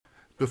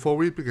Before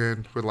we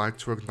begin, we'd like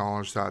to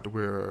acknowledge that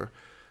we're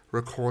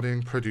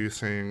recording,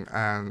 producing,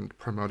 and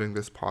promoting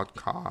this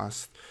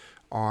podcast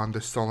on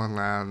the stolen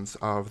lands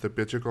of the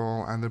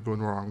Bidjigal and the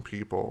Boonwurrung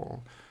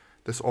people.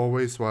 This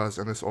always was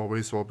and this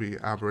always will be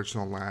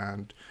Aboriginal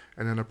land,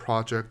 and in a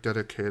project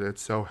dedicated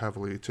so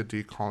heavily to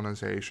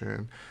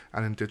decolonization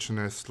and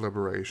Indigenous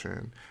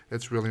liberation,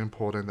 it's really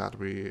important that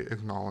we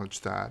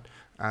acknowledge that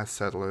as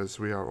settlers,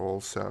 we are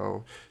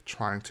also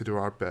trying to do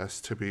our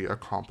best to be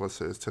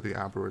accomplices to the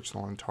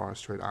Aboriginal and Torres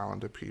Strait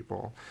Islander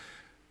people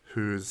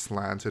whose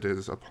lands it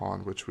is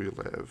upon which we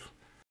live.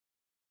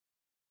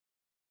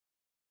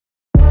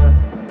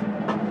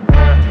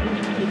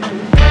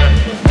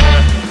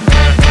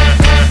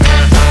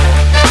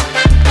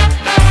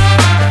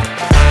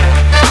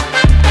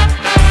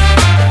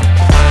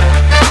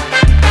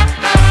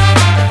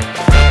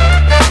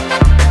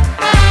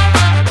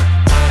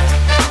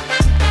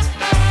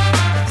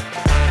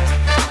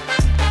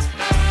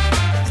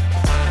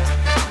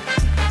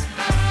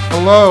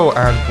 Hello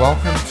and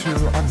welcome to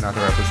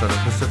another episode of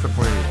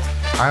Pacifically.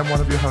 I'm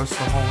one of your hosts,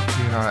 Rahul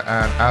Latina,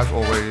 and as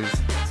always,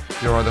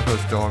 you are the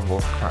host, Dylan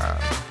Wolfcran.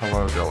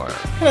 Hello,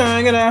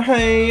 Dylan.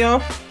 Hey,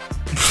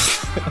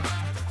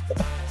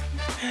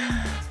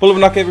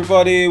 Bullet up,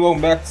 everybody.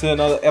 Welcome back to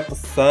another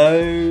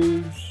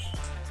episode.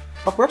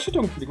 Oh, we're actually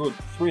doing pretty good.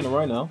 3 in a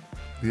row now.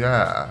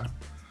 Yeah.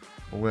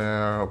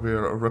 We're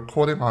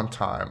recording on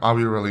time. Are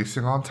we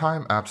releasing on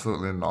time?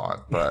 Absolutely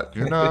not. But,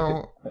 you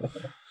know,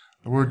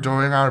 we're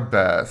doing our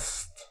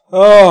best.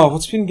 Oh,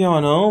 what's been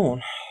going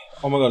on?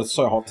 Oh my god, it's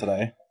so hot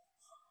today.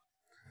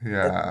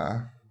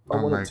 Yeah. I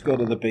wanted to go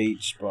to the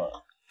beach, but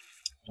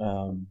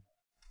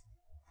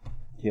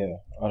yeah,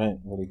 I don't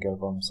really go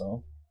by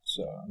myself.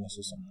 So unless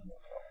there's something.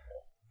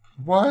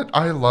 What?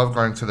 I love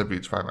going to the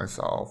beach by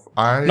myself.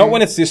 Not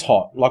when it's this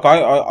hot. Like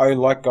I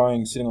like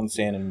going, sitting on the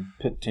sand and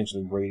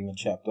potentially reading a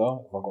chapter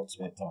if I've got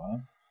spare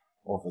time,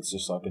 or if it's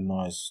just like a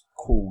nice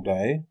cool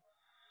day.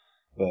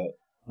 But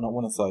not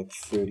when it's like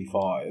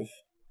 35.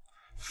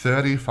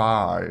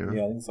 35?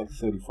 Yeah, I think it's like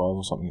 35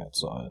 or something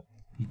outside.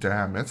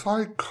 Damn, it's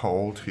like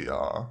cold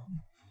here.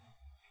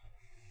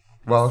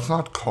 Well, it's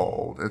not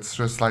cold. It's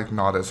just like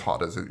not as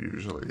hot as it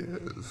usually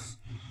is.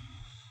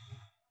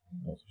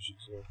 That's what she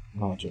said.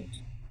 No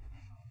jokes.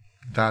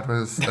 That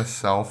was a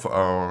cell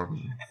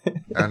phone,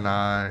 and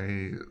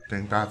I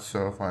think that's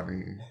so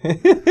funny.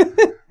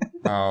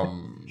 How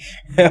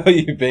have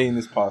you been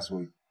this past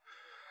week?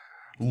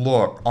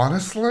 Look,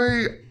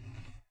 honestly,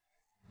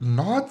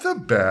 not the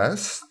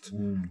best.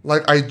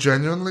 Like, I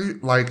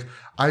genuinely,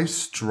 I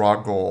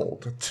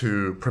struggled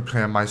to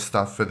prepare my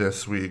stuff for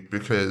this week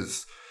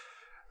because,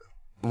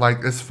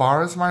 like, as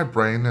far as my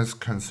brain is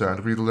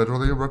concerned, we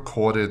literally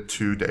recorded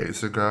 2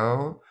 days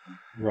ago.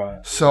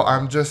 Right. So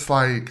I'm just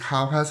like,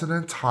 how has an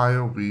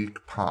entire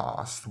week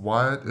passed?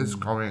 What is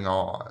going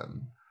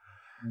on?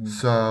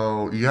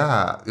 So,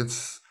 yeah,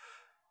 it's,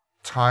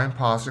 time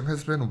passing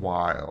has been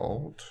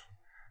wild.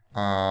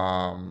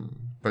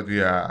 But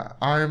yeah,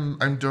 I'm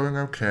doing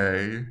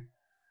okay.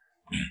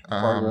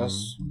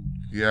 Progress.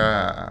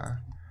 Yeah.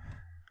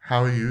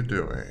 How are you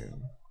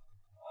doing?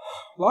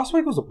 Last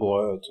week was a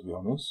blur, to be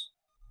honest.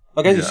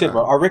 Like as you Yeah. said,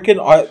 right? I reckon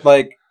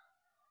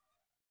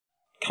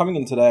coming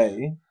in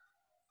today,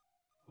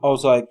 I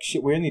was like,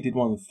 shit, we only did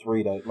one in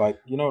 3 days. Like,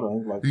 you know what I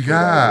mean? Like, 3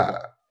 Yeah.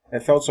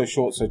 days. It felt so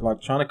short. So like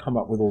trying to come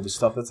up with all the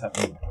stuff that's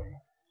happening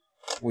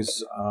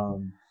was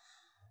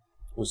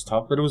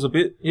tough. But it was a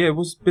bit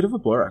of a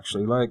blur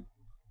actually. Like,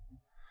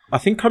 I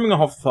think coming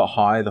off the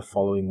high the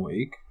following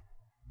week,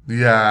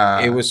 Yeah.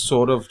 it was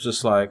sort of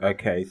just like,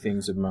 okay,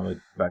 things have mellowed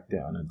back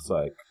down. It's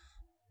like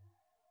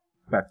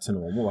back to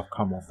normal. I've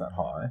come off that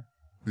high.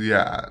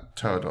 Yeah,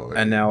 totally.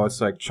 And now it's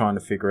like trying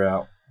to figure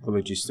out the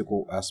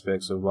logistical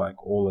aspects of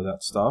like all of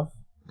that stuff.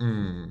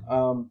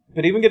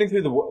 But even getting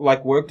through the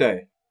work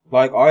day,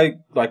 like I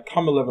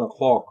come 11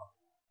 o'clock,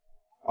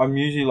 I'm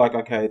usually like,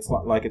 okay, it's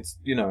like it's,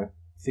 you know,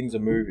 things are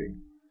moving.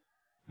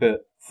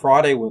 But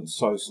Friday went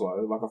so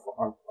slow. Like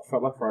I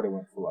felt like Friday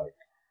went for like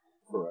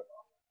forever.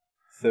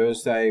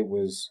 Thursday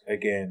was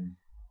again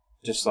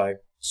just like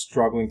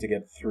struggling to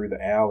get through the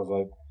hours.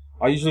 Like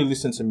I usually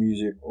listen to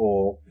music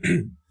or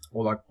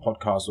or like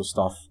podcasts or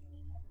stuff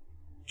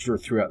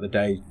throughout the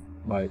day,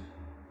 like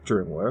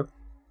during work.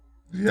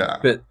 Yeah.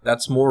 But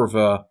that's more of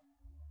a,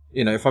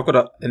 you know, if I've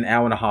got an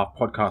hour and a half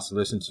podcast to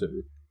listen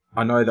to,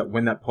 I know that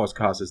when that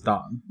podcast is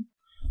done,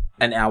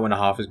 an hour and a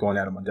half is gone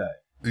out of my day.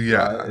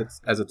 Yeah. Right?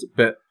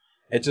 But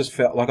it just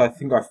felt like I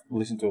think I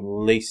listened to at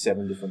least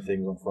 7 different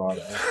things on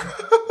Friday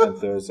and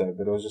Thursday,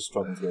 but I was just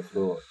struggling to get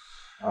through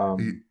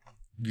it.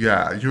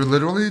 Yeah, you're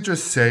literally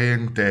just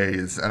saying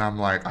days, and I'm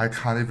like, I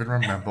can't even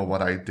remember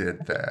what I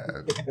did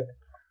then.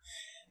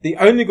 The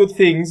only good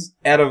things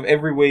out of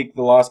every week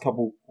the last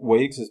couple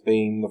weeks has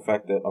been the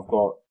fact that I've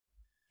got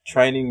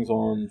trainings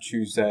on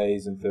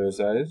Tuesdays and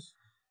Thursdays.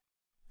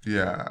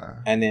 Yeah.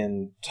 And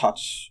then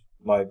touch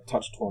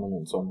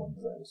tournaments on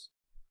Wednesdays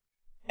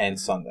and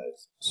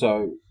Sundays.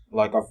 So,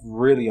 like, I've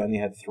really only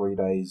had 3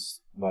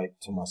 days, like,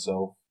 to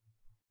myself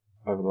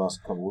over the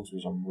last couple of weeks,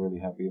 which I'm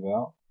really happy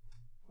about.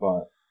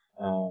 But,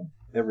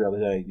 every other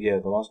day. Yeah,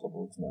 the last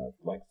couple of weeks now,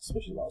 like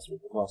especially last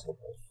week, the last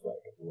couple of weeks,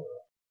 like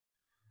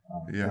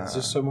Yeah. there's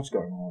just so much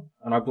going on,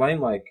 and I blame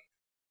like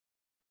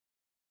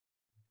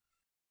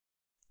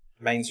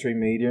mainstream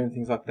media and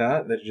things like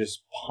that. They're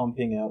just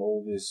pumping out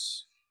all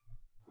this.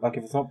 Like,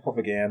 if it's not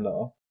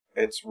propaganda,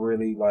 it's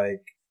really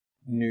like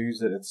news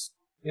that it's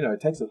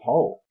it takes a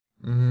toll.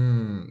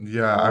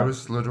 Yeah, I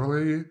was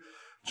literally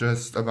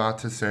just about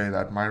to say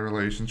that my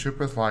relationship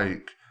with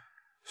like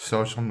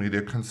social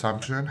media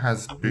consumption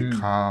has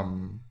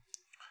become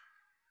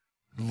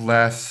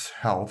less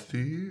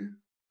healthy,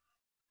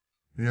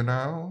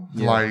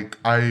 Like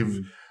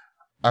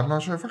I'm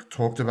not sure if I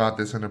talked about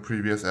this in a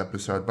previous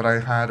episode, but I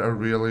had a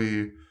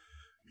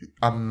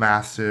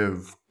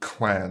massive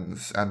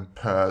cleanse and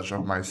purge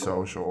of my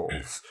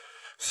socials.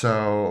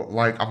 So,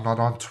 like, I'm not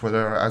on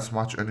Twitter as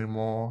much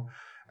anymore.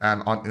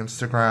 And on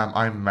Instagram,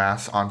 I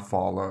mass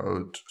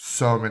unfollowed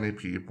so many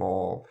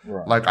people.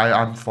 Right. Like,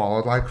 I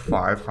unfollowed like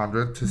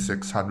 500 to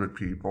 600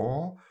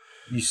 people.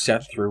 You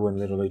sat through and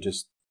literally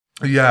just...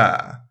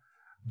 Yeah.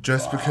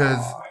 Just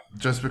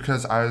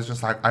because I was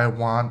just like, I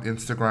want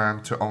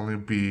Instagram to only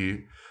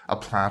be a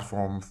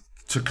platform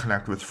to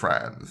connect with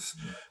friends.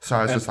 So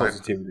I was just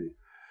positivity.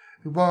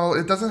 Well,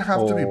 it doesn't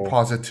have to be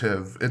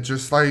positive. It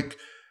just like,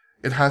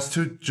 it has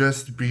to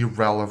just be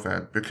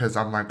relevant because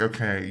I'm like,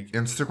 okay,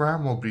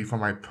 Instagram will be for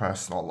my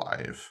personal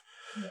life.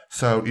 Yeah.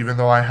 So even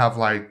though I have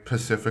like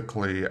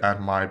Pacifically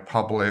and my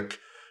public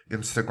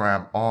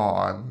Instagram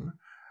on,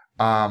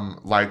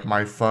 like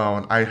my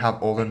phone, I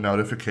have all the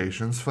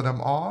notifications for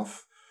them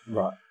off.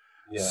 Right.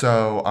 Yeah.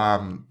 So,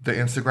 the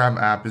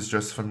Instagram app is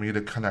just for me to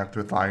connect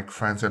with like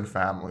friends and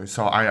family.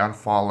 So I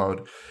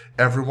unfollowed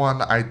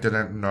everyone I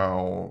didn't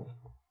know,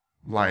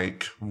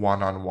 like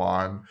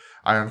one-on-one.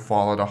 I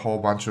unfollowed a whole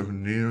bunch of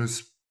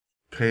news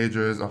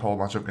pages, a whole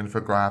bunch of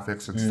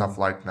infographics and stuff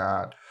like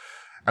that.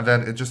 And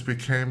then it just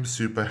became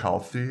super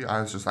healthy.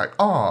 I was just like,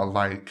 oh,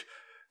 like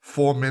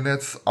 4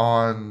 minutes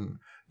on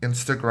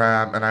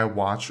Instagram and I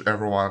watched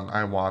everyone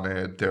I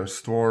wanted, their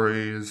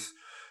stories.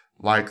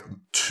 Like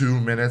 2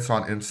 minutes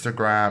on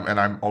Instagram and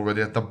I'm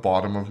already at the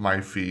bottom of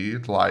my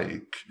feed.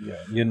 Like, yeah,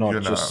 you're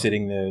not just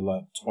sitting there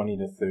like 20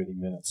 to 30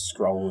 minutes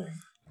scrolling,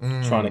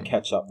 trying to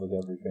catch up with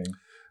everything.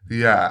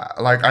 Yeah,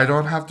 like I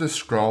don't have to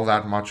scroll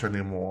that much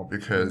anymore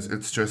because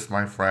it's just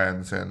my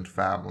friends and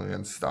family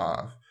and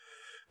stuff.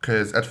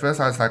 Because at first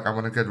I was like, I'm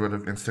going to get rid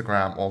of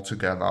Instagram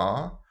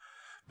altogether.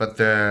 But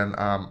then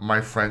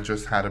my friend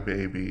just had a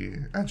baby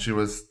and she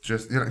was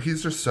just,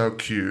 he's just so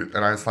cute.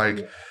 And I was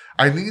like,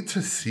 I need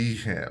to see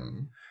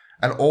him.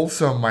 And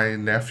also my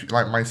nephew,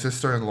 like my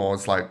sister-in-law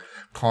is like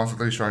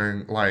constantly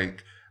showing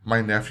like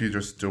my nephew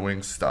just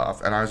doing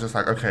stuff. And I was just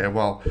like, okay,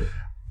 well,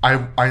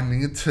 I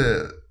need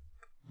to,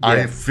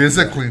 I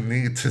physically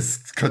need to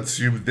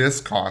consume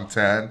this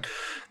content,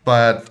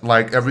 but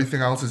like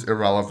everything else is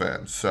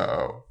irrelevant.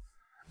 So,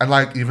 and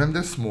like even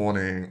this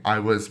morning, I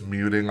was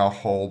muting a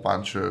whole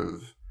bunch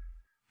of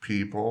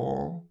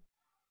people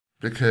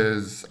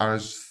because I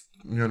was,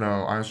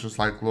 I was just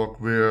like,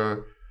 look,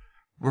 we're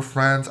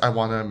friends. I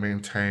want to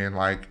maintain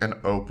like an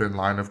open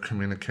line of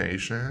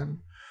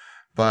communication,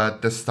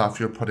 but the stuff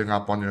you're putting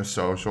up on your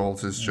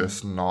socials is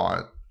just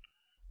not.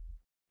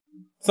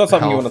 It's not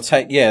something you want to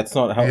take. Yeah, it's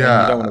not. You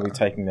don't want to be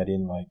taking that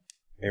in like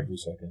every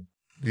second.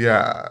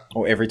 Yeah.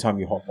 Or every time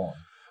you hop on.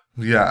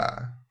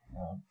 Yeah.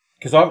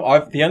 Because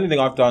I've the only thing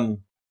I've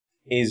done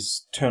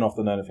is turn off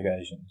the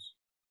notifications.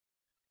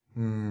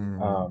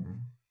 And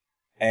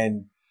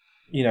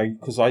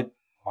because I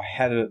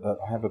have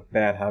a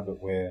bad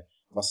habit where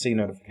if I see a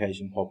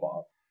notification pop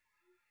up,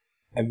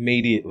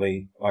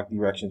 immediately like the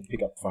reaction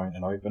pick up the phone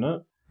and open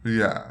it.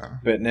 Yeah.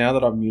 But now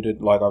that I've muted,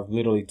 like I've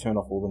literally turned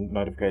off all the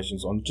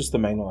notifications on just the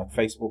main one, like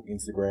Facebook,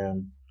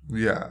 Instagram,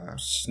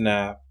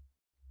 Snap,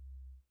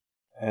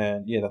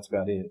 and that's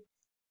about it.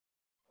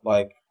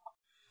 Like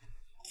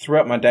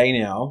throughout my day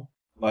now,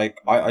 like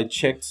I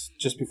checked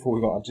just before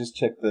I just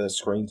checked the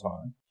screen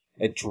time.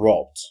 It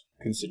dropped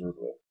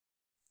considerably.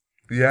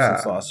 Yeah.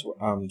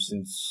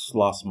 Since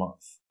last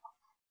month.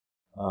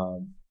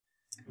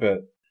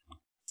 But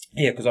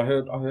yeah, because I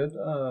heard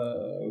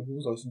who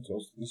was I listening to? I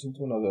was listening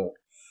to another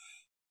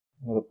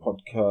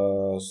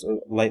podcast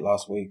late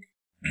last week,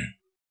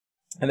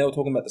 and they were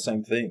talking about the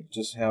same thing,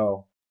 just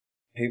how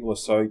people are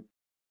so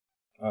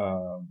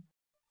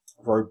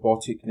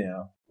robotic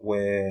now,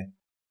 where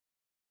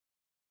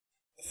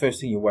the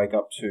first thing you wake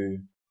up to,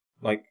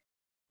 like,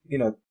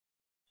 you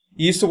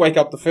used to wake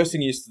up, the first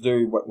thing you used to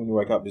do when you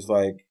wake up is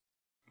like,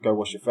 go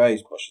wash your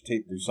face, brush your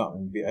teeth, do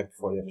something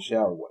before you have a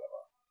shower or whatever.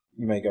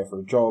 You may go for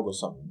a jog or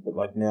something, but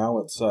like now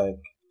it's like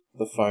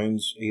the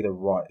phone's either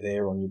right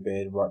there on your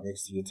bed, right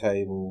next to your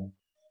table,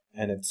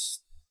 and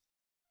it's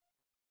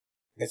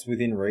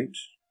within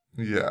reach.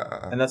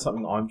 Yeah. And that's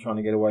something I'm trying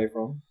to get away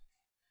from.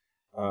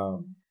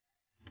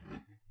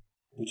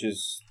 Which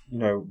is,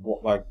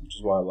 which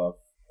is why I love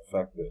the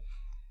fact that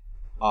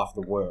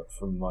after work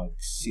from like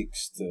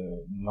 6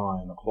 to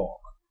 9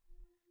 o'clock,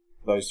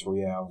 those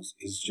 3 hours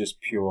is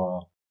just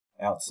pure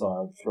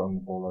outside, throwing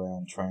the ball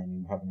around,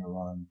 training, having a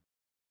run.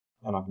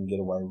 and I can get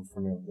away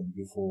from everything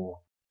before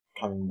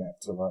coming back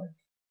to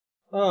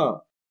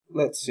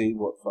let's see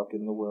what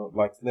fucking the world,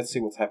 let's see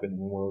what's happening in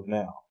the world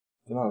now.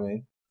 Do you know what I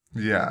mean?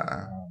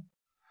 Yeah.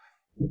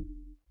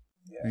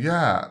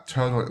 Yeah,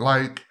 totally.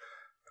 Like,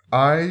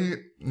 I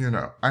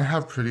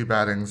have pretty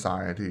bad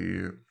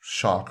anxiety,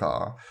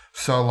 shocker.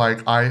 So,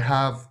 like, I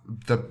have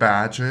the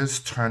badges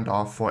turned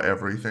off for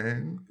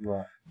everything.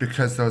 Right.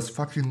 Because those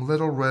fucking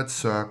little red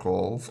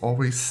circles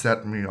always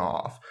set me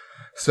off.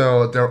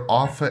 So they're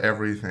off for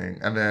everything.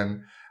 And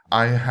then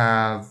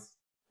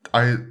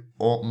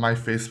all my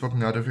Facebook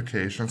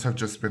notifications have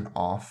just been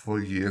off for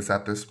years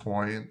at this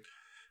point.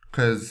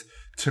 Because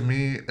to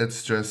me,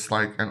 it's just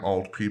like an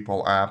old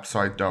people app, so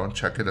I don't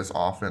check it as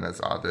often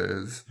as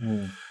others.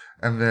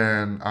 And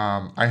then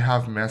I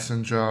have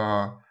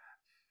Messenger,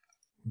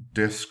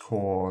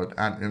 Discord,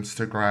 and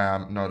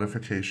Instagram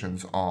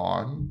notifications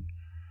on.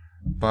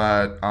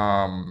 But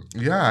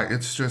yeah,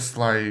 it's just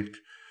like,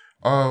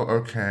 oh,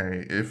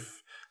 okay,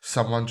 if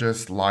someone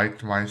just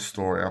liked my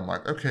story, I'm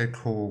like, okay,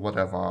 cool,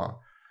 whatever.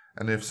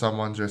 And if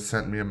someone just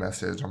sent me a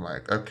message, I'm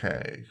like,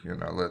 okay,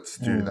 let's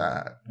do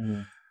that.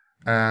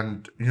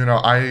 And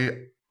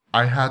I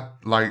had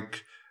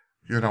like,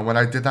 when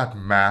I did that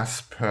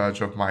mass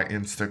purge of my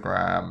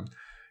Instagram,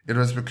 it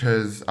was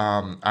because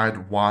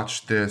I'd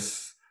watched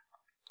this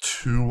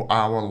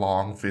 2-hour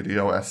long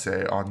video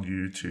essay on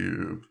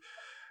YouTube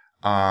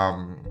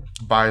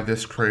by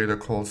this creator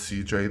called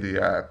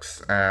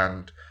CJ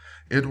and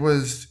it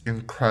was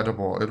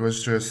incredible. It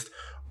was just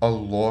a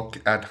look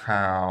at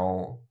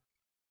how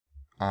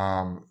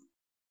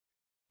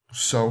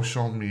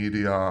social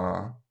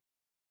media,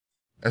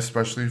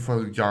 especially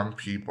for young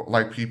people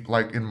like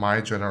in my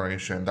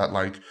generation that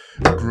like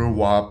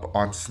grew up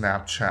on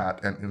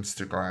Snapchat and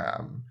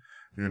Instagram,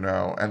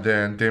 and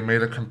then they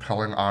made a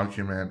compelling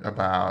argument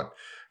about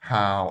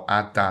how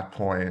at that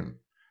point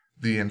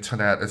the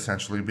internet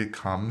essentially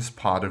becomes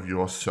part of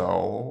your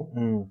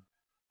soul.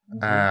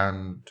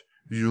 And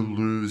you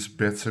lose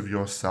bits of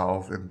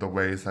yourself in the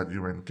ways that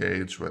you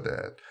engage with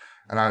it.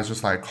 And I was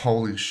just like,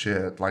 holy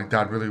shit, like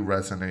that really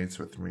resonates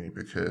with me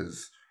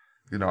because,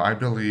 I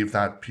believe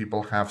that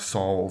people have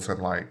souls and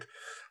like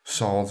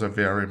souls are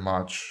very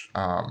much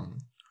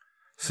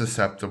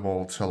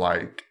susceptible to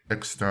like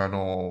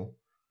external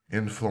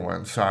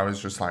influence. So I was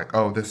just like,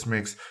 oh, this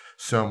makes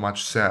so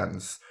much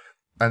sense.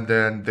 And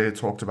then they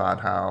talked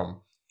about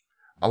how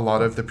a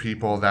lot of the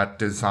people that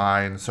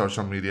design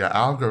social media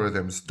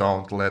algorithms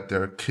don't let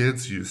their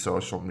kids use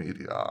social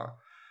media.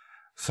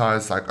 So I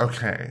was like,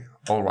 okay,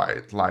 all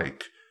right,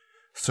 like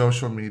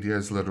social media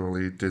is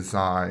literally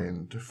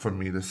designed for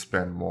me to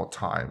spend more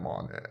time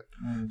on it.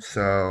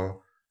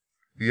 So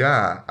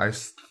yeah, I,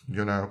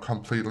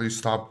 completely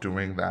stopped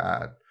doing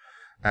that.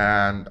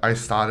 And I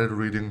started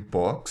reading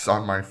books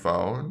on my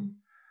phone.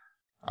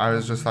 I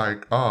was just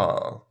like,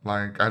 oh,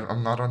 like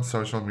I'm not on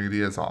social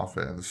media as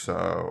often,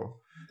 so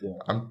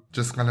I'm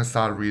just gonna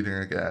start reading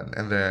again.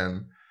 And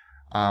then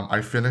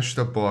I finished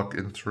the book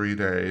in 3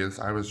 days.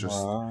 I was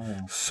just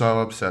so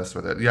obsessed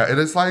with it. Yeah, it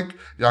is like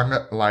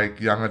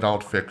young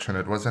adult fiction.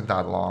 It wasn't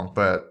that long,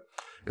 but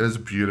it is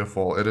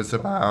beautiful. It is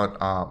about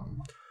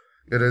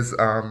it is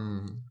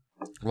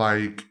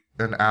like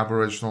an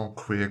Aboriginal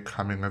queer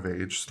coming of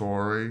age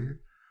story.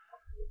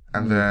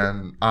 And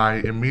then I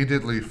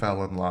immediately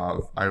fell in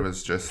love. I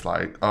was just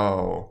like,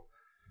 oh,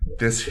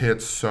 this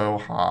hits so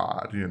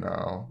hard,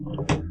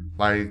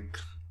 Like,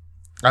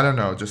 I don't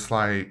know, just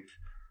like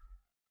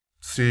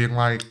seeing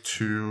like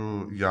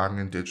two young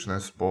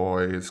Indigenous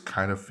boys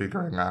kind of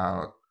figuring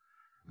out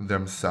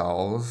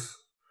themselves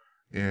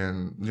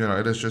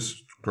it is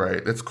just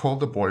great. It's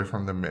called The Boy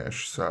from the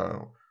Mish,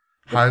 so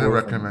highly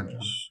recommend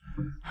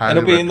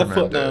It'll be in the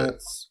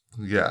footnotes.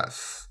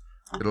 Yes,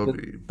 it'll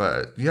be.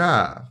 But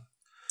yeah.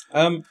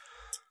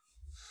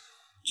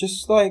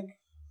 Just like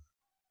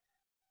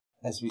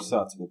as we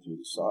start to get through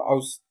this, I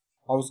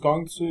was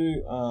going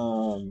to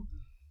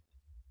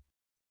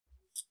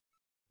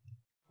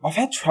I've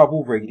had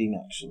trouble reading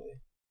actually.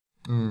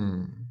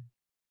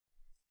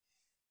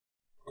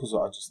 Because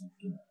I just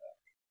think,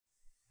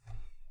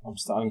 I'm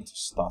starting to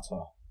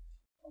stutter.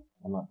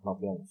 I might not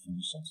be able to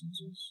finish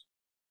sentences.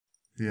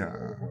 Yeah.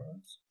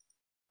 Words.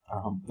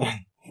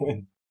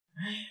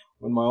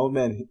 When my old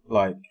man,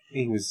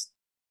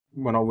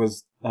 when I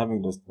was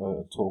having this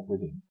talk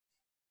with him,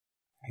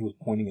 he was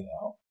pointing it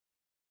out.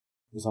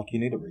 He was like, you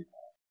need to read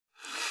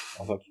that.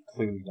 I was like, you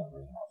clearly don't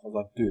read that. I was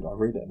like, dude, I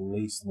read at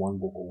least one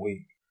book a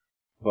week.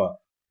 But,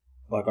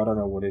 like, I don't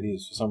know what it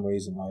is. For some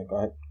reason,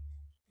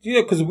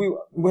 because we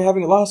were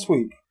having it last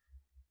week.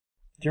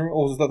 Do you remember,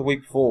 or was that the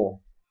week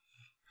before?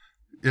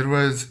 It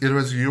was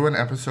you in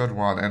episode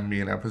 1 and me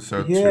in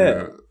episode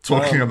 2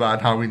 talking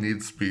about how we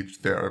need speech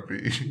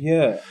therapy.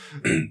 Yeah.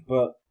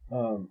 But,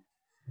 I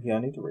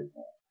need to read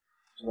that.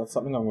 So that's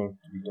something I'm going to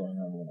be doing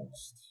over the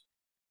next,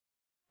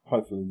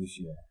 hopefully this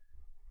year.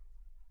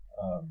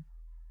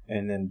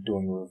 And then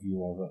doing a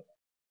review of it,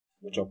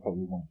 which I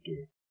probably won't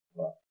do.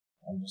 But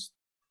I'm just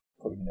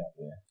putting it out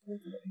there.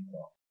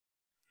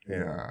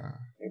 Yeah.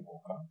 It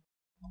will come.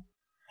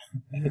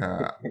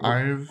 Yeah,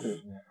 I've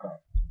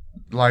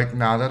like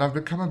now that I've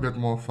become a bit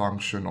more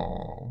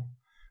functional,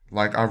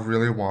 like I've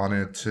really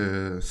wanted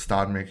to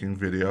start making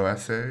video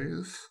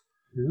essays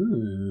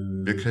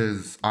Ooh.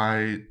 because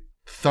I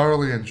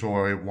thoroughly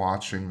enjoy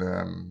watching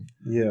them.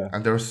 Yeah.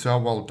 And they're so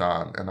well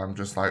done. And I'm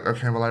just like,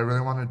 okay, well, I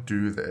really want to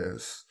do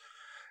this.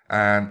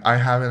 And I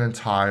have an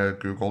entire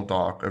Google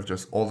Doc of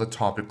just all the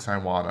topics I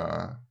want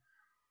to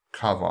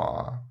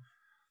cover.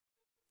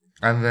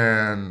 And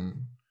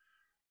then,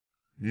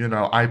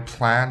 I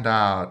planned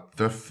out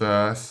the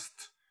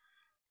first,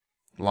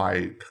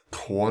 like,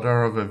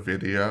 quarter of a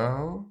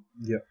video.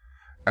 Yep.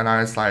 And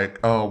I was like,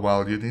 oh,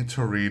 well, you need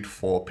to read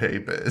 4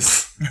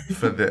 papers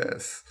for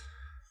this.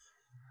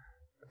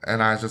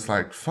 And I was just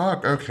like,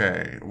 fuck,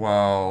 okay,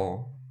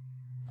 well,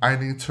 I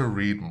need to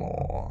read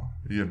more,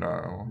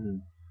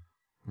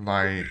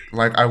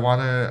 Like I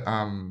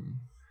wanna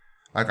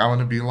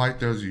be like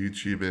those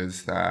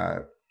YouTubers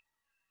that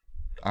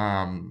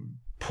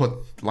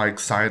put like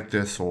cite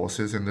their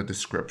sources in the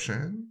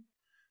description.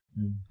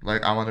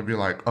 Like I wanna be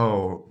like,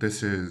 oh,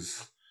 this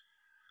is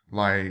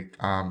like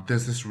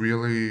there's this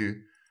really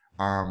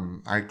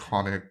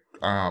iconic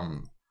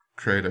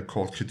creator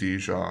called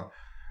Khadijah.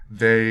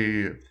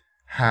 They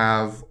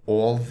have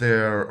all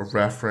their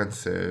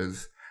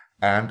references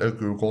and a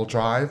Google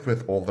Drive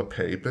with all the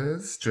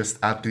papers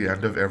just at the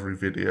end of every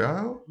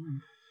video.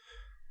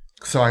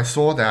 So I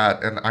saw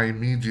that and I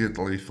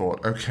immediately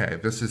thought, okay,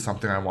 this is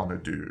something I want to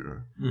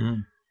do.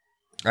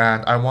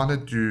 And I want to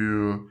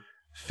do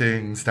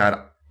things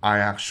that I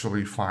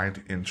actually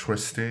find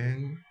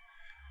interesting.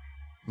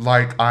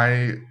 Like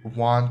I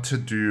want to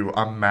do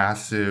a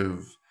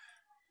massive,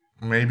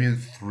 maybe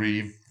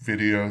 3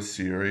 video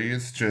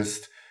series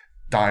just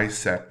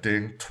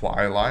dissecting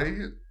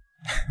Twilight.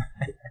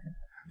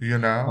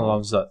 I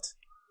love that.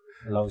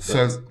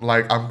 So,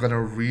 like, I'm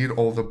gonna read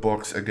all the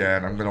books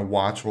again. I'm gonna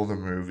watch all the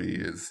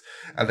movies.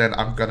 And then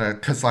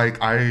cause, like,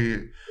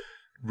 I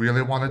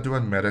really want to do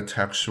a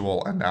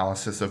metatextual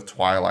analysis of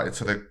Twilight.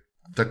 So,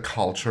 the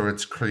culture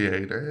it's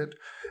created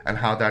and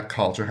how that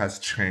culture has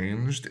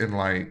changed in,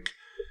 like,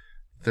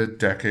 the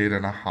decade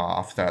and a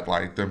half that,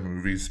 like, the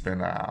movie's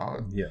been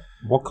out. Yeah.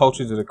 What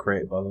culture did it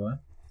create, by the way?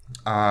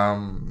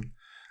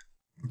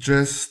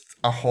 Just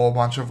a whole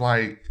bunch of,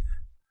 like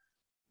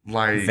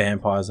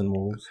vampires and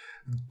wolves.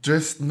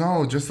 Just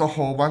a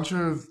whole bunch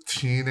of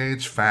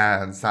teenage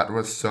fans that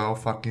was so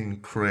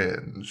fucking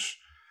cringe.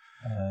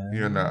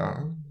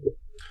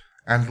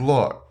 And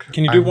look.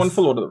 Can you do one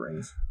for Lord of the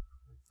Rings?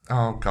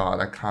 Oh god,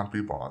 I can't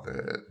be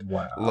bothered.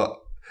 Wow.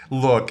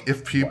 Look,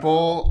 if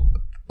people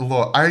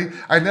look,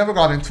 I never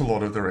got into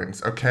Lord of the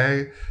Rings,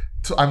 okay?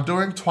 So I'm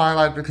doing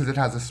Twilight because it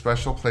has a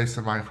special place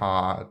in my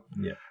heart.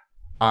 Yeah.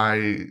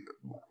 I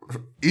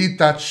eat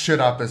that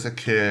shit up as a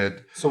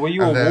kid. So were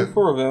you a wolf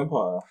or a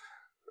vampire?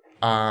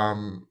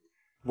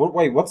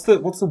 What's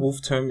the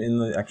wolf term in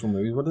the actual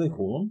movie? What do they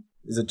call them?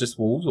 Is it just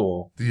wolves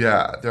or?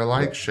 Yeah, they're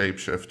like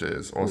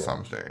shapeshifters or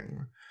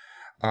something.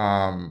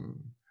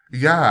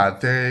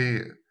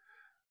 They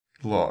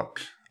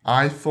look.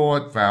 I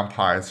thought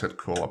vampires had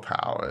cooler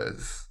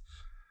powers,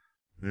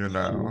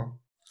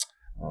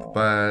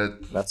 but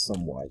that's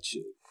some white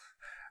shit.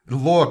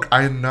 Look,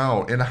 I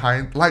know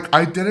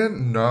I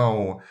didn't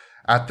know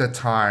at the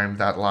time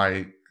that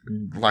like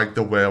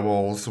the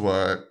werewolves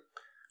were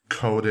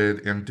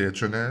coded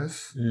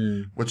indigenous,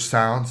 which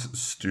sounds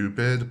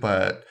stupid,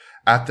 but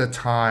at the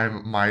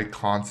time my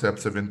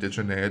concepts of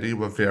indigeneity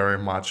were very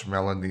much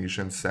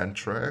Melanesian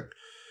centric.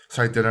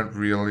 So I didn't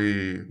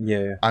really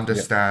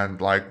understand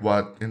like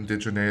what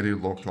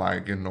indigeneity looked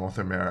like in North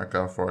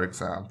America, for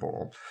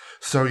example.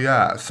 So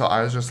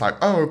I was just like,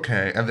 oh,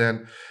 okay. And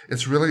then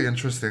it's really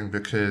interesting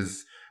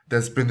because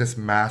there's been this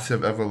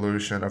massive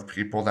evolution of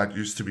people that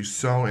used to be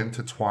so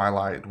into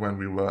Twilight when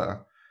we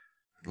were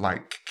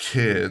like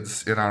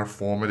kids in our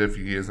formative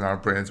years and our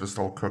brains were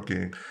still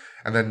cooking.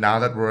 And then now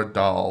that we're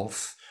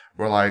adults,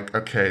 we're like,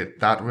 okay,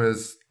 that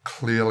was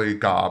clearly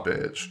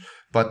garbage.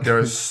 But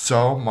there's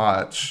so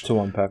much to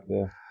unpack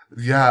there.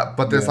 Yeah,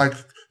 but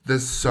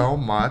there's so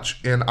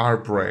much in our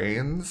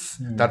brains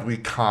that we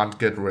can't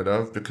get rid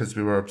of because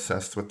we were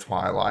obsessed with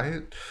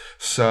Twilight.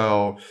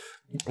 So,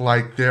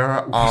 like,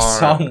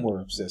 some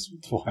were obsessed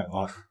with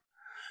Twilight.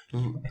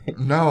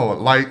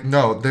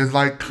 No, there's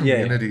like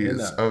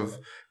communities of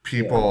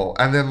people,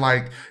 and then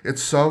like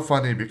it's so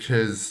funny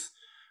because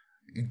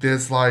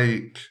there's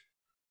like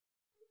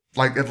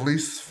at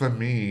least for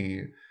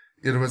me.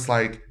 It was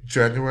like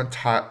genuine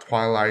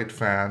Twilight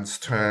fans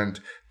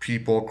turned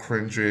people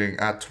cringing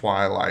at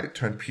Twilight,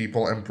 turned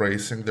people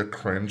embracing the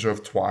cringe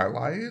of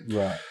Twilight.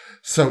 Right.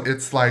 So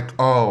it's like,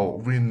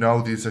 oh, we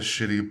know these are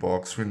shitty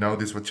books. We know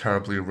these were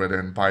terribly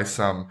written by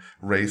some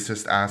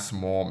racist ass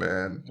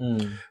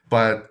Mormon.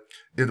 But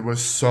it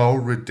was so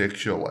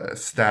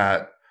ridiculous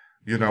that,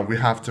 we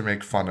have to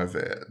make fun of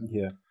it.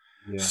 Yeah.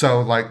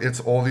 So, like, it's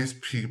all these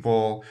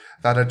people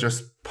that are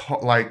just,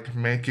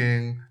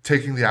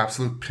 taking the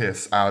absolute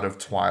piss out of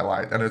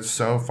Twilight. And it's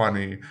so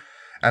funny.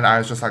 And I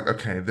was just like,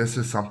 okay, this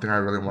is something I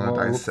really want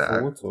to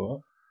dissect. Look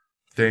forward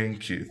to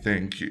it.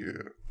 Thank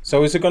you.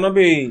 So is it going to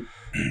be...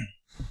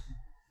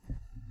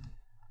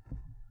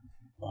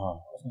 I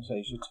was going to say,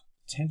 you should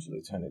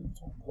potentially turn it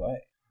into a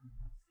play.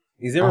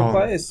 Is there a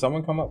play? Has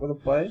someone come up with a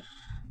play?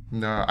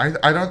 No,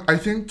 I don't. I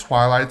think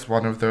Twilight's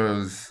one of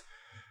those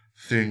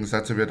things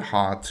that's a bit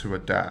hard to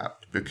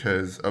adapt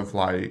because of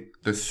like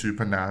the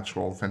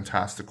supernatural,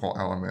 fantastical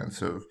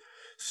elements of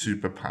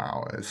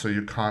superpowers. So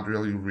you can't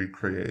really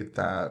recreate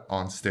that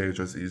on stage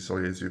as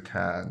easily as you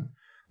can,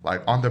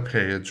 like on the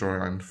page or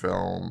on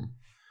film.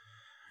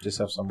 Just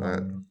have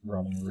someone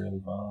running really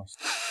fast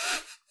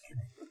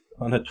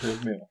on a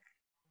treadmill.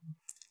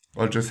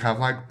 Or just have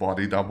like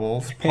body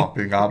doubles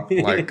popping up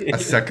like a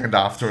second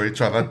after each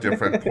other,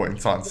 different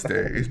points on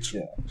stage.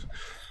 Yeah.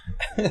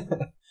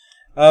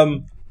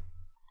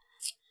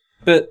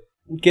 But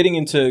getting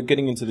into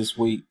this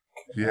week,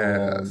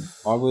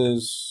 yes, I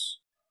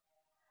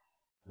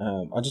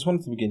just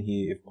wanted to begin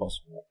here, if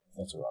possible. If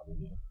that's alright with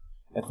you.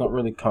 It's not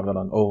really covered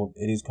on,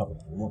 it is covered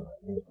on one of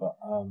things, but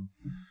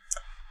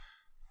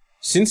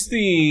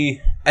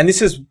and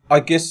this is, I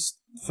guess,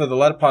 for the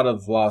latter part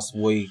of last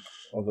week,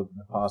 or the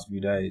past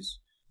few days,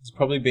 it's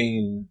probably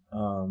been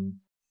one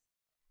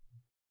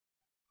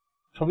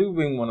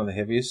of the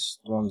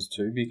heaviest ones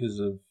too because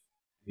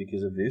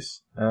of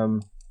this.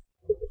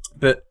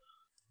 But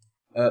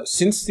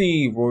since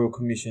the Royal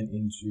Commission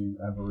into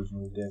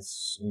Aboriginal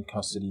Deaths in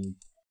Custody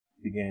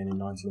began in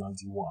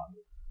 1991,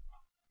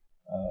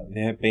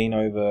 there have been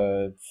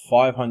over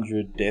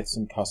 500 deaths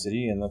in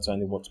custody, and that's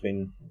only what's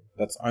been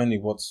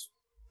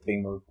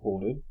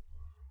reported.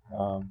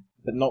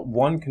 But not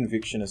one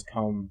conviction has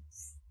come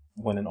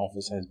when an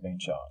officer has been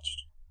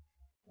charged.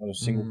 Not a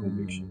single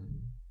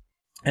conviction.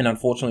 And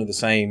unfortunately, the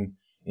same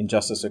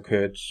injustice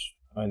occurred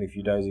only a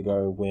few days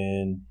ago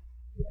when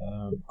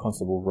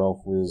Constable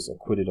Rolfe was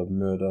acquitted of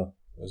murder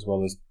as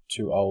well as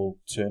 2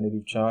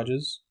 alternative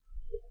charges,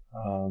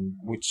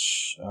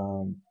 which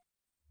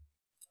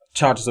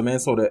charges of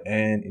manslaughter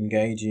and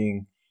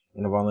engaging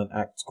in a violent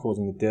act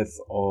causing the death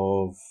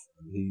of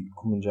the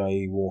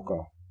Kumanjayi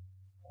Walker,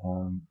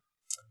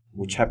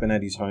 which happened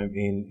at his home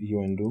in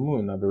Yuendumu,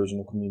 an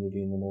Aboriginal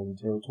community in the Northern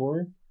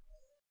Territory.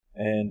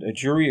 And a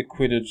jury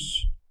acquitted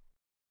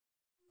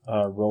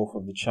Rolfe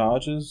of the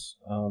charges,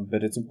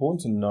 but it's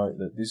important to note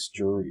that this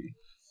jury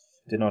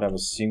did not have a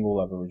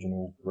single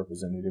Aboriginal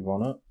representative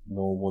on it,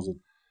 nor was it,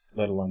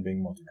 let alone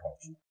being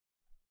multicultural.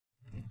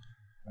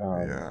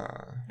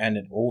 And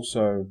it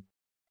also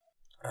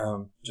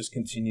just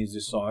continues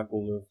this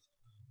cycle of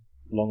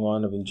long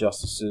line of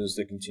injustices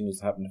that continues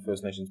to happen to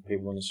First Nations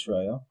people in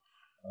Australia.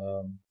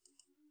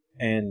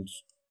 And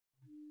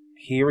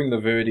hearing the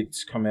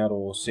verdicts come out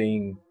or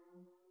seeing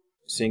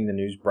the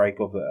news break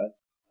of that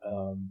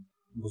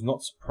was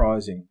not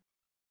surprising.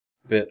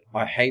 But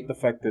I hate the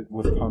fact that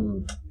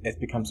it's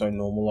become so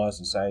normalised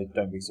to say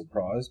don't be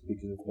surprised,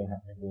 because it's been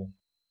happening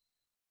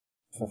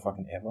for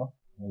fucking ever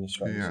in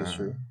Australia's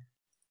history.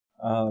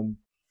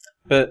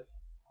 But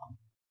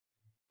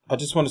I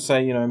just want to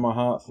say, my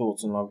heart,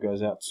 thoughts and love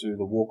goes out to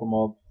the Walker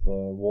mob, the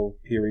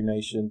Warlpiri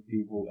Nation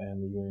people,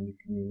 and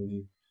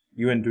the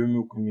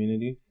Yuendumu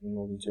community in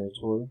Northern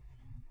Territory.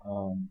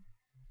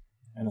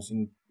 And I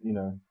send,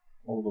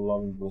 all the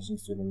love and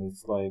blessings to them.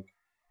 It's like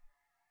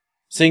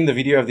seeing the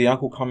video of the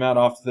uncle come out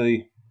after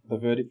the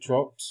verdict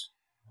dropped,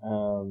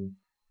 and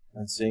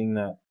seeing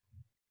that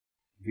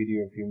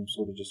video of him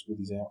sort of just with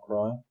his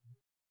outcry.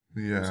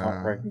 Yeah. It's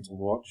heartbreaking to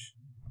watch.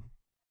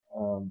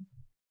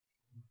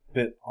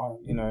 But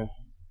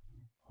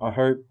I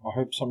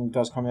hope something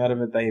does come out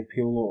of it. They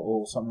appeal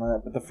or something like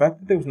that. But the fact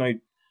that there was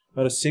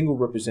not a single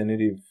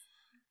representative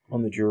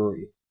on the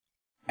jury,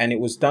 and it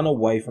was done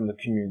away from the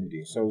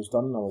community, so it was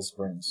done in Alice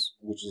Springs,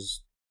 which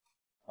is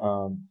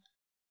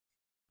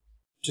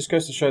just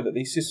goes to show that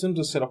these systems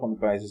are set up on the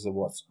basis of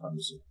white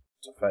supremacy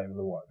to favour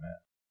the white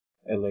man,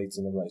 elites,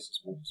 and the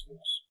racist police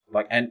force.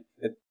 And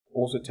it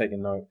also take a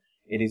note,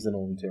 it is the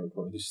Northern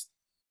Territory.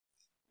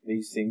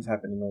 These things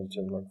happen in Northern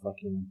Territory,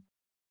 fucking.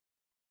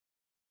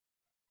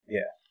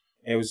 Yeah,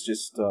 it was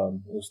just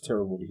it was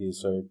terrible to hear.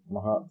 So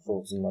my heart,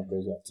 thoughts, and love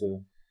goes out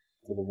to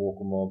the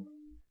Walker mob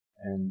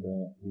and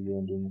the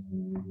Yuendumu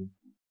community.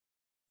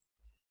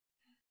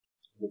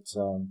 But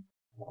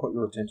what caught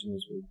your attention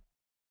this week?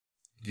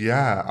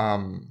 Yeah,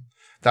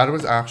 that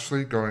was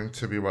actually going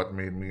to be what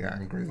made me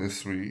angry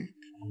this week.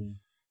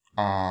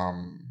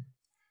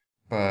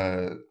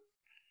 But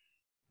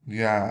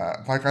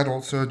yeah, I'd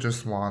also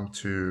just want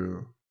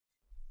to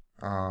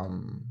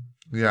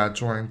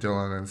join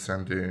Dylan in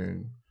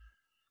sending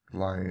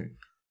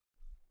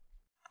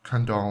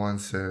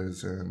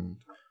condolences and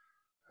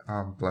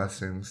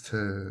blessings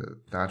to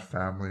that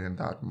family and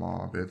that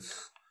mob.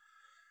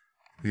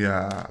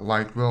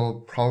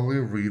 We'll probably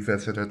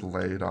revisit it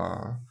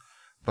later.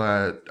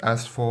 But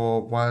as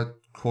for what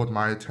caught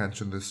my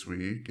attention this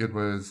week, it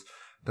was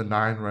the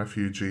 9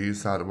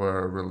 refugees that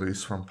were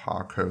released from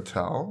Park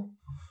Hotel.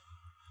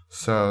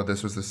 So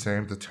this was the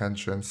same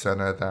detention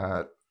center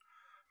that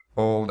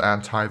old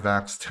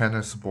anti-vax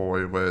tennis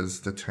boy was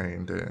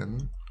detained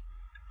in.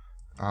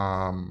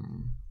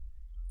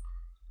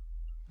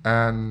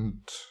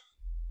 And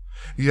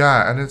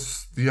Yeah, and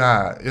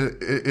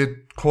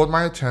it caught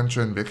my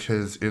attention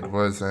because it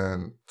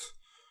wasn't,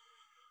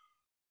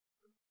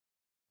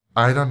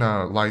 I don't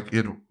know, like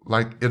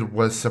it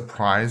was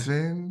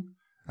surprising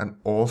and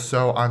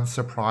also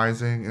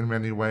unsurprising in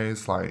many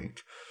ways.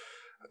 Like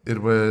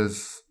it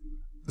was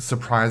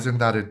surprising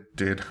that it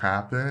did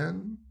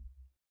happen,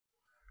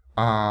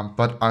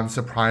 but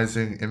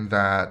unsurprising in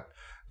that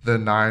the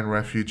 9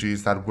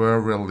 refugees that were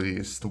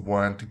released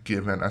weren't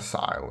given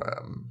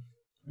asylum.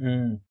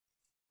 Mm.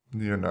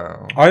 You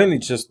know. I've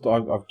just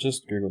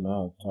googled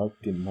now. I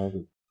didn't know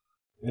that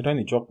it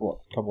only dropped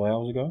a couple of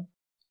hours ago,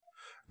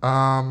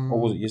 or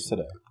was it Um,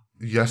 yesterday?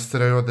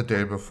 Yesterday or the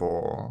day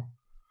before.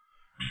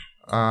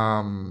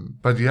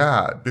 But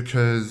yeah,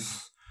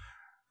 because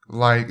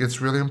like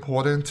it's really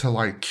important to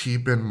like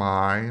keep in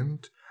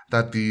mind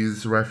that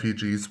these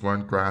refugees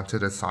weren't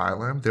granted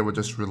asylum. They were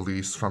just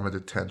released from a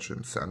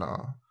detention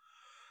center.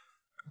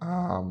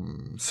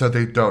 So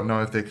they don't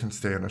know if they can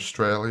stay in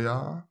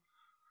Australia.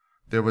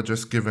 They were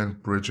just given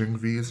bridging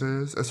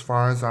visas, as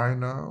far as I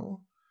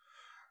know.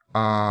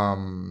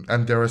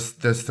 And there's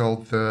still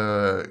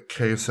the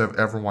case of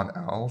everyone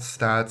else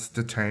that's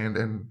detained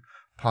in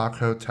Park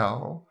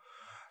Hotel.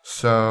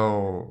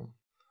 So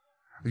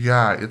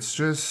yeah, it's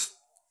just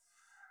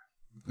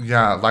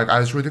yeah, like I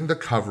was reading the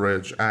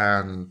coverage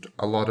and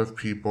a lot of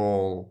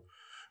people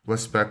were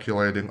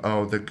speculating,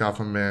 oh, the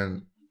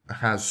government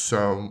has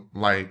so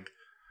like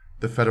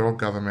the federal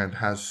government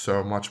has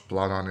so much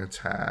blood on its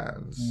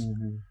hands.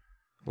 Mm-hmm.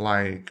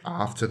 Like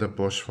after the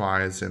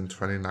bushfires in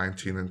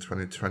 2019 and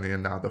 2020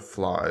 and now the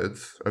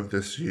floods of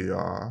this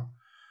year.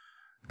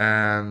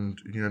 And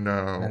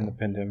And the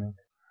pandemic.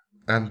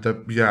 and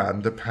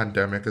the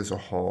pandemic as a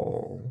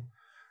whole.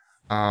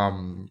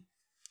 Um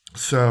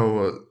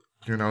so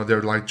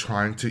they're like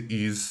trying to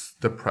ease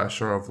the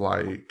pressure of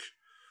like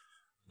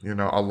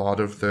a lot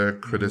of the Yeah,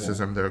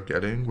 criticism they're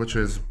getting, which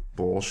is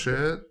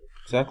bullshit.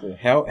 exactly.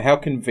 How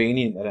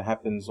convenient that it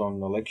happens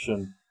on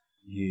election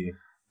year.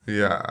 You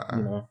Yeah.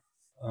 know.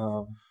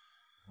 Um.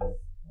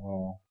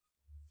 Oh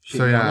shit.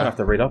 So Yeah, I'm gonna yeah, have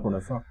to read up on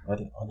it. Fuck. I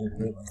didn't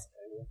realize.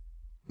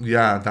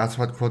 yeah, that's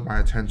what caught my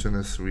attention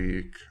this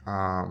week.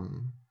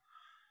 And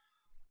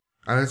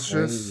it's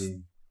just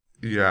Crazy.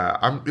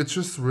 yeah, it's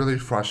just really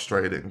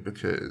frustrating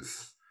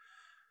because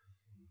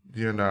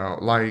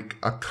like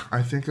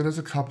I think it was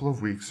a couple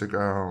of weeks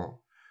ago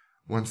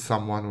when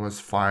someone was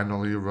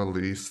finally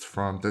released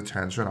from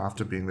detention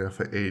after being there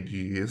for 8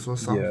 years or Yeah.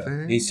 He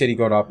something. said he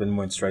got up and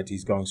went straight.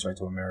 He's going straight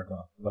to America.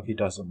 Like he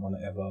doesn't want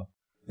to ever.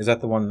 Is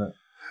that the one that?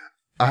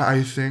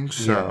 I think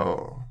Yeah.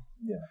 so.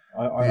 Yeah.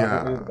 I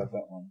heard Yeah. about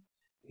that one.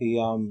 He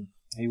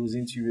was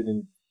interviewed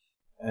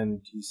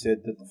and he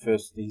said that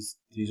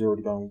he's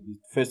already going. The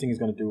first thing he's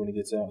going to do when he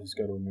gets out is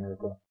go to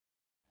America,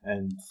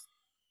 and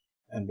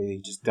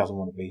he just doesn't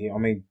want to be here. I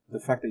mean, the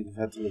fact that he's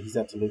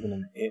had to live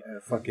in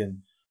a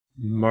fucking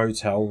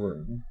motel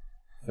room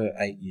for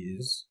 8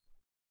 years,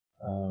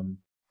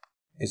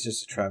 it's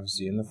just a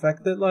travesty. And the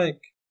fact that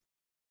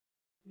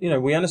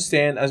we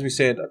understand, as we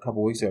said a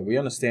couple of weeks ago, we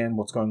understand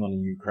what's going on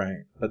in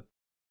Ukraine, but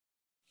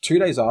 2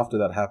 days after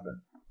that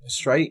happened,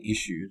 Australia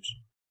issued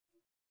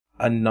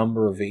a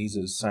number of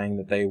visas saying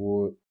that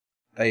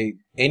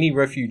any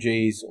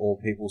refugees or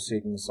people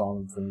seeking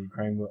asylum from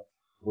Ukraine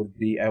would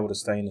be able to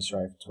stay in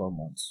Australia for 12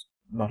 months,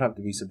 not have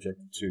to be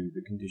subjected to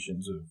the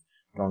conditions of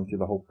going through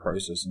the whole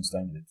process and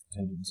staying in a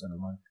detention centre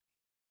like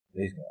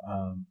these,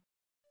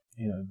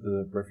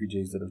 the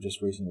refugees that have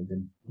just recently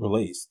been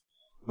released.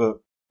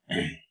 But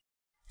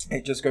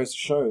it just goes to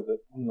show that,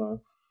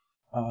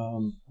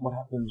 what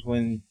happens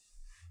when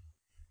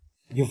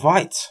you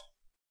fight.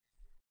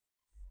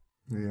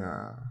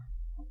 Yeah.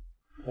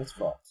 That's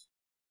fucked.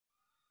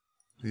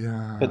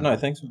 Yeah. But no,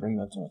 thanks for bringing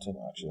that to my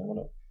attention. Actually, I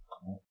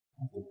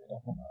have to read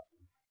up on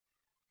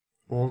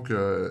that. All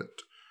good.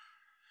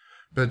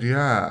 But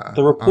yeah.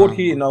 The report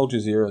here in Al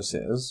Jazeera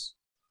says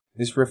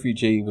this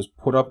refugee was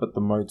put up at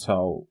the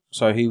motel,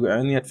 so he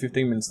only had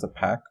 15 minutes to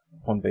pack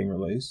upon being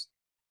released.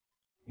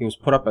 He was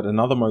put up at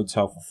another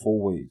motel for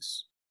 4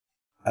 weeks,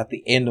 at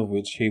the end of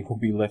which he will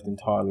be left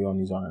entirely on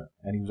his own,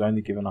 and he was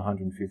only given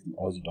 150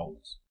 Aussie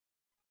dollars.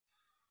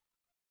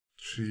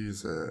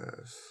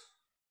 Jesus.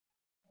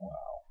 Wow.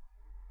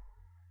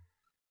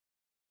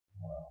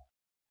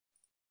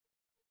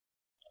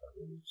 That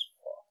really is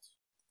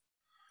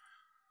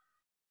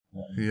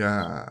fucked.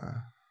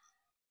 Yeah.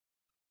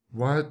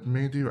 What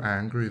made you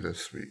angry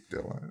this week,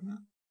 Dylan?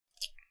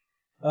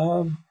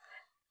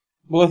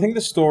 Well, I think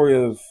the story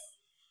of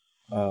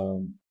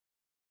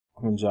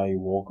Kumanjayi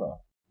Walker,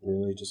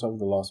 really, just over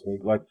the last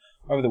week, like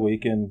over the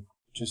weekend,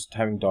 just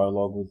having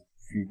dialogue with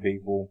a few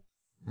people.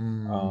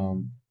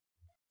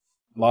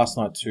 Last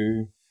night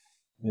too,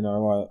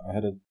 I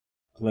had a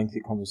lengthy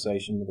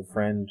conversation with a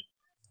friend,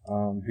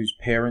 whose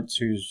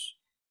parents,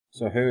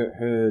 so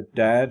her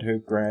dad, her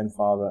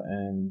grandfather,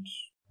 and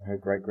her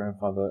great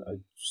grandfather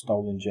are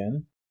stolen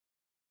gen.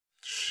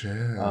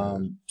 Shit.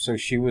 So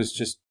she was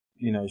just,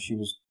 she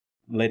was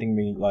letting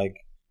me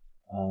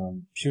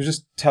she was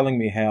just telling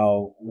me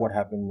what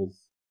happened with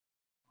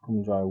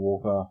Kumanjayi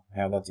Walker,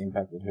 how that's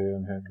impacted her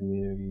and her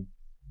community,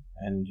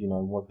 and you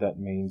know what that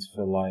means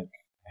for like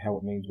how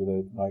it means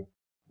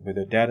with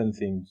her dad and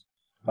things.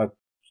 Like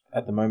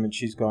at the moment,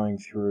 she's going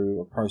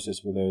through a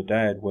process with her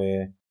dad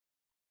where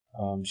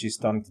she's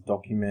starting to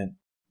document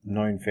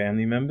known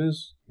family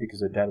members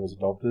because her dad was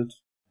adopted,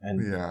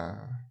 and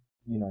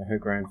you know her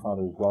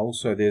grandfather as well.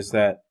 So there's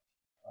that.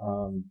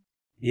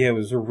 It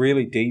was a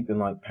really deep and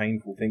like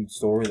painful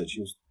story that she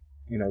was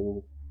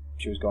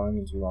going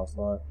into last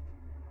night,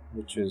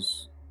 which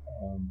is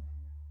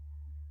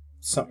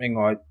something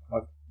I've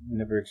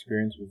never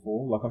experienced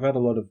before. Like I've had a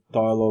lot of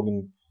dialogue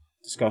and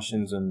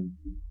discussions and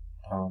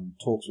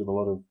talks with a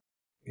lot of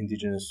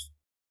Indigenous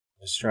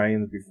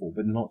Australians before,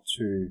 but not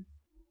to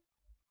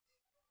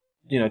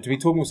be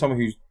talking with someone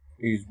who's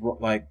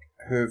like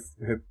her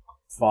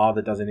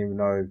father doesn't even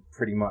know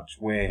pretty much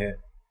where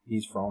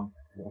he's from.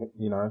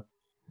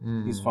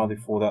 His father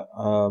before that.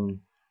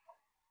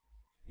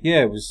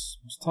 It was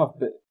tough,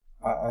 but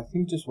I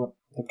think just what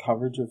the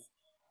coverage of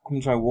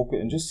Kumanjayi Walker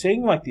and just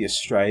seeing like the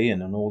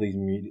Australian and all these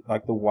media,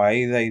 like the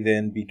way they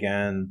then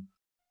began,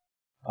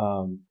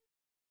 the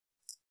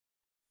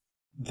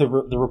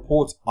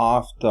reports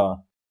after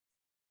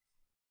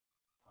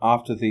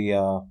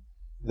the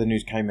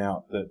news came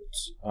out that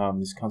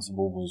this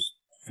constable was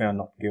found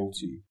not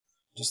guilty,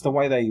 just the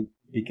way they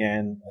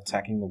began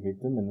attacking the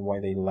victim and the way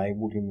they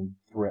labelled him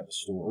throughout the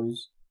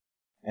stories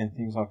and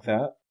things like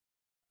that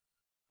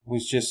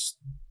was just...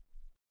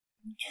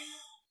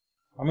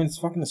 I mean, it's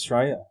fucking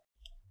Australia.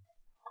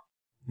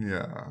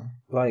 Yeah.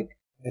 Like,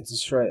 it's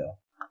Australia.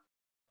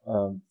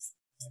 For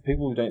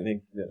people who don't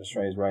think that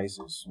Australia's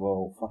racist,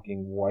 well,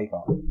 fucking wake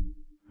up.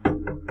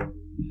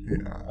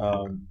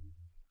 Yeah.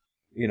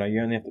 You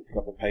only have to pick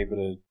up a paper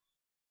to...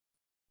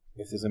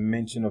 If there's a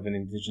mention of an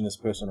Indigenous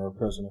person or a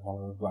person of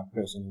color or a black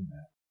person in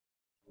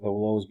there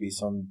will always be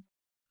some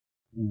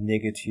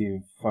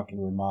negative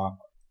fucking remark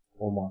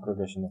or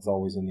microaggression that's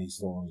always in these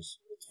stories.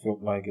 It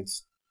feels like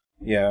it's...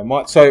 Yeah,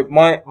 my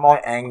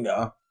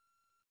anger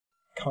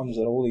comes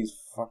at all these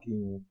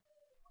fucking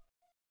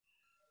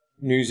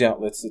news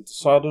outlets that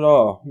decided,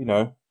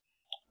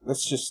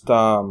 let's just,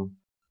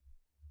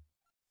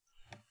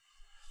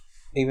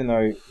 even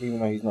though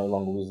he's no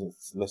longer with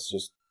us, let's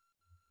just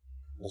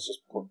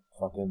put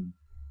fucking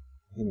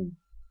him,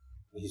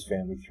 his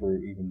family through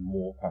even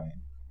more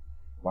pain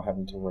by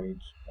having to read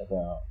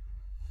about,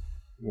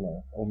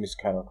 or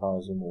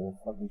mischaracterize him or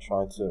fucking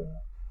try to,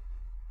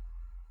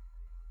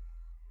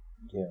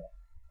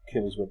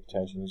 kill his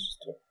reputation. Is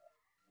just terrible.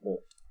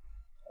 But,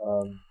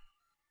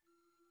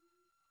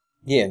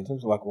 in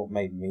terms of like what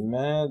made me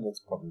mad,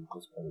 that's probably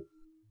about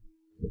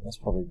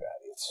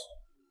it.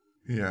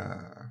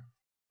 Yeah.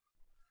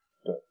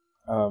 But,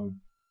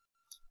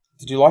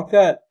 did you like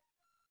that?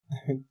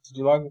 Did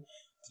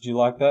you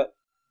like that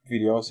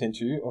video I sent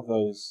you of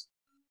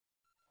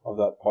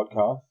that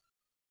podcast?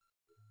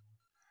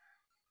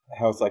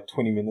 How it's like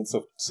 20 minutes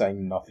of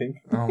saying nothing.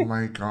 Oh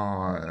my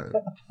god.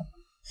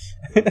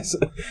 so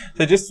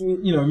just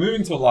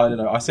moving to a lighter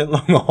note, I sent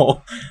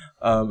Long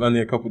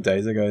only a couple of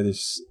days ago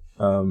this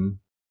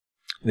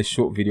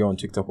short video on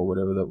TikTok or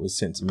whatever that was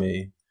sent to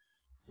me,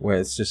 where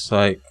it's just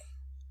like,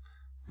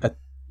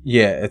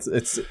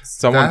 it's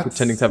someone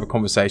pretending to have a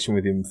conversation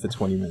with him for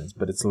 20 minutes,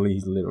 but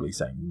he's literally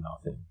saying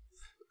nothing.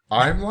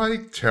 I'm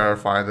like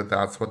terrified that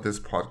that's what this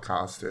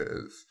podcast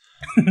is.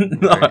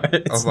 No,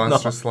 it's of us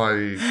not. Just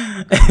like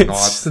not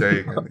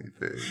saying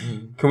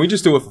anything. Can we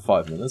just do it for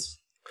 5 minutes?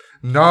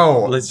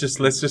 No. Let's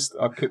just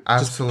absolutely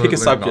just pick a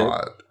subject.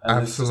 Not.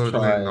 Absolutely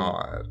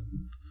not.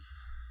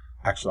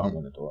 Actually, I'm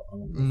gonna do it.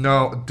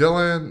 No,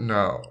 Dylan,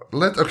 no.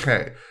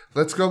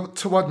 Let's go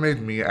to what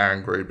made me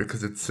angry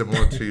because it's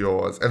similar to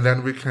yours, and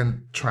then we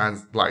can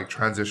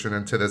transition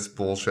into this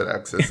bullshit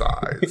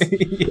exercise.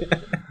 Yeah.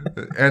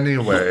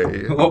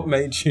 Anyway, what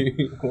made you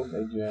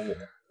angry?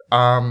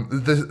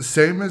 The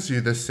same as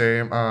you,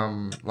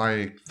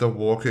 like the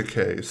Walker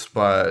case,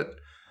 but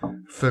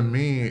for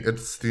me,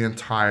 it's the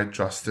entire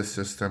justice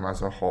system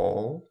as a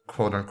whole,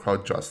 quote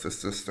unquote justice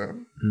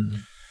system.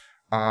 Mm-hmm.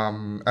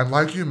 And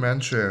like you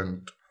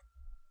mentioned,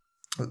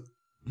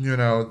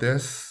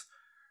 this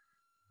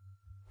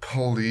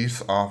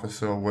police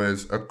officer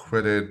was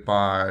acquitted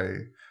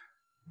by,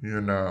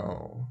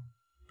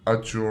 a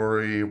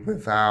jury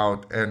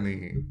without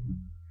any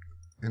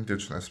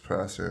Indigenous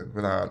person,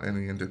 without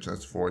any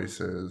Indigenous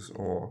voices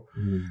or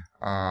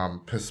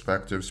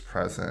perspectives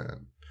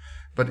present.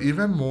 But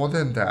even more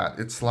than that,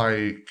 it's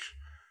like,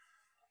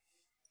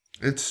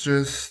 it's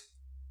just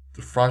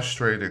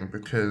frustrating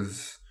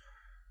because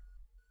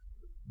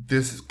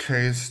this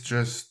case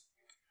just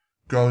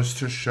goes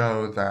to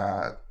show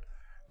that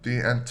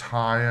the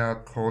entire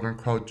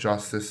quote-unquote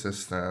justice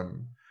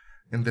system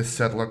in the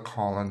settler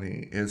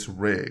colony is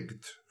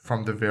rigged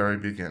from the very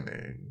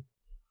beginning.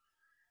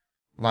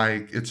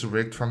 Like, it's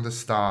rigged from the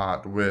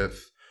start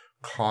with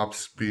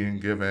cops being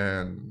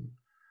given,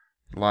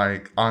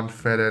 like,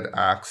 unfettered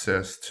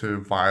access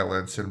to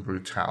violence and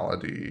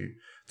brutality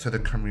to the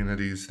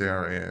communities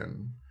they're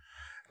in.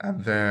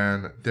 And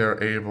then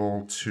they're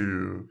able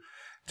to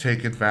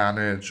take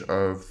advantage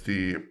of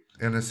the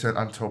innocent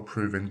until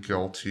proven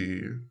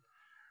guilty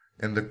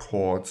in the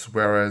courts,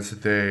 whereas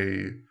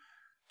they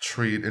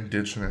treat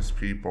Indigenous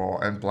people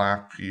and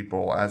Black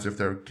people as if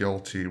they're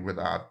guilty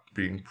without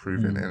being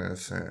proven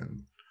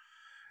innocent.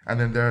 And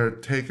then they're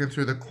taken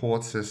through the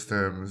court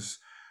systems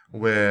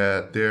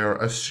where they're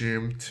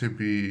assumed to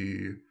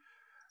be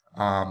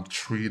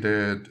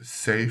treated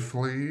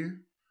safely,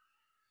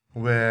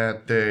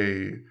 where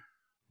they,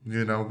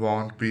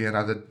 won't be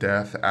another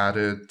death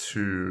added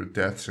to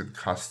deaths in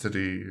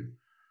custody.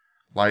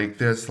 Like,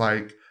 there's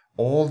like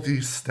all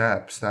these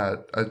steps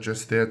that are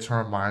just there to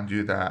remind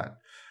you that,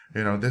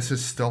 this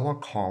is still a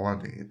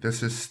colony.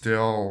 This is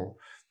still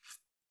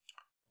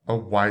a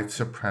white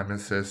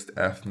supremacist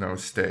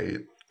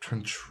ethno-state,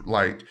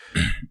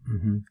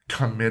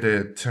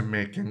 committed to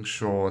making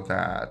sure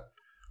that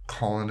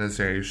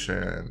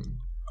colonization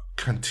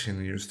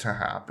continues to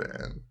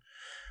happen.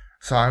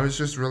 So I was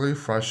just really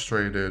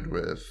frustrated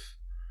with,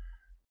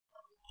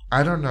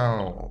 I don't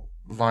know,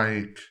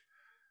 like,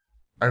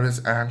 I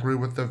was angry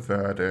with the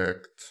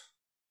verdict,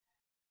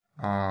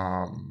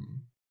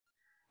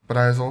 but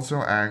I was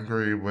also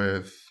angry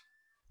with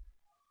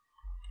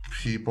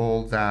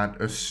people that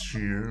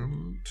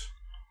assumed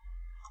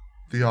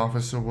the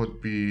officer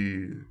would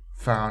be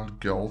found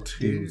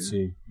guilty.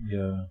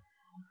 Yeah.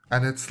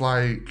 And it's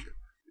like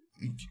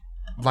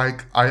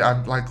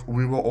I'm like,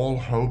 we were all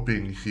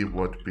hoping he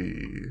would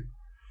be.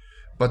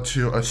 But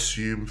to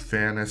assume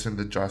fairness in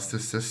the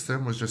justice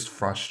system was just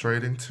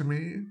frustrating to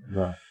me.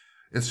 Right.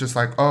 It's just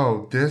like,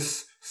 oh,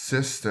 this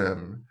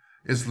system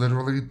is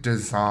literally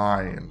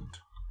designed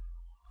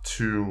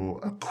to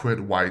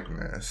acquit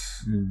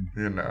whiteness,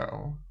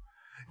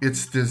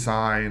 It's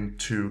designed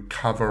to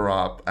cover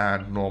up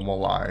and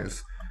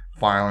normalize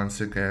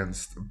violence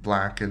against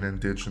Black and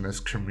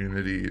Indigenous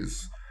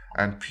communities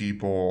and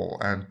people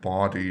and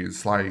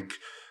bodies. Like,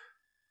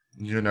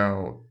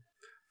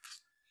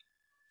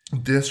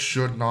 this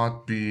should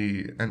not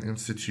be an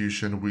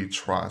institution we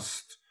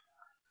trust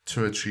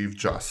to achieve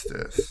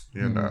justice,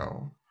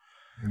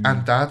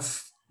 And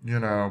that's,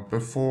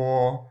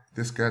 before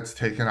this gets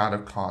taken out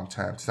of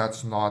context,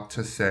 that's not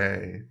to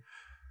say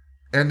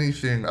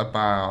anything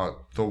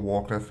about the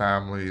Walker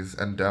family's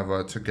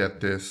endeavor to get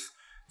this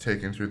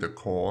taken through the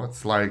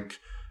courts. Like,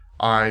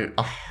 I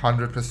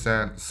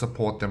 100%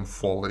 support them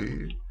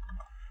fully,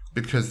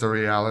 because the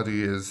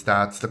reality is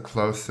that's the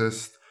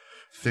closest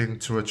thing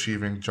to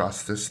achieving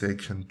justice they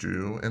can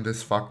do in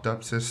this fucked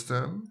up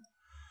system.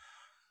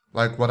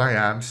 Like, what I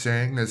am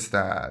saying is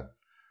that,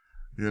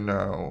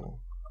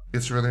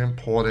 it's really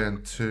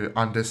important to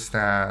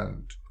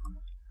understand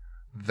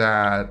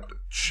that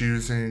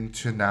choosing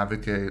to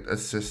navigate a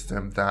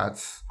system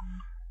that's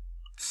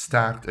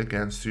stacked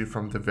against you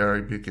from the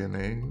very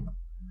beginning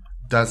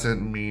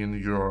doesn't mean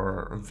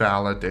you're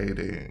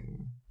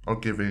validating or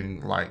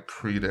giving, like,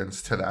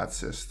 credence to that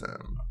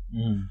system.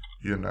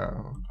 You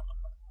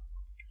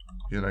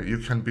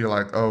can be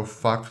like, oh,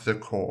 fuck the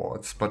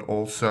courts, but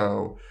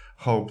also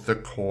hope the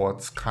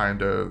courts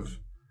kind of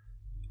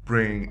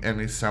bring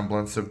any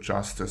semblance of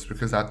justice,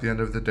 because at the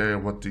end of the day,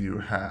 what do you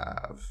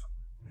have?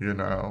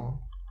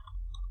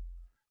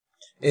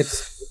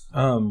 It's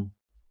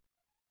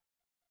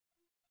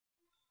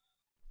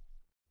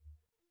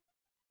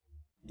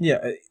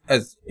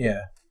as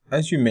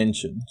you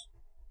mentioned,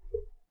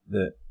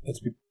 that it's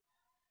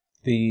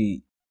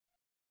the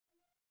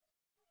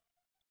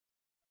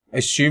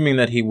assuming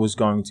that he was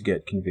going to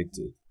get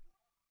convicted.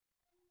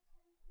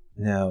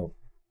 Now,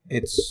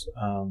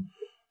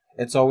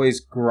 it's always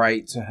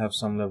great to have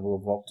some level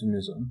of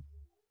optimism,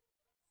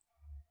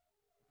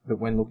 but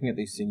when looking at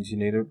these things,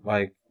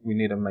 we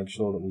need to make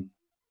sure that we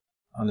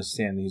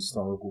understand the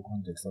historical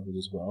context of it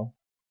as well,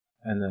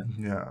 and that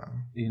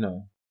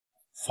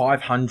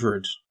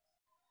 500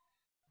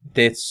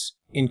 deaths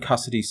in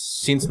custody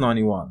since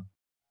 91,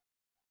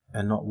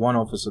 and not one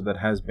officer that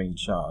has been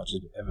charged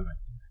has ever been.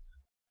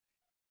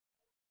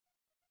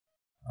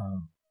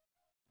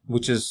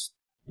 Which is,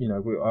 I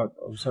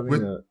was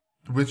having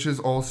Which is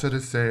also to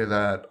say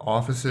that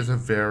officers are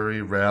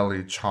very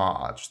rarely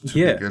charged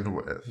to begin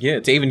with.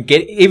 Yeah, to even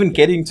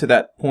getting to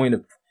that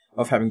point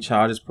of having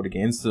charges put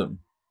against them.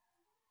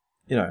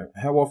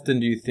 How often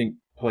do you think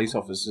police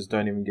officers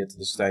don't even get to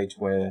the stage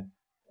where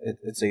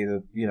it's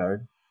either,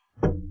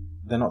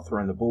 they're not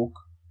throwing the book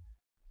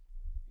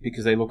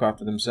because they look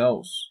after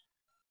themselves.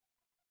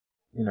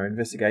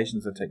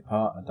 Investigations that take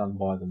part are done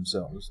by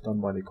themselves, done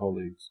by their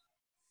colleagues.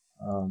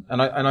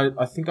 And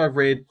I think I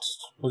read,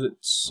 was it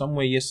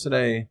somewhere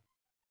yesterday,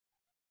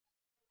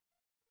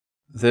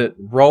 that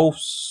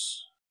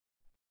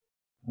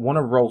one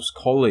of Rolf's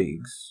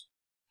colleagues,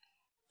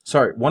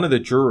 one of the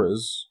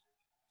jurors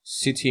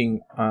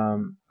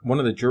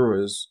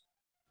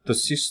the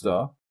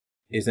sister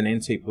is an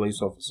NT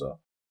police officer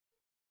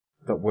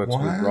that works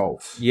with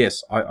Rolf.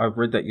 Yes, I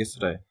read that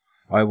yesterday.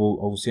 I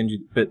will send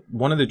you, but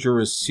one of the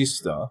jurors'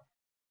 sister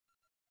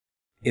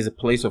is a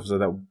police officer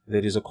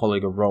that is a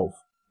colleague of Rolf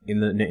in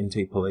the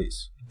NT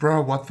police.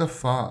 Bro, what the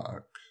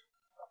fuck?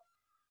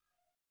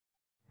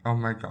 Oh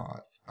my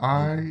god.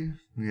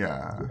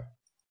 Yeah.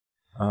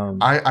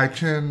 I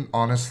can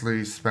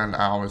honestly spend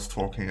hours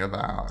talking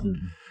about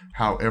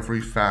how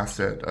every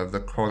facet of the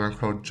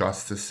quote-unquote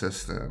justice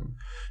system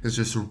is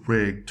just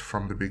rigged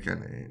from the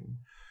beginning.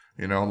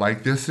 You know,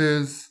 like, this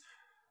is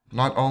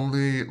not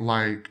only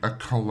like a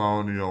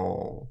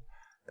colonial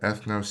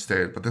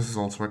ethno-state, but this is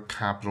also a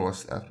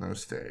capitalist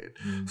ethno-state.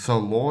 So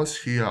laws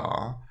here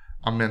are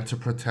meant to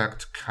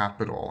protect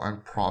capital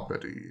and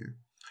property.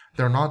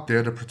 They're not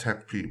there to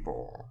protect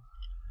people.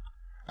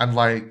 And,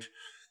 like,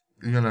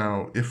 you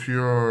know, if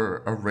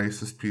you're a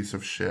racist piece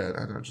of shit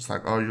and they're just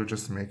like, oh, you're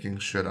just making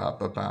shit up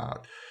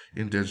about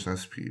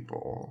indigenous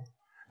people,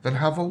 then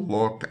have a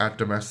look at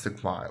domestic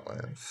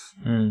violence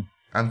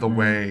and the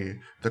way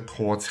the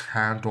courts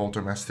handle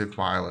domestic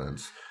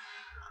violence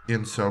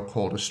in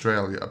so-called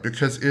Australia,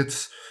 because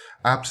it's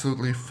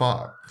absolutely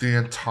fucked. The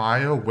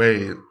entire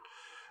weight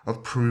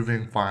of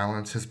proving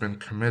violence has been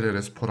committed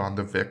is put on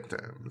the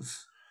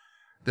victims.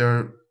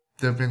 There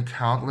have been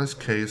countless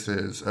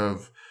cases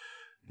of,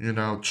 you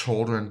know,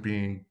 children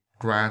being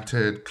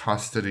granted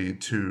custody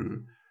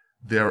to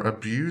their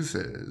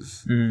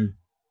abusers, you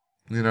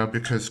know,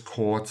 because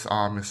courts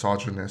are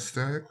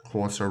misogynistic,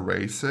 courts are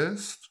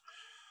racist,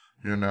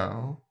 you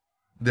know.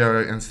 There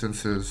are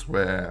instances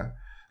where,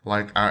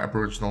 like,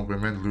 Aboriginal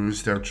women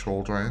lose their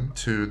children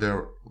to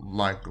their,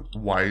 like,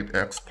 white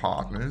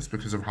ex-partners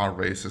because of how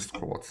racist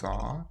courts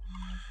are.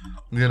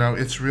 You know,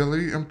 it's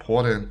really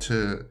important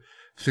to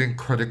think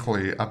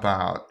critically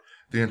about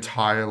the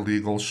entire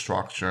legal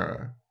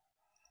structure,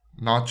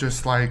 not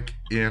just, like,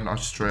 in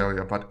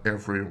Australia, but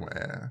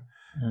everywhere.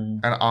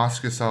 And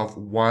ask yourself,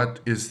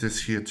 what is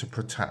this here to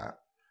protect?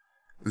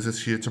 Is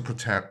this here to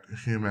protect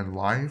human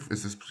life?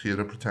 Is this here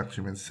to protect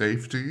human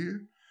safety?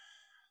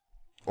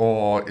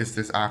 Or is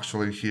this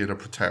actually here to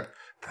protect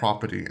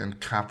property and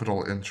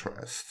capital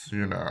interests,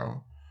 you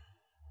know?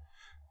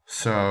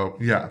 So,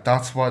 yeah,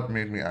 that's what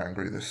made me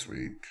angry this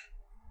week.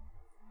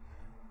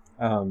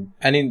 And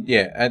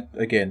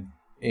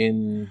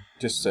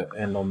just to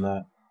end on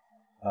that,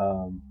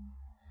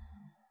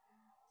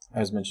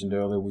 as mentioned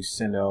earlier, we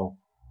send our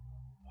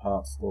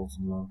hearts, thoughts,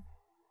 and love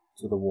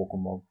to the Walker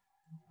mob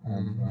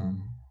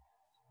and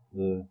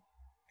the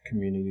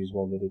communities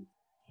while that are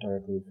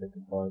directly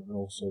affected by it, and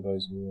also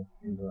those who are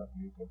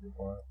indirectly affected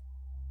by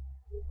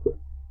it.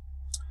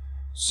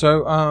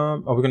 So, are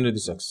we going to do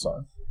this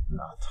exercise?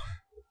 No.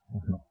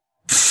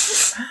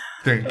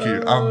 Thank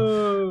you.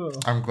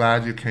 I'm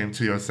glad you came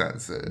to your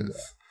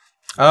senses.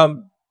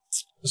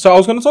 So I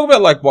was going to talk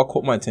about, like, what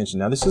caught my attention.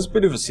 Now, this is a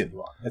bit of a silly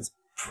one. It's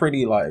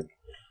pretty, like,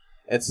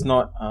 it's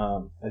not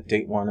a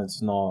deep one.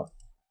 It's not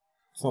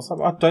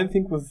something I don't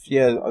think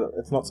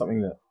it's not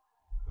something that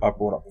I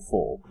brought up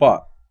before.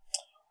 But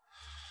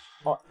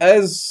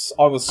as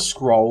I was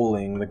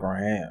scrolling the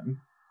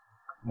gram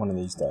one of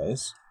these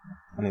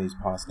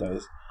past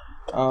days,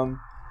 I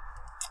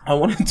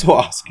wanted to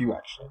ask you,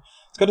 actually.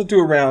 It's got to do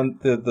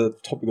around the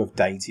topic of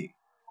dating.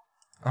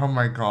 Oh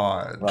my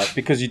god! Right,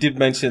 because you did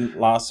mention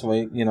last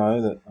week, you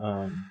know, that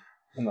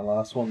in the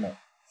last one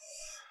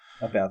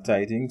about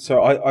dating.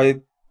 So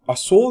I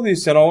saw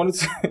this and I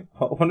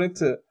wanted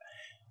to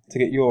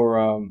get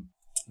your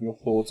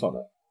thoughts on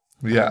it.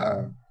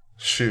 Yeah,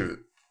 shoot.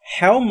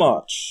 How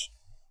much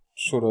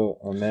should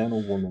a man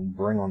or woman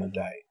bring on a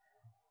date?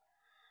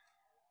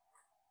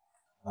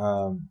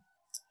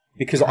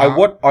 Because I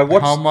watched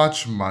how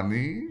much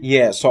money?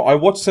 Yeah, so I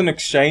watched an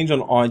exchange on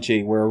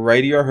IG where a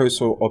radio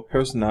host or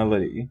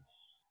personality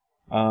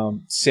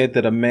said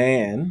that a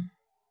man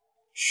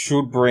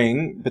should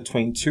bring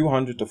between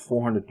 $200 to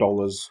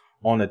 $400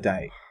 on a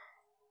date.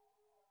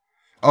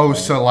 Oh,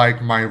 so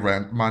like my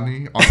rent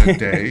money on a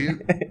date?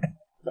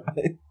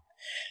 Right.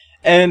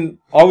 And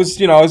I was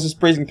just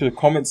breezing through the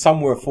comments.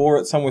 Some were for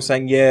it. Some were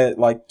saying, yeah,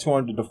 like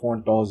 $200 to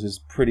 $400 is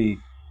pretty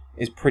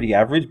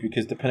average,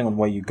 because depending on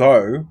where you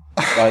go,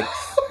 like,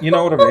 you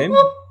know what I mean?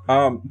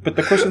 But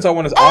the questions I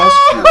wanted to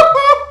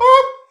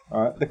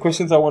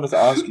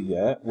ask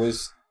you,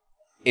 was,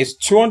 is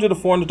 $200 to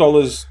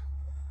 $400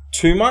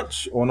 too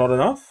much or not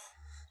enough?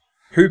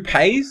 Who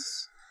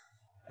pays?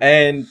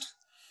 And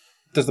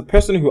does the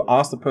person who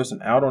asked the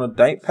person out on a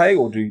date pay,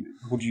 or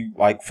would you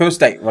like first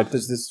date? Right?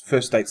 There's this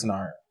first date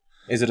scenario.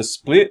 Is it a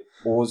split,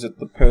 or is it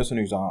the person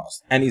who's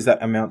asked? And is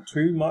that amount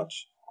too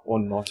much or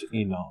not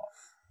enough?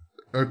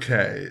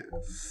 Okay,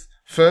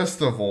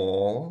 first of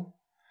all,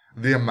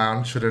 the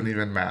amount shouldn't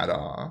even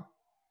matter.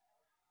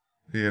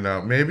 You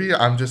know, maybe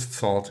I'm just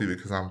salty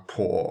because I'm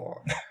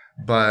poor,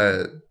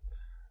 but,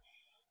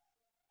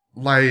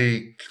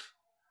 like,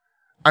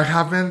 I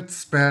haven't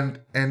spent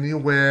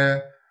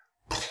anywhere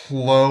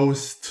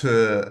close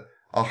to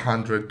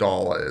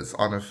 $100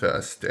 on a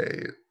first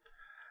date.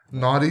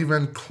 Not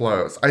even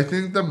close. I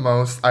think the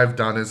most I've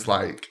done is,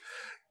 like,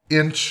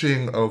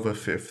 inching over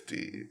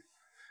 50.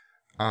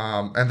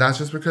 And that's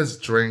just because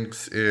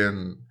drinks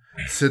in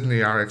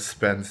Sydney are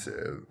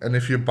expensive. And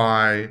if you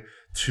buy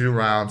 2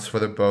 rounds for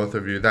the both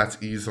of you, that's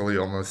easily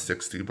almost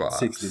 $60.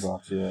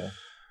 $60, yeah.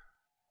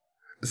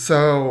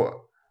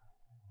 So,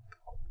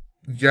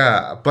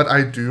 Yeah, but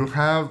I do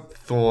have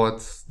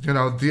thoughts,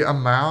 the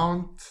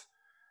amount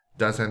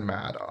doesn't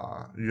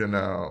matter,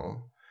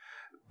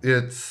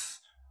 It's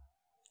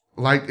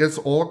like it's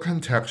all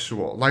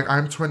contextual. Like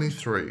I'm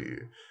 23.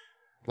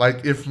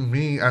 Like if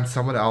me and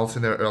someone else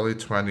in their early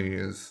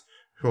 20s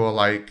who are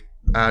like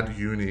at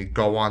uni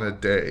go on a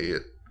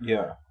date,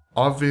 Yeah.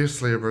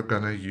 obviously we're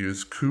gonna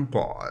use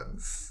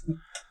coupons,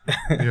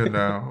 you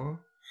know?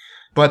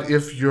 But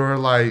if you're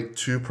like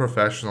two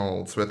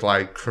professionals with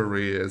like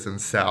careers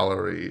and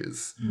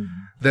salaries,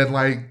 then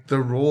like the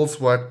rules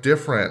work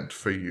different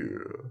for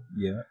you.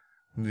 Yeah.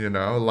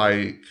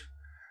 Like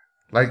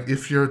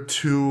if you're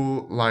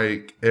two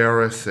like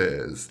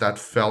heiresses that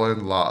fell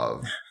in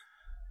love,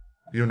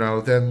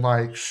 then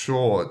like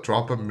sure,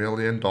 drop $1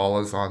 million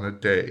on a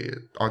date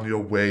on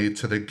your way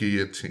to the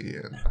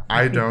guillotine.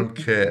 I don't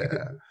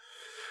care.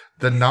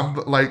 The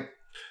number like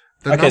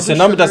the Okay, so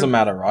number doesn't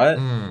matter, right?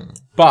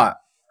 But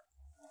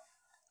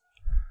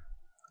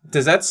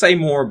does that say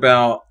more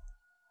about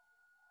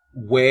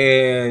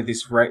where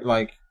this rate,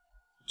 like,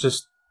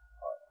 just,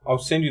 I'll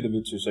send you the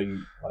video so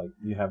you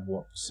have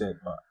what said,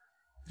 but.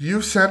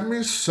 You sent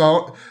me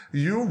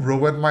you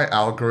ruined my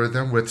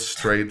algorithm with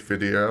straight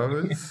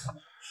videos.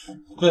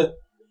 But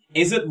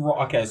is it,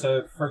 okay,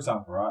 so for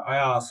example, right, I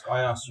asked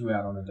you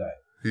out on a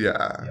date.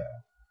 Yeah.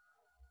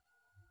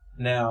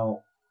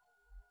 Now,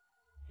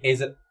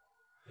 it's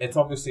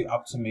obviously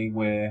up to me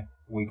where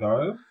we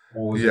go,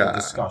 or is it a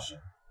discussion?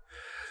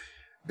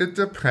 It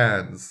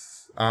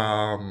depends.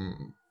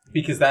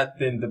 Because that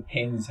then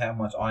depends how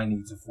much I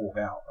need to fork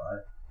out,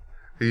 right?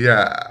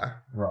 Yeah.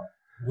 Right.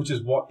 Which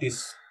is what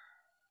this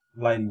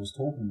lady was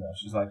talking about.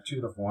 She's like 2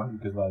 to 1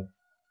 because like,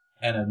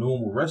 in a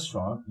normal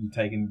restaurant, you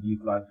take an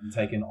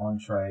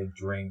entree,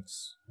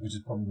 drinks, which is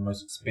probably the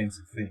most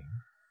expensive thing.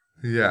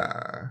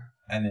 Yeah.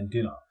 And then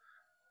dinner.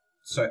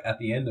 So at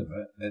the end of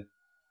it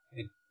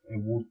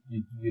you'd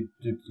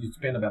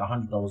spend about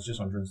 $100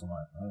 just on drinks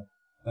alone, right?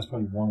 That's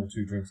probably 1 or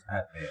 2 drinks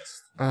at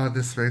best.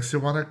 This makes you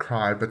want to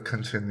cry, but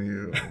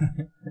continue.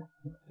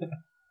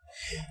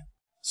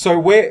 So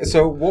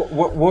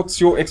what's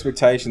your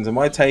expectations?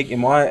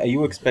 Are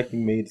you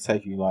expecting me to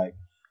take you like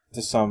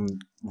to some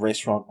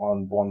restaurant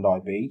on Bondi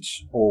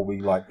Beach, or are we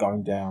like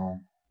going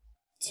down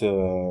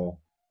to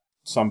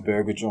some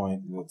burger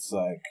joint that's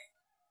like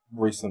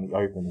recently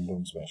opened and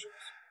doing specials?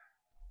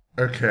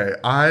 Okay,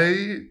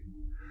 I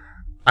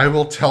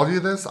will tell you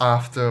this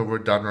after we're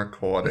done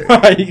recording.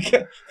 I'm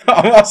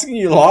asking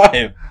you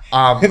live.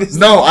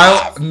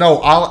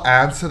 I'll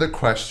answer the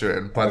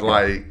question, but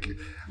okay.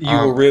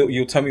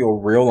 You'll tell me your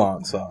real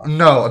answer.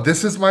 No,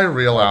 this is my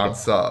real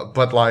answer,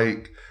 but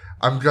like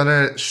I'm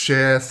gonna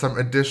share some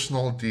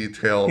additional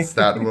details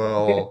that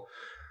will,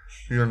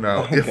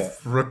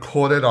 if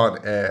recorded on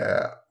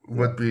air,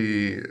 would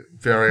be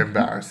very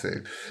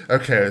embarrassing.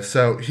 Okay,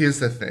 so here's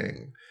the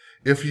thing.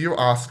 If you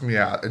ask me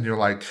out and you're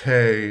like,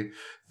 hey,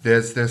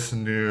 there's this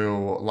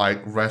new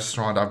like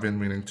restaurant I've been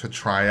meaning to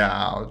try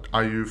out.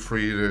 Are you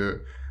free to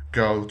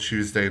go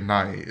Tuesday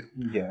night?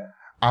 Yeah.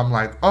 I'm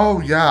like,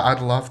 oh yeah,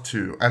 I'd love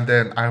to. And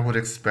then I would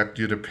expect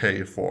you to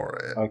pay for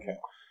it. Okay.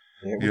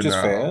 Yeah, which is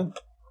fair.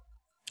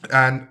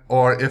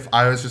 Or if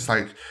I was just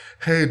like,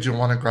 hey, do you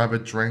want to grab a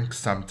drink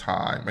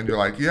sometime? And you're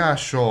like, yeah,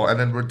 sure. And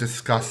then we're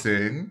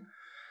discussing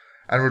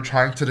and we're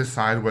trying to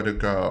decide where to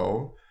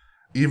go.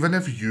 Even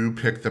if you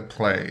pick the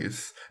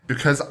place,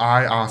 because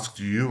I asked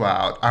you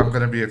out, I'm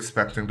going to be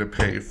expecting to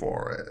pay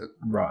for it.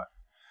 Right.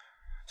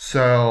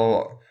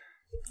 So,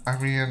 I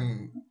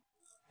mean,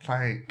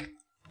 like,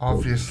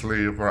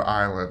 obviously we're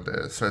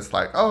islanders. So it's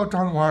like, oh,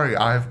 don't worry,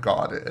 I've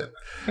got it.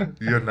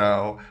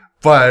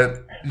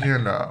 But,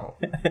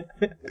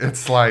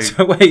 it's like...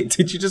 So wait,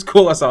 did you just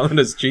call us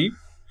islanders cheap?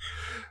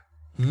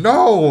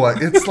 No,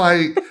 it's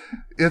like...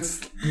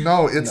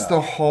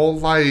 the whole,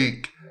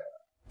 like...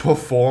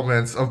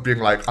 performance of being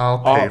like,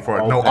 I'll pay for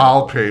it.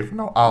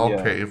 I'll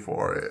pay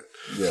for it.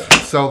 Yeah.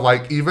 So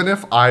like, even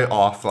if I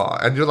offer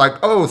and you're like,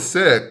 oh,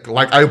 sick,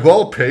 like I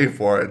will pay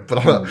for it,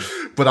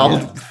 but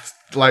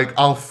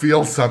I'll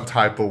feel some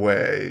type of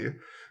way,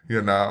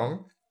 Okay.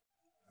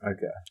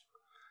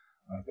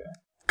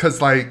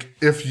 Because like,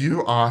 if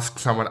you ask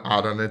someone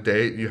out on a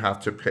date, you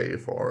have to pay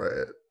for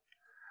it.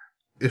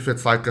 If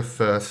it's like a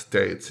first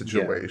date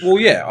situation. Yeah. Well,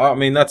 yeah. I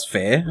mean, that's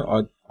fair.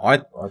 I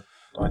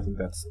think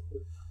that's.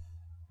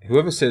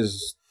 Whoever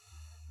says,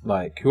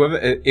 like,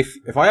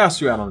 if I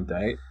ask you out on a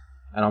date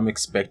and I'm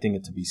expecting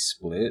it to be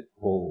split,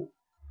 well,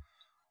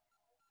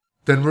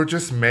 then we're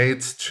just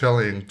mates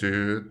chilling,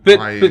 dude. But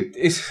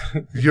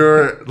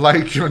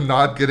you're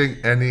not getting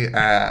any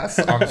ass.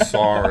 I'm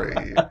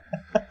sorry.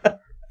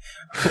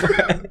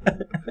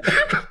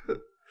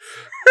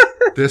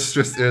 This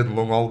just in,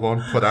 Lungal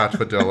won't put out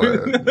for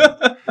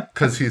Dylan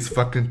because he's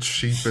fucking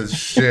cheap as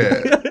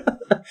shit.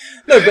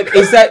 No, but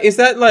is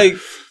that like?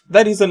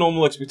 That is a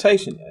normal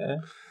expectation, yeah?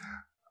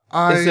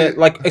 Is that,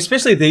 like,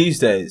 especially these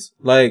days,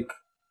 like,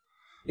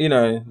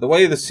 the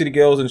way the city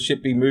girls and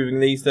shit be moving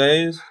these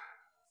days,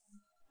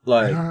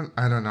 like...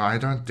 I don't know, I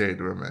don't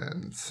date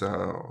women,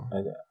 so...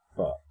 Okay,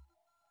 but,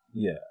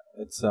 yeah,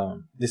 It's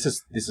this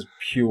is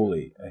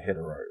purely a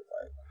hetero,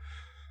 like.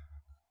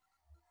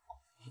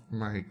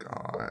 My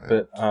God.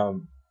 But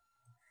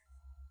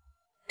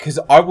because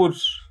I would.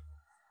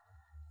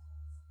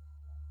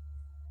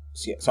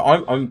 So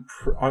I'm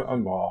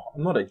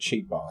not a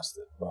cheap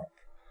bastard, but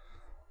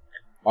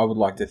I would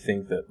like to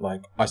think that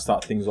like I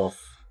start things off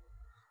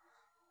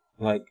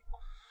like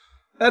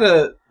at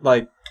a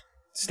like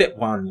step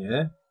one,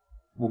 yeah.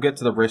 We'll get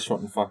to the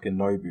restaurant in fucking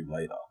Nobu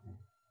later,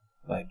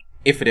 like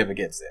if it ever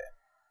gets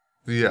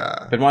there.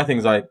 Yeah. But my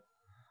thing's like,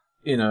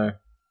 you know,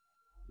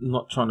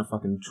 not trying to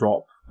fucking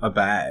drop a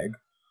bag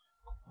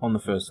on the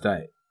first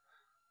date.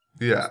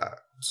 Yeah.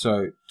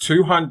 So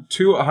 $200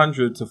 to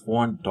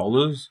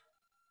 $400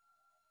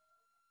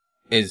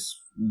 is,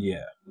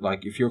 yeah,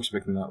 like if you're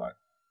expecting that, like,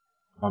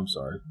 I'm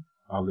sorry,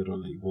 I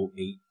literally will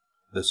eat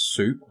the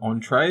soup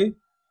entree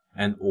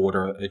and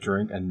order a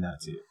drink and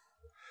that's it.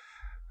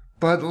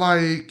 But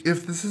like,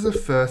 if this is a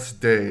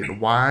first date,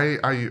 why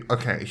are you...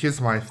 Okay,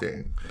 here's my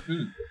thing.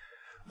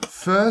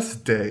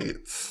 First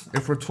dates,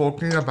 if we're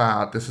talking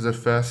about this is a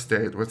first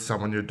date with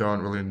someone you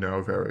don't really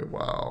know very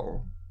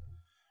well,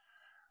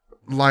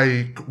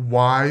 like,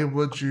 why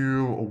would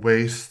you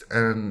waste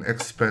an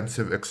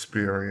expensive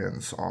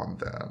experience on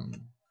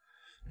them?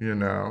 You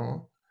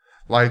know?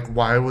 Like,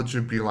 why would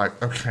you be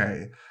like,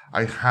 okay,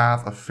 I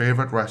have a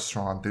favorite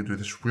restaurant, they do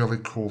this really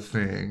cool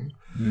thing.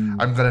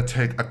 I'm gonna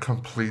take a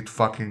complete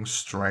fucking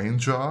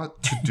stranger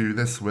to do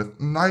this with.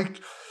 Like,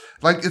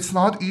 it's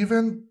not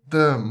even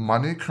the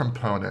money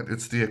component,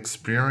 it's the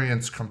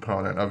experience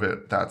component of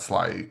it that's,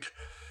 like,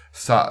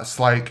 sus.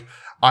 Like,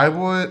 I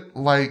would,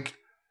 like,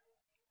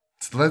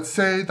 let's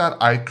say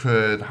that I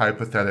could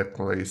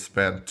hypothetically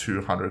spend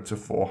 $200 to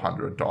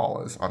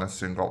 $400 on a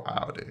single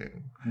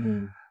outing.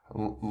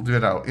 You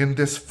know, in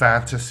this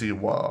fantasy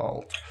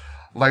world.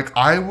 Like,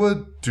 I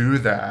would do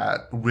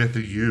that with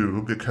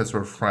you because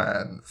we're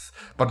friends,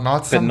 but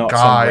not some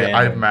guy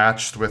I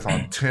matched with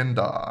on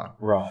Tinder.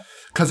 Right.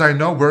 Because I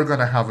know we're going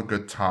to have a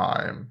good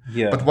time.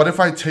 Yeah. But what if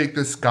I take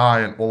this guy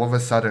and all of a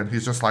sudden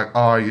he's just like,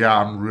 oh yeah,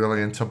 I'm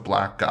really into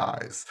black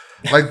guys.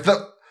 Like,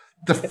 the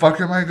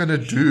fuck am I going to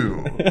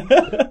do?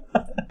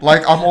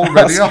 Like, I'm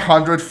already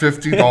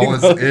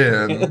 $150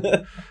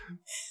 in.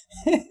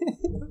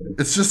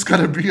 It's just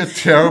going to be a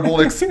terrible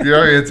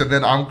experience, and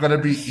then I'm going to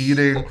be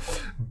eating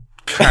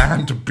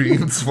canned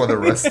beans for the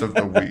rest of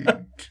the week.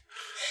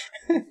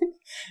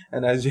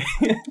 And as you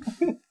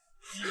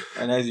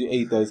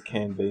eat those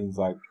canned beans,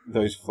 like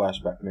those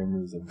flashback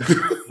memories of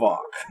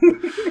fuck.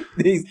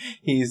 He's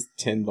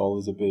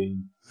 $10 a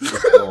bean.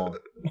 Just gone.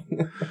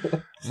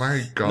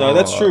 My God. No,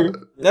 that's true.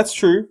 That's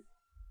true.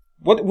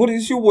 What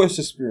is your worst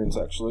experience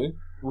actually?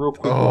 Real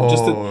quick,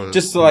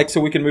 just to like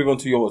so we can move on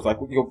to yours. Like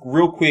your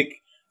real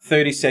quick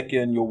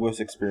 30-second your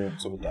worst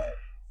experience of a day.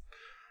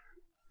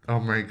 Oh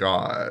my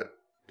God.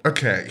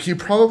 Okay, he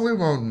probably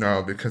won't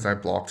know because I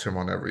blocked him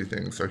on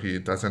everything, so he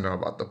doesn't know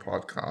about the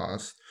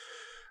podcast.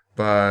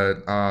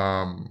 But,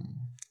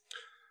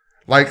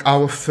 like,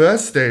 our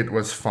first date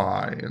was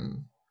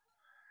fine.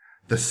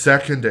 The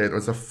second date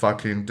was a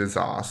fucking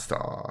disaster.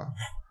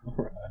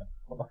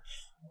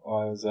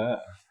 Why was that?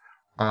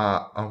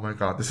 Oh my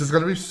God, this is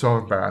gonna be so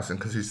embarrassing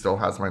because he still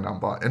has my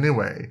number.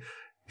 Anyway,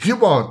 he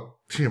won't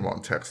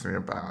text me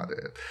about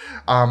it.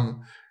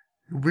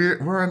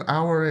 We're an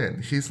hour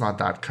in. He's not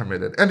that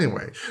committed.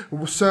 Anyway,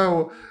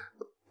 so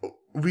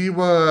we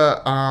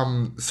were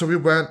we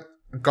went,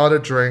 got a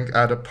drink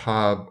at a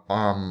pub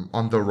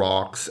on the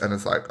rocks, and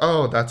it's like,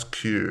 oh, that's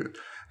cute.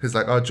 He's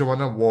like, oh, do you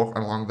want to walk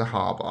along the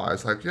harbor? I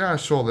was like, yeah,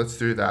 sure, let's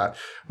do that.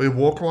 We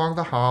walk along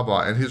the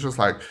harbor, and he's just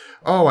like,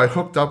 oh, I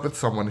hooked up with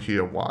someone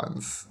here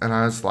once. And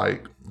I was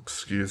like,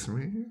 excuse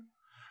me?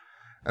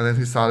 And then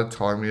he started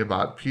telling me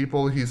about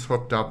people he's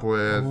hooked up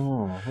with,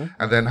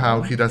 and then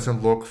how he's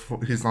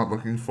not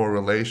looking for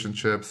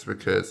relationships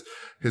because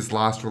his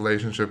last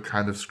relationship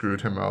kind of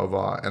screwed him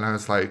over. And I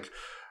was like,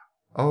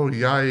 oh,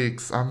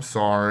 yikes, I'm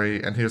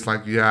sorry. And he was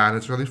like, yeah, and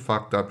it's really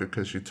fucked up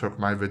because she took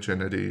my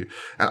virginity.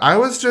 And I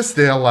was just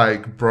there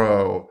like,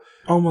 bro.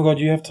 Oh my God,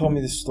 you have told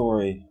me this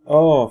story.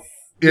 Oh,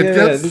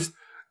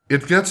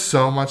 It gets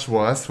so much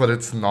worse, but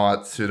it's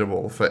not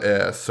suitable for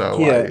air. So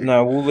yeah,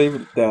 no, we'll leave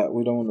it at that.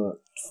 We don't want to.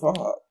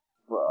 Fuck,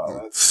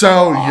 bro.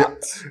 So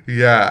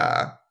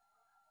yeah.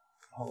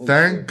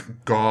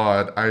 Thank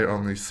God I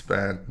only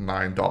spent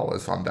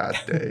 $9 on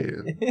that day.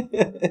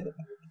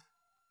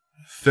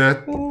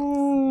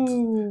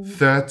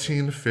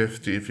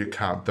 $13.50 if you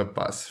count the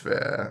bus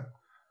fare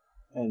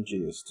and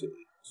GST,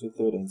 so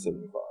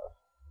 $13.75.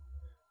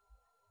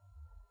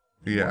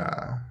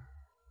 Yeah.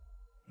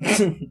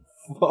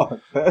 Fuck,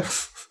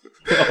 that's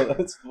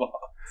fucked.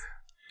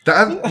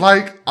 That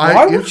like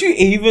Why would you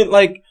even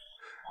like?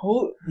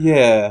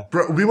 Yeah.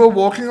 Bro, we were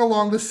walking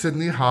along the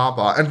Sydney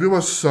Harbour, and we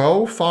were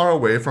so far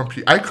away from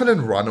people. I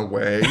couldn't run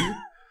away.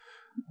 I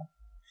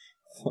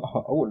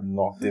would have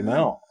knocked him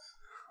out.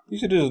 You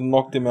should have just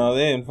knocked him out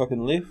there and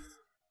fucking left.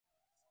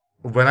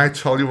 When I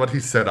tell you what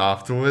he said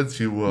afterwards,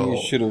 you will.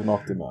 You should have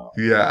knocked him out.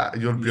 Yeah,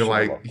 you'll be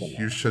like,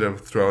 you should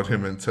have thrown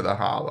him into the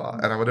harbour.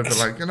 And I would have been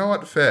like, you know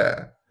what,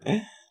 fair.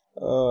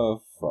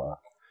 Oh, fuck.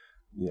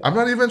 Yeah. I'm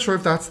not even sure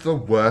if that's the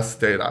worst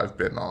date I've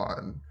been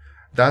on.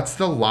 That's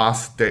the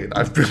last date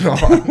I've been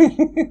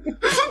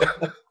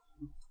on.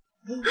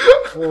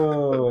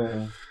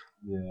 Oh,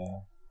 yeah.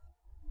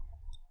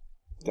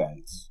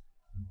 Dates.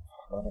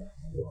 I don't know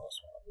the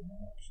last one I've been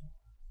on, actually.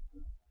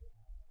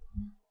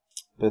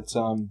 But,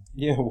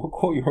 yeah, what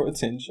caught your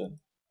attention?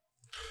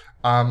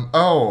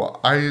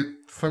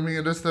 For me,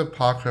 it is the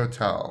Park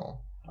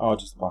Hotel. Oh,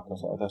 just the Park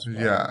Hotel, that's right.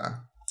 Yeah.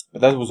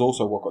 But that was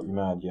also what got you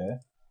mad, yeah?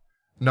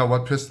 No,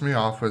 what pissed me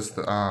off was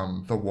the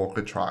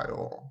Walker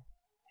trial.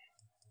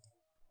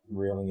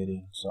 Reeling it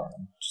in. Sorry,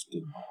 I just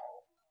didn't.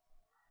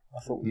 I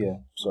thought,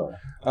 yeah, sorry.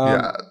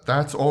 Yeah,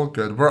 that's all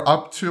good. We're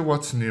up to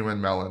what's new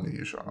in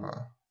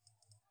Melanesia.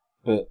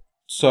 But,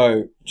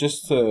 so,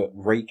 just to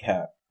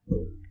recap,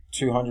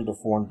 $200 to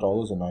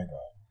 $400 a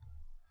no-go.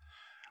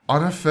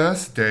 On a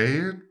first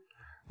date,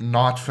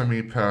 not for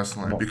me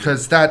personally,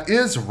 because that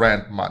is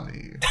rent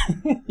money.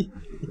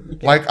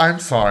 Like, I'm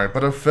sorry,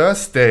 but a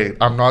first date,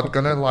 I'm not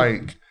gonna,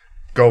 like,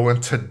 go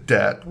into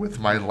debt with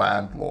my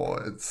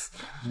landlords.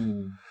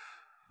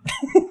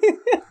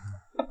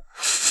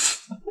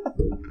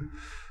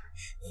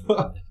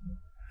 Oh,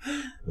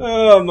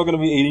 I'm not gonna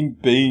be eating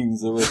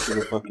beans the rest of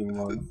the fucking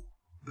month.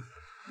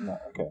 No,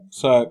 okay.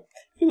 So,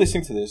 if you're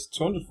listening to this,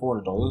 $200,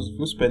 $400, if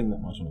you're spending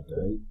that much on a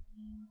date,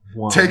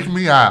 take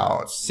me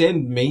out.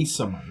 Send me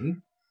some money.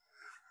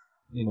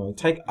 You know,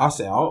 take us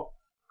out.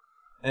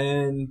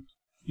 And,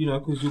 you know,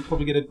 because you'll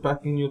probably get it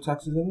back in your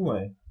taxes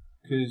anyway.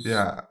 Because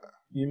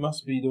you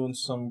must be doing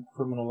some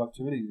criminal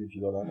activities if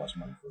you got that much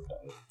money for a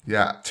day.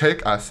 Yeah,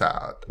 take us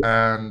out.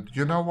 And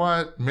you know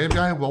what? Maybe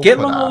I will get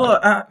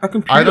a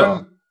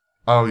computer.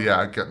 Oh,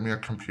 yeah, get me a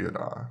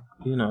computer.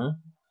 You know,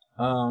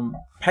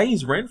 pay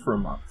his rent for a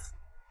month.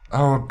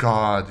 Oh,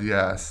 God,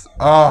 yes.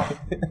 Oh,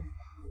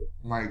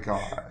 my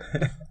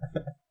God.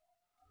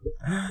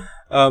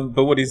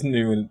 But what is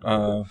new in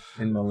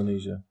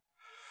Melanesia?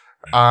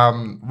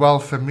 Well,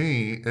 for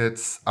me,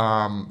 it's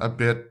a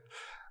bit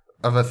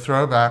of a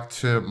throwback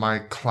to my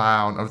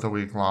clown of the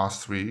week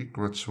last week,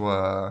 which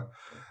were,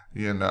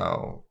 you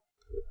know,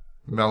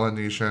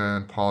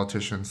 Melanesian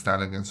politicians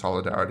standing in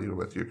solidarity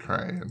with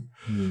Ukraine.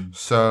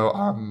 So,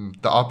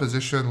 the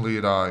opposition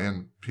leader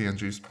in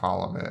PNG's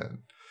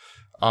parliament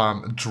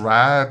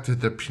dragged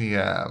the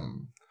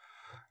PM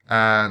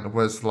and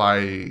was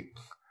like,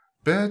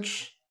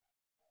 bitch,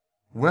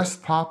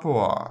 West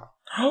Papua.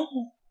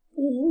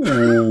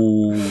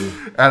 Ooh.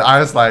 And I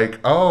was like,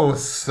 oh,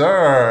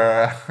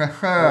 sir.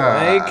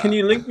 Hey, can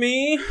you link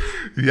me?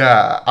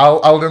 Yeah,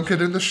 I'll link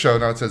it in the show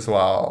notes as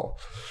well.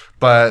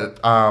 But,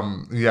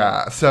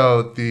 yeah,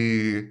 so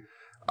the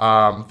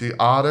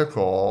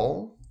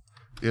article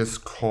is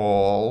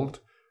called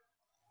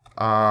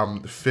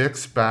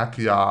Fix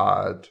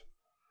Backyard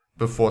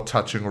Before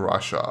Touching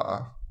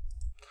Russia.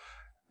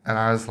 And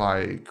I was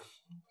like,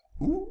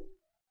 ooh,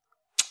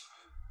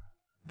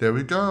 there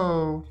we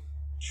go.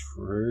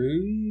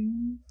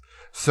 True.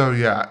 So,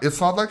 yeah, it's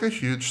not like a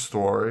huge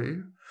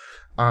story.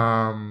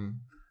 And,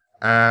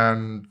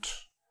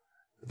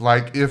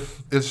 like,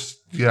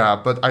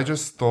 but I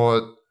just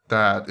thought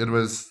that it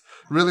was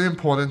really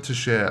important to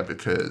share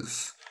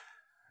because,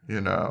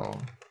 you know,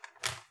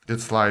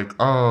 it's like,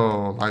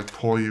 oh, like,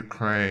 poor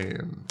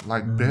Ukraine.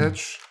 Like,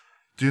 bitch,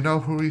 do you know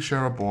who we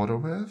share a border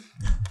with?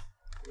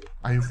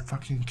 Are you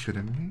fucking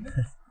kidding me?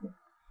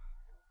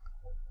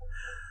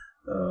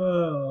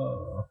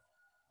 Oh,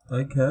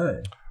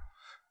 okay.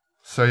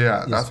 So,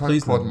 yeah, that's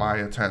what caught my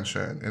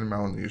attention in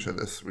Melanesia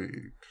this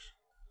week.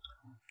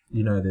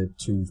 You know, they're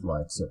two,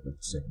 like,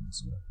 separate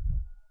segments. Yeah.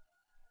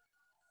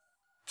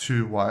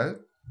 Two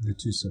what? They're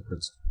two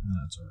separate... No,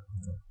 that's all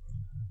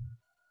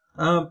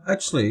right. Okay.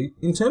 Actually,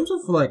 in terms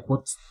of, like,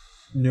 what's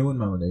new in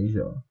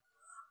Melanesia,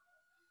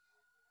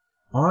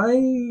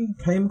 I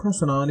came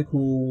across an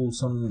article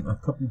a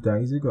couple of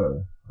days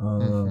ago,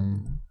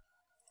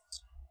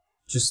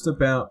 just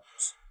about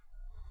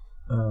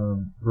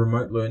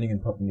remote learning in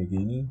Papua New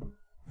Guinea.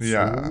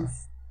 Yeah.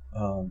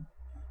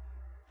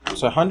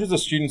 So hundreds of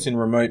students in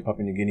remote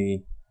Papua New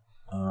Guinea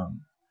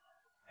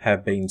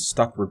have been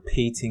stuck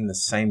repeating the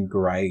same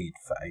grade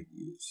for 8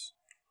 years.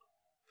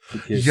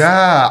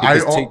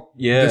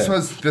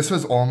 This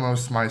was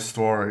almost my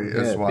story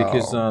as well.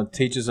 Because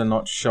teachers are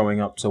not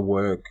showing up to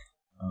work.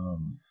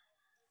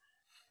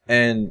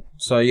 And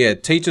so, yeah,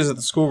 teachers at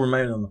the school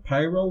remain on the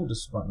payroll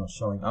despite not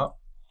showing up.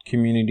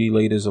 Community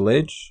leaders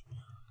allege.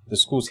 The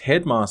school's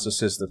headmaster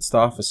says that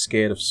staff are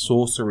scared of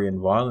sorcery and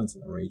violence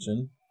in the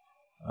region.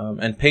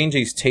 And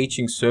PNG's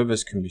Teaching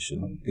Service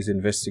Commission is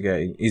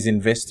investigating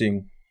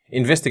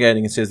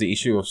and says the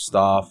issue of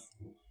staff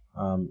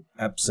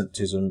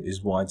absenteeism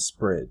is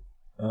widespread.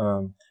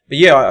 But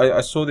yeah,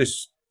 I saw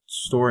this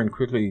story and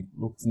quickly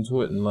looked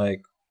into it, and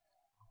like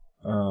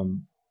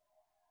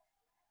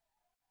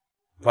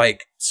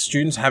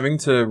students having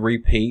to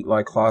repeat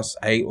like class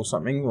 8 or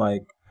something,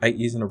 like 8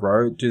 years in a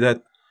row, do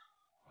that.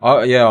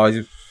 I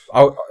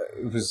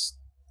was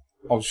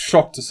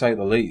shocked to say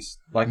the least.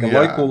 Like a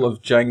local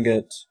of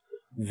Jangat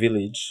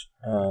village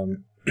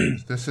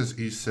This is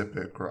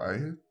ECIPIC,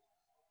 right?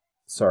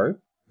 Sorry?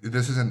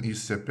 This is an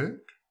ECIPIC?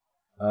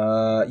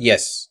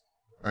 Yes.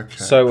 Okay,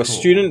 So cool. a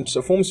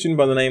former student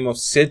by the name of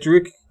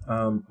Cedric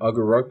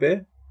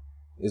Agarope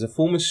is a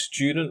former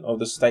student of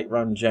the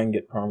state-run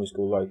Jangat Primary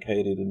School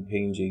located in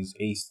PNG's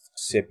East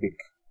Sepik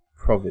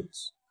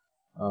province.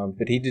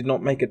 But he did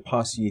not make it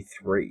past year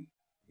 3.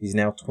 He's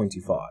now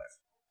 25.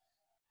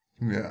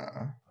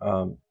 Yeah.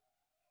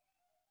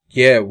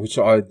 Yeah, which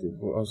I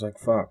was like,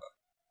 fuck.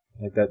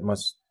 Like that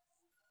must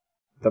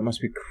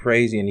be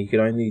crazy, and he can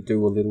only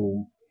do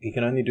little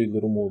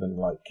more than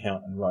like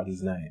count and write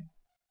his name.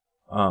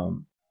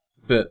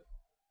 But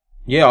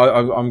yeah,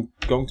 I'm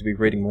going to be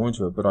reading more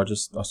into it, but I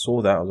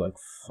saw that, I was like,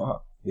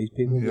 fuck, these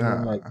people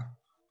doing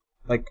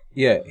like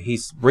yeah,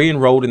 he's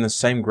re-enrolled in the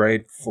same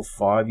grade for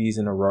 5 years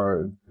in a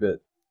row,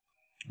 but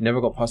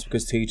never got passed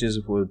because teachers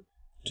were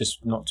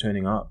just not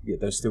turning up, yet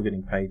they're still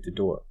getting paid to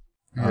do it.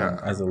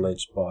 As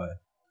alleged by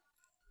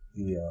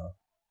the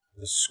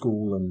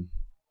school and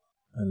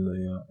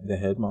the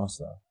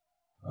headmaster.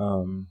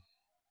 But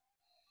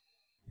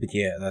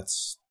yeah, that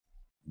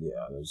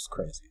was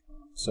crazy.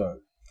 So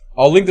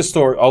I'll link the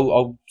story.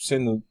 I'll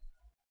send the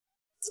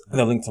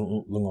link to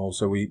Lungol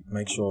so we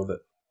make sure that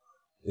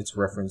it's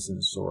referenced in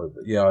the story.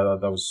 But yeah,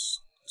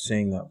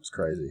 seeing that was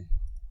crazy.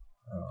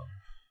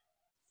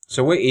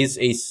 So where is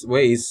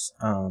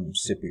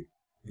Sipu?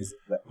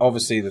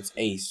 Obviously that's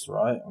East,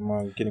 right? Am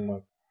I getting my...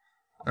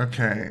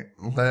 Okay,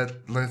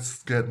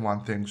 let's get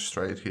one thing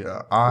straight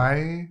here.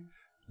 I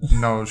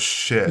know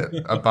shit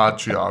about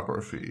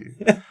geography.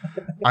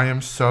 I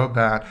am so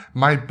bad.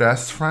 My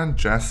best friend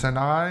Jess and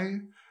I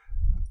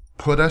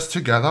put us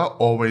together,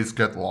 always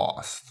get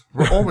lost.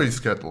 We always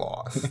get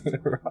lost.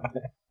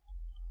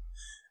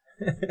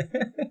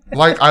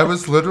 Like, I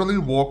was literally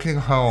walking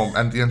home,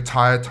 and the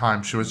entire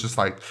time she was just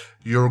like,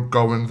 "You're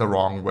going the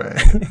wrong way."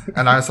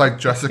 And I was like,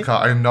 "Jessica,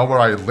 I know where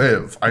I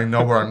live. I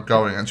know where I'm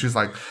going." And she's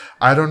like,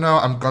 "I don't know.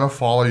 I'm gonna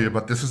follow you,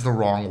 but this is the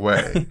wrong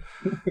way."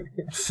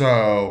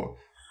 So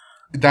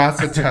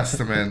that's a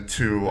testament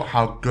to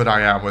how good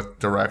I am with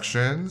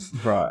directions.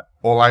 Right.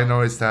 All I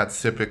know is that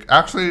Sipic...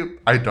 Actually,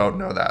 I don't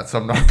know that, so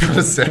I'm not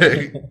gonna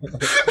say.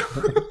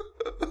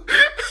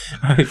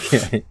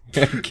 Okay.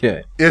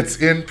 It's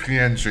in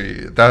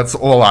PNG. That's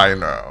all I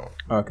know.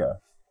 Okay.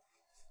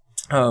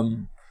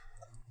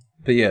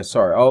 But yeah,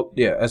 sorry.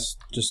 As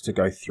just to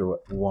go through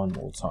it one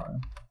more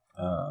time.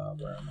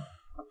 Where am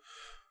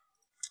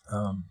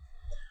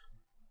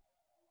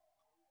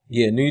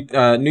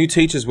I? New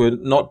teachers were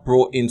not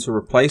brought in to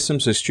replace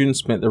them, so students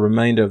spent the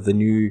remainder of the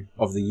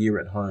year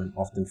at home,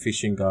 often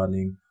fishing,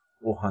 gardening,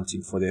 or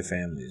hunting for their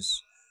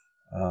families.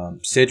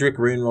 Cedric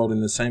re-enrolled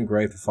in the same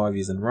grade for 5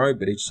 years in a row,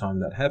 but each time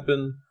that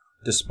happened,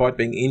 despite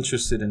being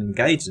interested and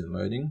engaged in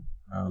learning,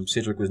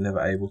 Cedric was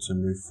never able to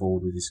move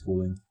forward with his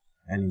schooling,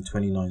 and in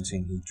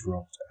 2019 he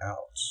dropped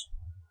out.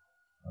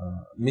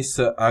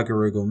 Mr.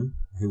 Agarugum,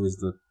 who was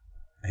the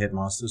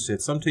headmaster, said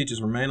some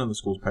teachers remain on the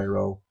school's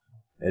payroll,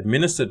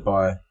 administered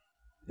by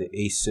the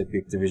East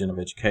Sepik Division of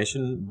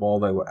Education while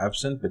they were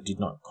absent, but did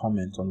not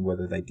comment on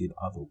whether they did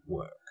other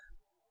work.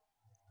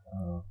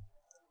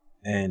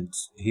 And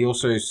he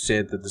also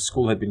said that the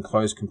school had been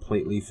closed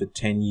completely for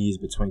 10 years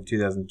between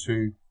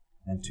 2002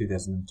 and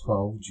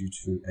 2012 due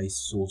to a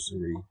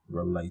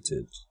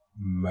sorcery-related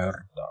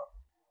murder.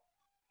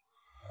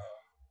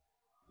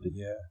 But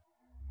yeah.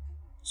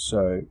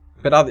 So,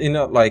 but other,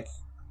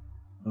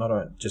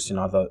 just in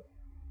other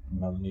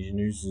Melanesian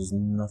news, there's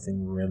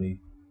nothing really.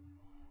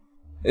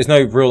 There's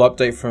no real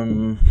update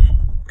from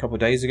a couple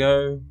of days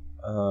ago.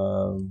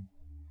 I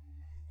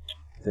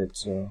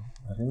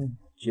think,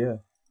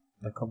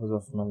 that covers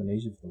off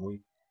Melanesia for the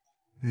week.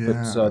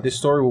 Yeah. But this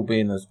story will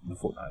be in the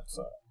fortnight,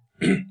 so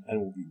and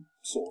will be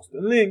sourced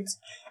and linked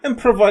and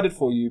provided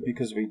for you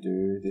because we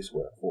do this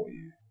work for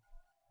you.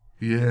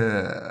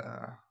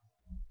 Yeah.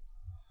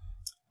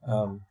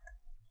 But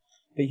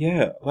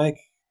yeah,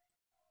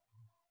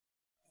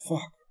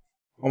 fuck.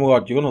 Oh my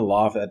god, you're gonna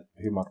laugh at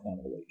who my clown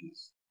of the week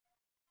is.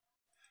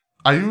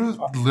 Are you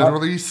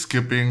literally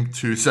skipping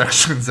 2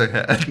 sections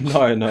ahead?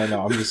 No.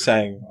 I'm just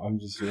saying. I'm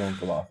just going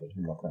to laugh at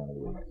who my clown of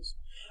the week is.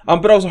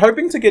 But I was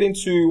hoping to get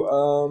into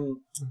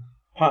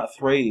part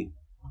 3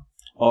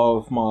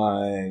 of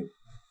my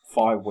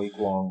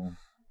 5-week-long,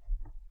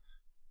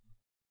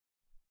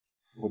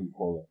 what do you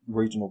call it,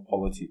 regional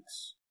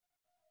politics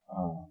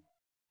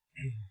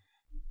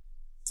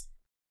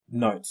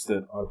notes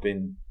that I've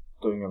been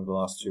doing over the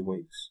last 2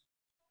 weeks.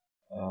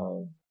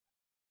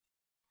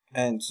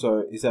 And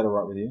so, is that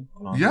alright with you?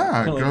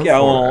 Yeah,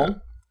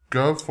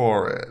 go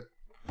for it.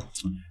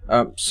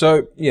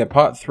 So, yeah,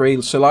 part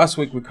 3. So last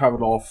week we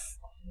covered off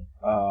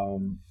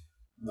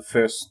the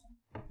first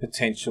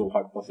potential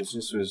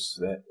hypothesis was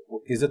that,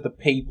 is it the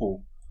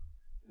people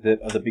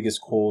that are the biggest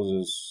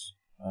causes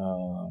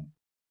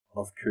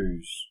of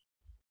coups?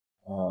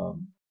 Or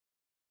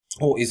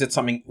is it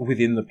something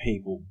within the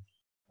people?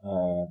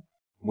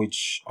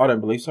 Which I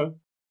don't believe so.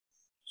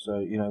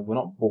 So, we're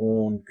not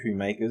born coup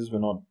makers. We're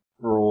not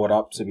brought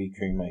up to be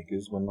coup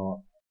makers. We're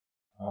not,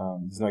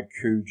 there's no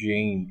coup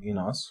gene in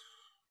us.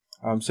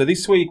 So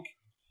this week,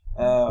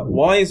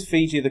 why is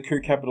Fiji the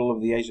coup capital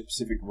of the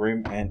Asia-Pacific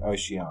Rim and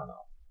Oceania?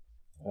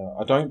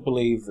 I don't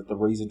believe that the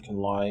reason can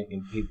lie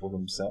in people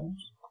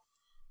themselves.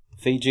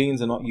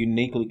 Fijians are not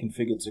uniquely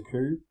configured to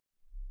coup,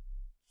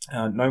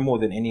 no more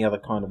than any other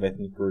kind of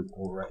ethnic group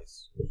or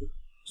race.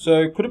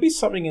 So could it be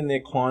something in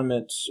their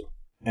climate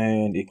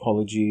and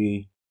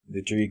ecology,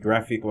 the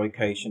geographic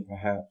location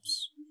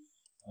perhaps,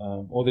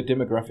 or the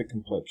demographic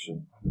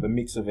complexion, the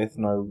mix of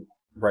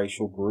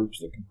ethno-racial groups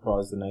that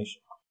comprise the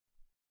nation?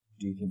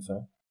 Do you think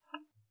so?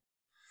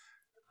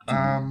 Do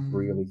you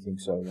really think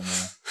so?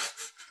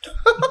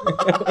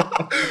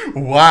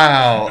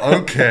 Wow,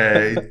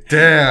 okay,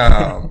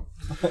 damn.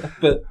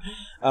 But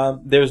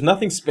there is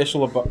nothing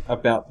special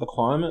about the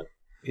climate.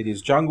 It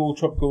is jungle,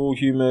 tropical,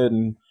 humid,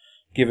 and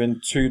given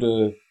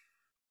to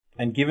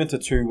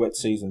two wet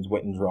seasons,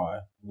 wet and dry,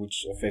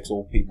 which affects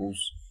all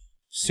peoples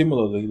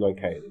similarly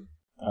located.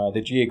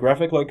 The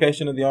geographic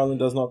location of the island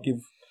does not give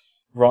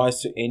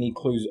rise to any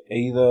clues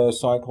either.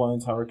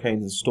 Cyclones,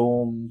 hurricanes, and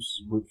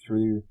storms rip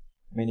through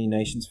many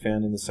nations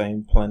found in the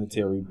same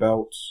planetary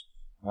belts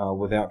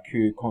without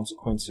clear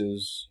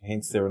consequences.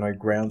 Hence, there are no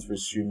grounds for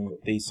assuming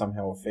that these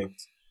somehow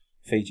affect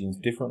Fijians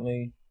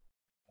differently.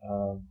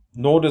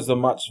 Nor does the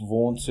much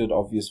vaunted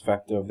obvious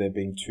factor of there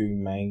being two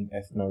main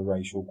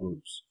ethno-racial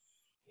groups,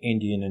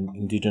 Indian and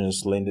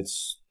Indigenous, lend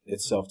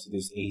itself to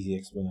this easy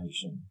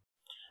explanation.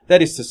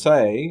 That is to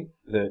say,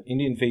 that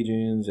Indian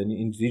Fijians and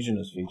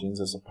Indigenous Fijians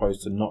are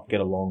supposed to not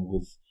get along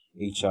with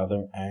each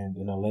other, and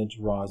an alleged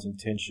rise in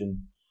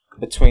tension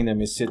between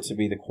them is said to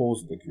be the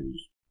cause of the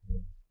coups.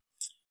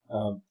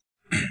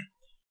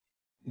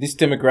 This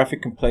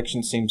demographic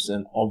complexion seems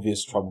an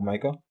obvious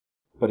troublemaker,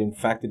 but in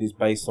fact it is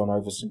based on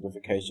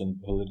oversimplification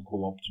and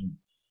political opportunism.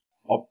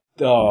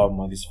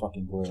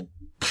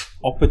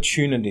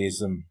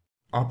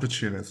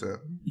 Opportunism.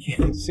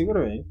 Yeah, see what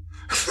I mean?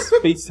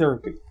 Speech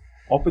therapy.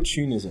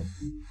 Opportunism.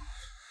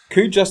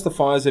 Coup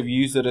justifiers have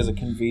used it as a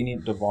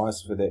convenient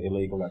device for their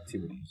illegal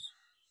activities.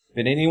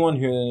 But anyone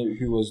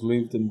who has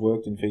lived and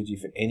worked in Fiji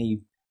for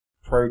any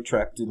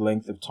protracted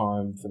length of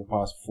time for the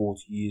past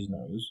 40 years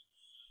knows,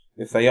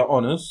 if they are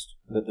honest,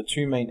 that the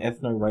two main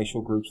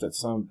ethno-racial groups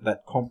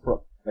that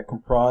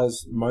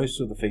comprise most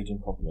of the Fijian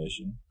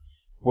population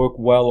work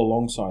well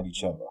alongside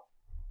each other,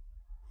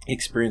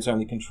 experience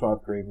only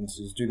contrived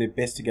grievances, do their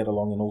best to get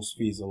along in all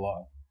spheres of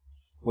life,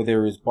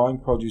 whether it is buying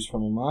produce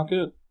from a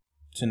market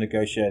to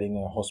negotiating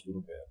a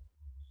hospital bed.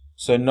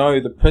 So no,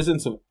 the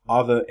presence of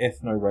other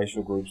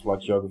ethno-racial groups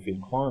like geography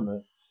and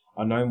climate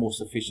are no more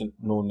sufficient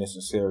nor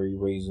necessary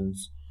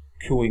reasons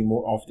cooing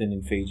more often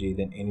in Fiji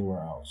than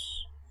anywhere else.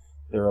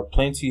 There are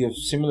plenty of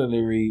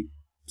similarly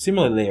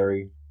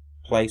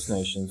placed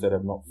nations that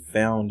have not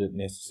found it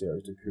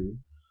necessary to coup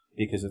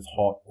because it's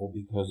hot, or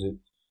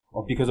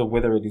because of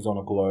whether it is on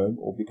a globe,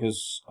 or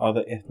because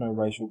other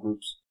ethno-racial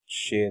groups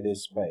share their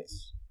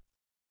space.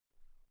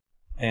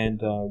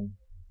 And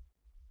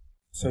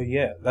so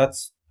yeah,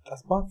 that's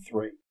part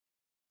 3.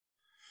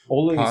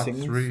 All of part these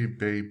things. 3,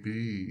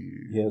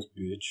 baby. Yes,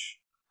 bitch.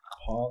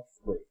 Part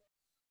 3.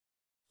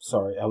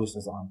 Sorry, our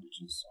listeners aren't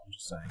bitches. I'm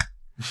just saying.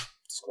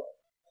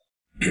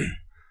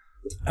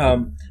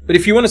 But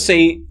if you want to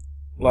see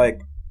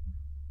like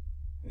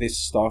this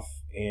stuff,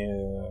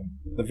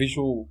 the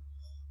visual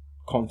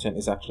content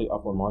is actually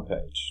up on my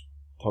page,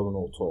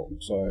 Tylenol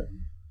Talk. So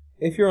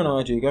if you're on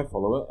IG, go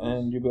follow it,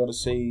 and you'll be able to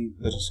see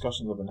the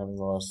discussions I've been having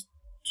the last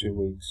 2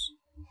 weeks.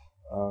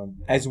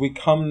 As we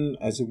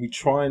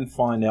try and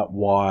find out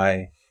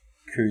why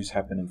coups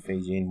happen in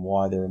Fiji and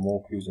why there are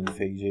more coups in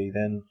Fiji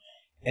than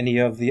any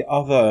of the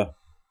other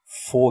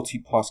 40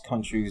 plus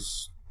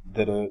countries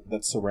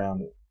that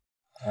surround it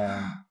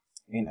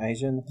in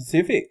Asia and the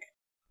Pacific.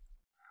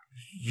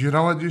 You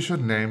know what you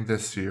should name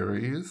this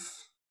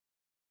series?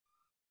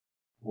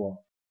 What?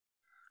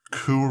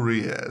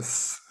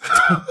 Curious.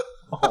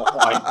 Oh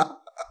my.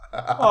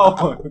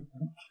 Oh.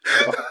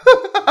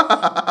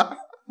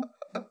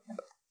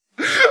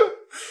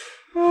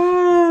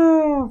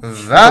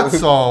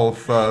 That's all,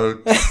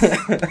 folks.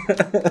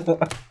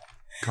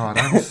 God,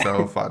 I'm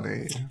so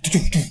funny.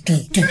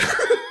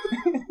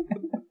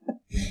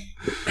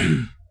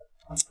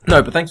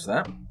 No, but thanks for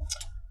that.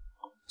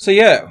 So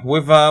yeah,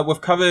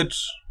 we've covered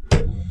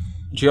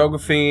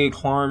geography,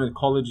 climate,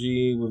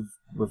 ecology.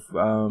 We've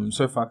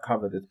so far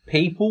covered it.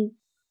 People,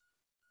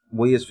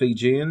 we as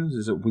Fijians,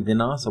 is it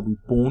within us? Are we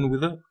born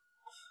with it?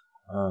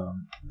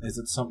 Is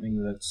it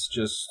something that's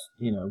just,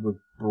 we're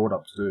brought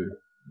up to do?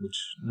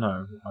 Which,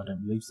 no, I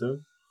don't believe so.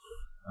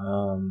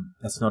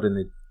 That's not in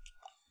the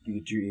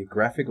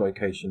geographic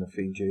location of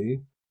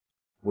Fiji.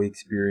 We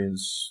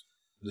experience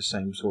the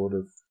same sort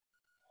of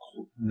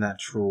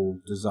natural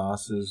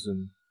disasters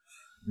and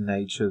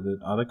nature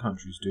that other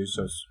countries do,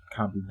 so it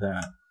can't be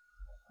that.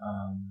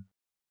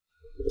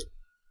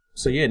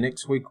 So yeah,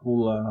 next week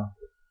will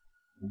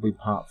be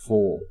part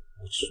 4,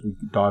 which we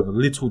dive a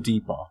little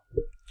deeper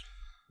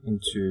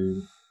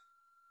into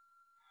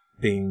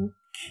being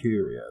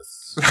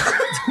curious.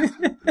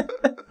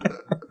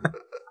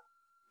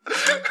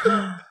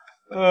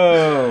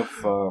 Oh,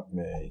 fuck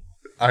me.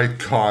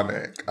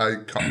 Iconic.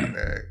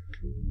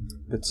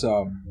 But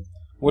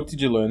what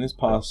did you learn these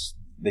past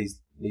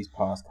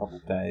couple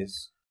of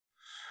days?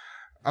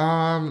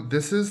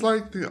 This is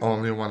like the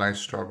only one I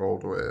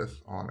struggled with,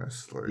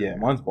 honestly. Yeah,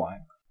 mine's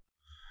blank.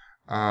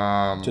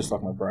 Just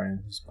like my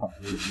brain.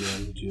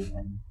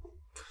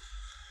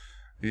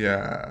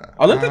 Yeah.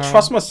 I learned to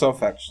trust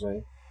myself,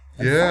 actually.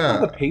 And yeah.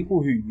 fuck the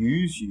people who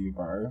use you,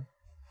 bro.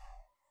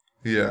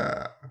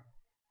 Yeah.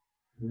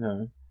 You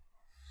know,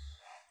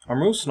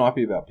 I'm real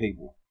snipey about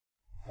people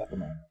at the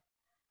moment.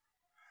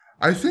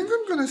 I think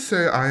I'm gonna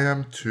say I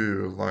am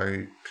too.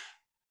 Like,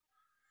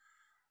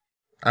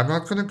 I'm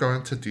not gonna go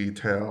into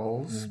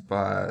details,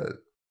 but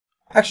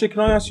actually,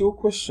 can I ask you a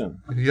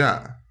question?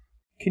 Yeah.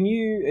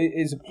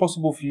 Is it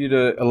possible for you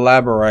to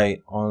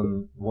elaborate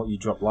on what you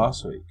dropped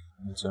last week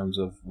in terms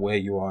of where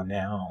you are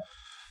now?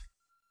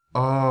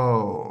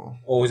 Oh.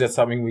 Or is that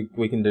something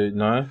we can do?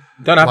 No?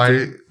 Don't have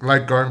to.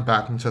 Like going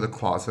back into the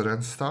closet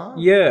and stuff?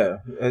 Yeah.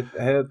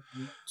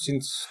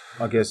 Since,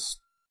 I guess,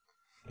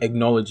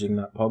 acknowledging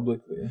that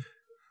publicly.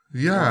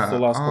 Yeah. What's the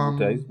last couple of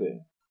days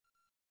been?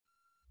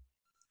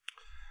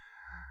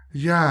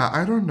 Yeah,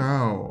 I don't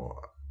know.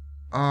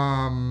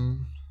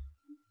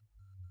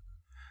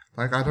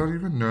 Like, I don't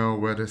even know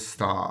where to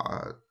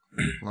start.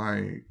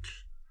 Like,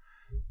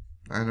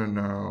 I don't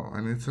know.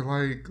 I need to,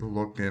 like,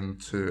 look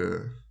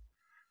into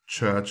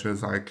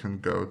churches I can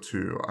go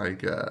to, I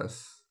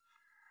guess.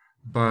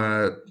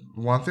 But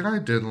one thing I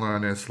did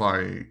learn is,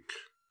 like,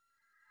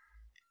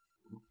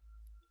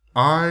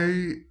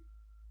 I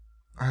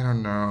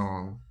don't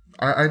know.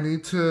 I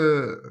need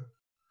to...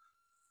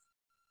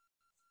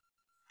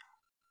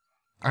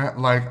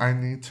 I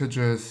need to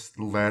just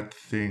let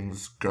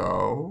things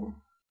go.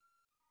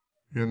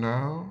 You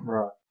know?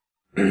 Right.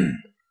 And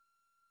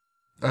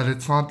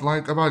it's not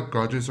like about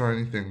grudges or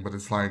anything, but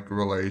it's like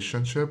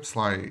relationships,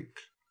 like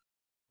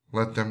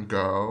let them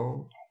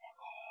go.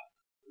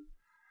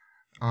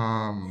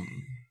 And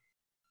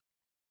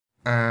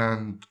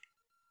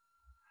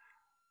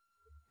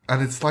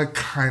it's like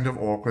kind of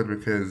awkward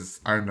because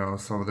I know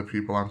some of the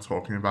people I'm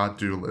talking about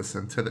do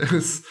listen to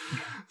this.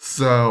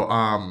 So,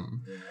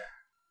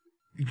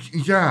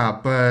 yeah,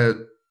 but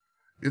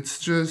it's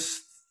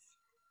just,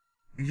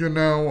 you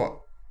know,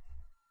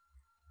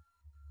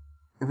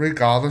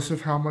 regardless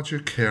of how much you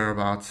care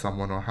about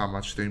someone or how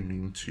much they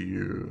mean to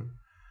you,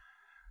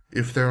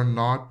 if they're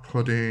not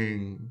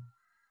putting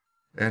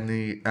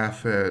any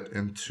effort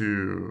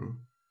into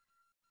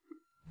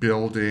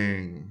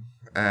building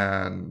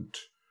and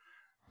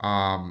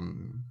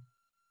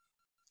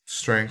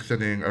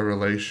strengthening a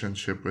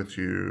relationship with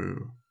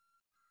you,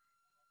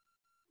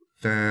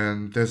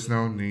 then there's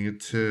no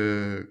need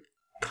to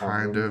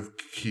kind of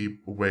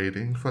keep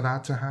waiting for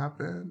that to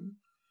happen.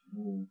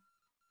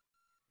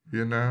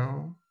 You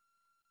know?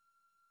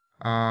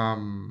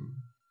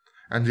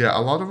 And yeah,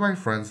 a lot of my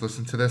friends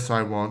listen to this, so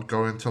I won't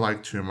go into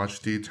like too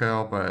much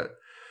detail, but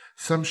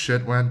some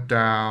shit went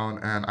down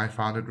and I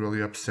found it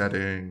really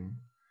upsetting.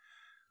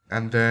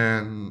 And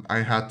then I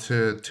had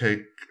to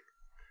take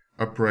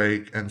a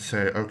break and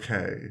say,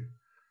 okay,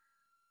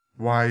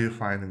 why are you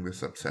finding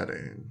this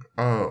upsetting?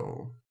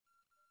 Oh,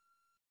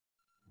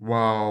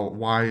 well,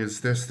 why is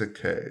this the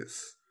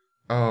case?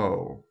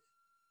 Oh,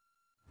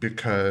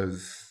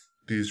 because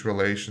these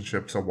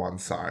relationships are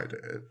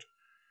one-sided.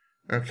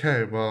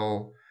 Okay,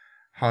 well,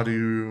 how do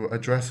you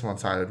address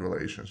one-sided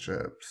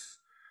relationships?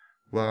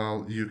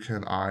 Well, you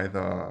can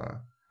either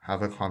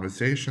have a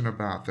conversation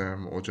about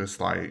them or just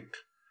like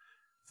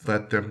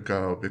let them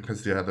go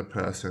because the other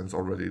person's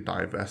already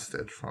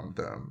divested from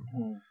them.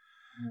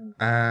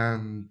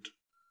 And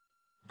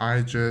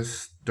I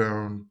just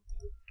don't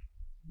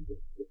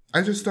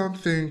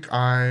think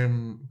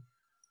I'm...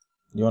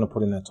 You want to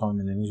put in that time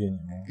and energy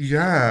anymore?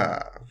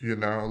 Yeah, you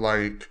know,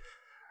 like,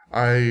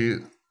 I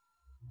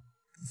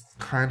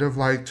kind of,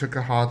 like, took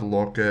a hard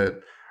look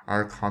at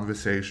our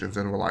conversations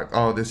and were like,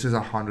 oh, this is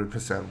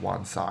 100%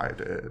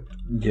 one-sided.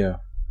 Yeah.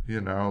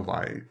 You know,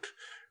 like,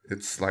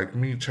 it's like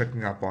me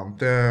checking up on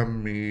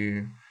them,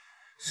 me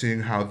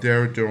seeing how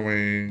they're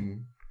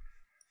doing,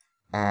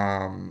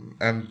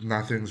 and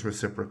nothing's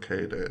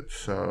reciprocated,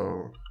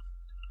 so...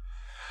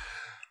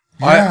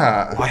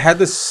 Yeah. I had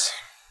this...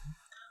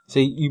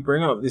 See, you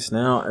bring up this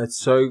now, it's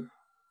so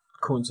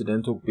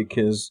coincidental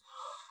because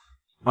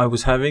I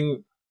was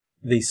having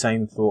these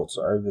same thoughts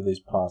over this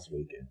past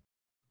weekend.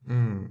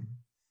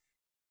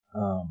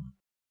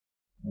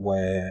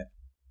 Where,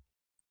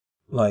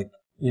 like,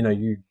 you know,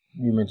 you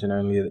mentioned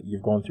earlier that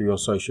you've gone through your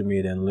social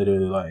media and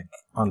literally, like,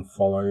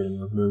 unfollowed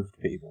and removed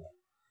people.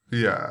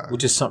 Yeah.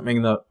 Which is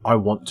something that I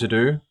want to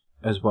do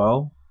as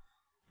well.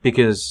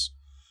 Because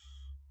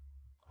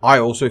I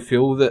also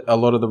feel that a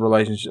lot of the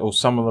relationships, or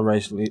some of the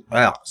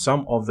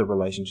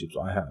relationships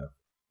I have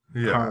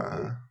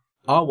currently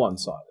are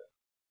one-sided.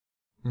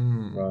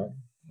 Right?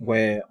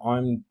 Where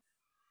I'm...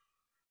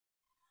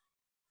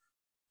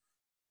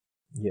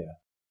 Yeah.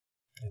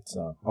 It's,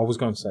 I was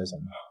going to say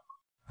something.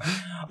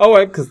 Oh,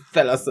 wait, because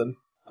that lesson.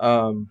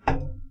 But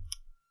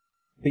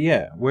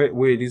yeah,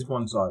 where it is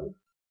one-sided.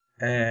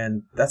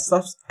 and that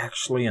stuff's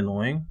actually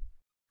annoying.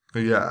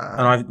 Yeah.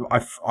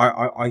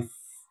 And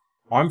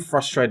I'm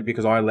frustrated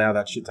because I allow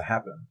that shit to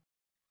happen.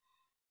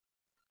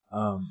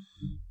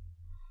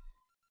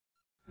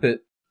 But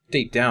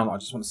deep down, I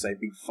just want to say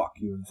big fuck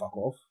you and fuck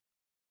off.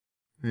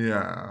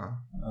 Yeah.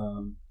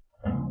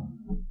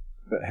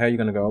 But how are you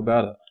going to go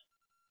about it?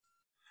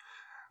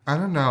 I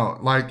don't know.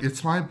 Like,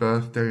 it's my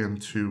birthday in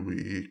 2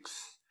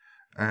 weeks.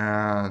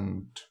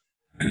 And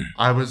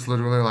I was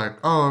literally like,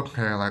 oh,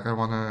 okay, like, I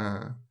want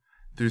to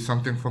do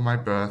something for my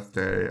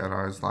birthday. And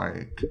I was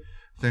like,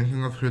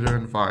 thinking of who to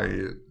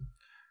invite.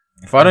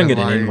 If I don't get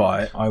an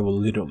invite, I will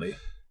literally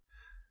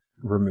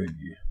remove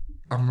you.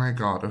 Oh my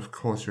god, of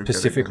course you're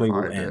Pacifically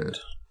getting will invited. end.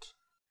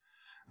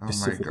 Oh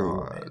Pacifically my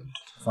will god. end.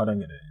 If I don't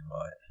get an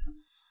invite.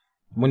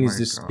 When is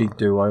this big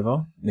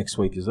do-over? Next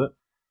week, is it?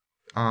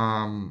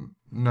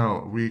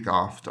 No, week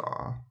after.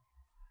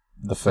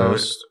 The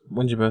first.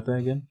 When's your birthday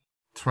again?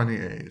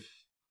 28th.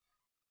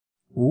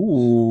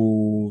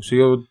 Ooh, so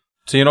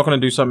you're not going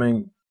to do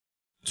something.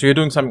 So you're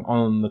doing something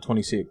on the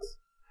 26th.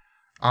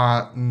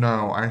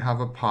 No, I have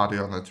a party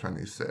on the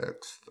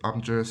 26th.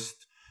 I'm just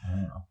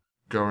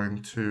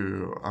going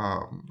to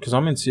because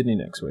I'm in Sydney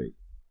next week.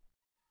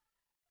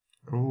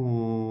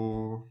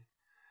 Ooh,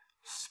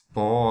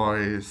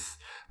 boys.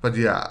 But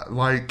yeah,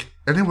 like,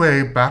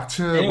 anyway, back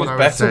to what I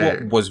was saying. Back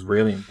to what was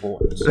really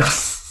important.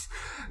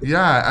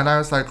 Yeah, and I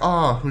was like,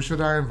 oh, who should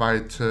I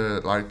invite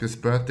to, like, this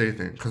birthday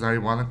thing? Because I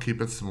want to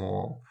keep it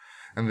small.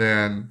 And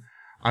then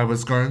I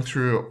was going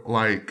through,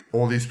 like,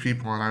 all these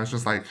people, and I was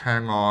just like,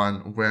 hang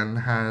on, when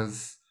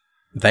has...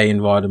 They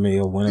invited me,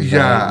 or when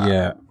have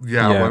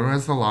Yeah, when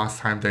was the last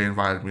time they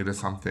invited me to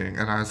something?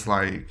 And I was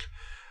like,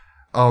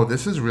 oh,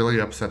 this is really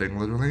upsetting.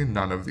 Literally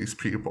none of these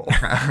people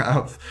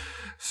have.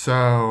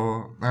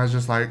 So I was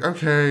just like,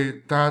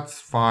 okay, that's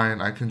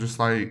fine. I can just,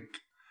 like,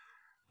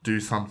 do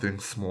something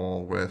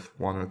small with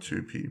 1 or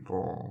 2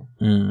 people.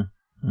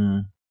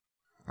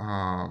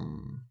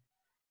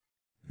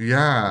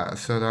 Yeah,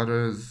 so that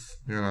is,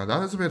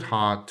 that is a bit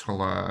hard to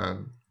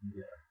learn.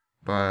 Yeah.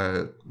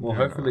 But well,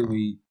 hopefully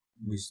we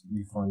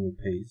find your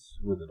peace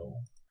with it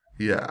all.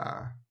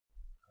 Yeah.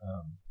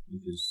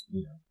 Because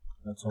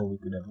that's all we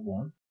could ever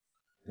want.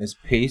 There's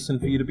peace and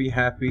for you to be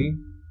happy.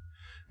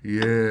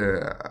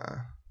 Yeah.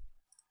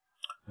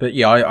 But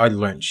yeah, I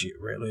learned shit.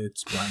 Really,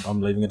 it's blank.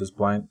 I'm leaving it as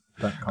blank.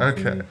 Don't come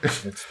for me.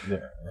 It's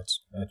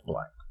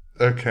blank.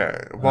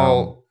 Okay.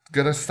 Well,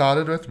 get us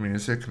started with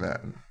music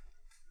then.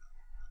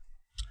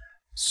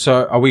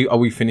 So are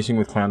we finishing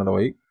with Clown of the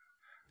Week?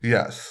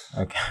 Yes.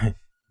 Okay.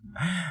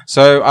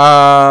 So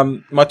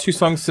my 2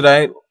 songs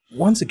today.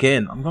 Once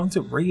again, I'm going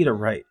to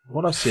reiterate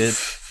what I said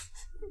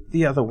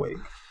the other week.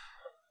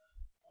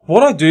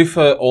 What I do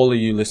for all of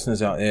you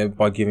listeners out there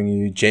by giving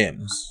you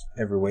gems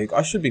every week,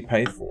 I should be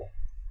paid for.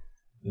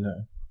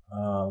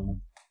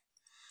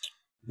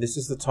 This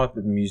is the type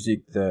of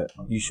music that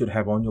you should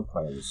have on your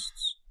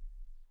playlists,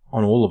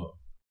 on all of them.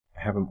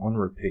 Have them on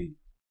repeat.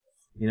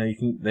 You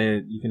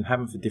can have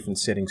them for different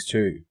settings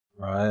too,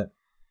 right?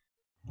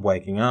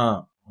 Waking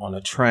up, on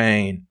a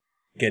train,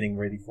 getting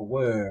ready for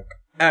work,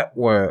 at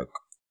work,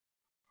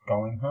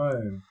 going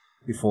home,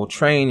 before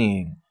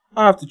training,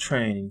 after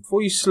training,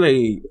 before you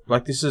sleep.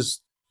 Like, this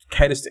is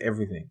caters to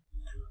everything.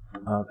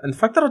 And the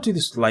fact that I do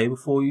this label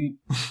for you,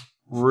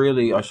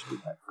 really, I should be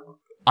paid for it.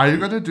 Are you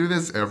gonna do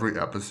this every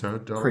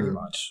episode, Dorian? Pretty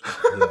much,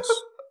 yes.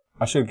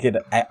 I should get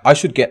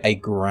a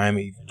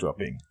Grammy for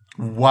dropping.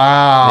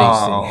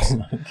 Wow. These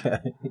things. Okay.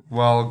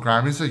 Well,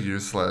 Grammys are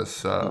useless,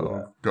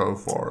 so go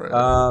for it.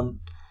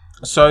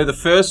 So the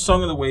first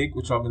song of the week,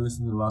 which I've been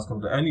listening to the last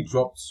couple of days, only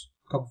dropped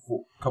a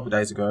couple of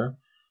days ago,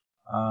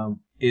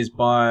 is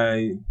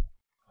by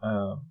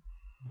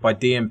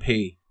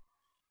DMP.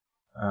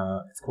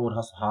 It's called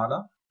Hustle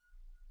Harder.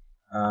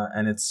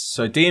 And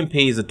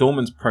DMP is a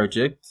Dorman's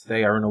project.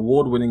 They are an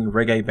award-winning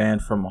reggae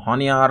band from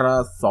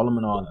Honiara,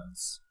 Solomon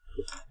Islands.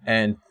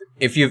 And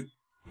if you've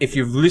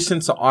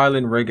listened to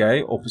island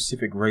reggae or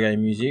Pacific reggae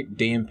music,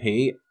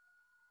 DMP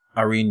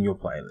are in your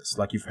playlist.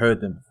 Like, you've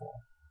heard them before.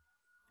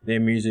 Their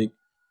music,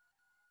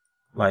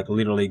 like,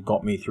 literally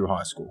got me through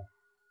high school.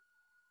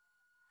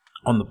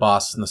 On the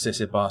bus,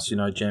 Necesse bus,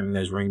 jamming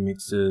those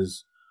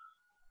remixes.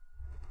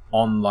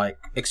 On, like,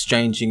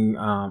 exchanging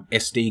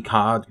SD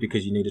cards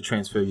because you need to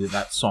transfer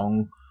that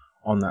song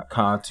on that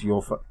card to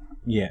your phone.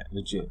 Yeah,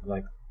 legit.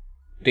 Like,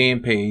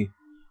 DMP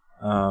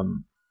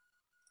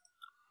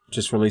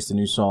just released a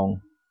new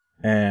song,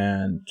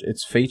 and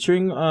it's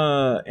featuring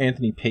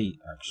Anthony P,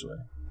 actually.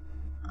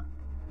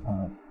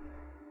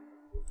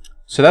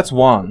 So that's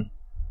one.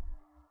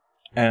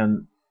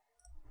 And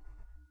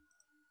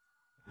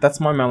that's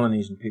my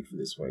Melanesian pick for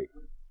this week,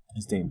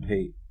 is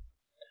DMP.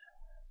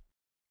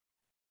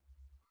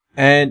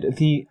 And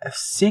the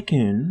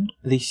second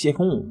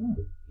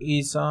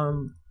is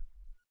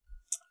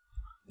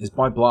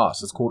by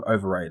Blast. It's called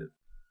Overrated.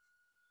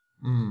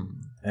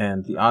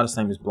 And the artist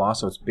name is Blast,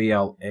 so it's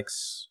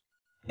BLXST.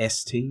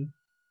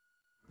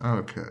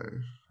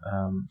 Okay.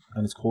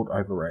 And it's called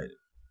Overrated.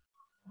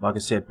 Like I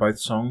said, both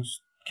songs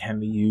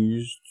can be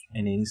used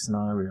in any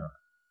scenario.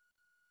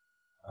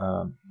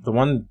 The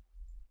one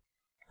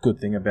good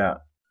thing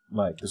about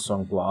like the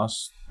song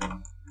Blast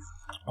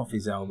off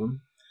his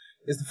album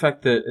is the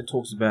fact that it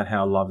talks about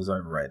how love is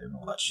overrated and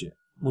all that shit,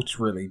 which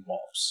really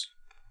bops.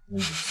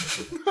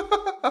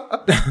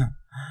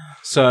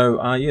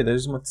 So, yeah,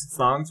 those are my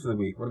songs for the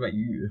week. What about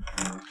you?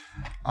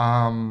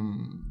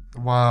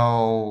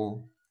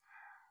 Well,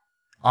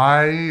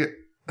 I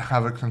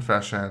have a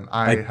confession.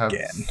 I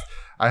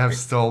have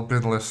still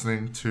been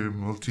listening to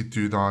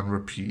Multitude on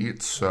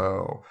repeat,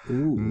 so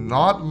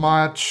not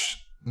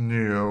much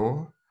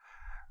new,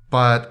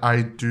 but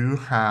I do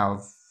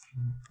have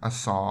a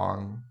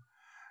song.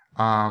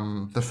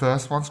 The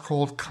first one's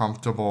called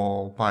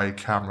Comfortable by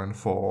Cameron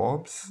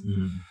Forbes.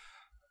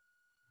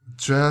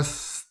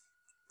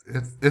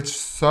 It's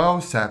so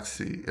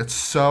sexy. It's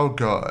so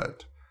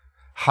good.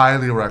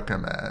 Highly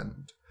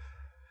recommend.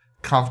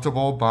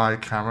 Comfortable by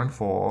Cameron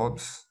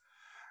Forbes.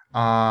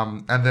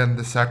 And then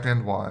the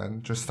second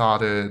one just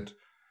started.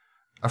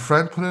 A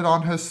friend put it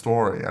on her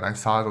story, and I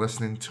started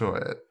listening to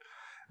it.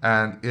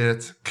 And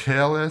it's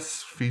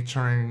Careless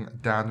featuring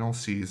Daniel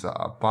Caesar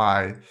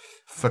by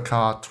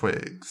Fakar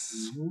Twigs.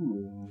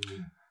 Ooh.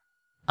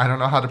 I don't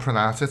know how to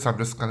pronounce it, so I'm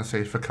just going to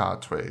say Fakar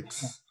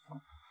Twigs.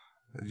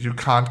 You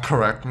can't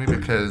correct me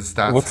because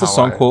that's What's the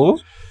song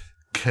called?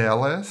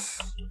 Careless.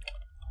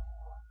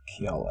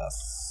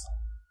 Careless.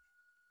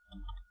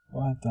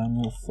 By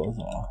Daniel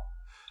Caesar.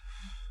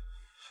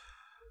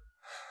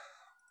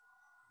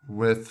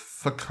 With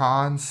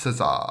Fakar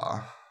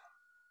Caesar.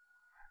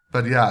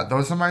 But yeah,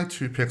 those are my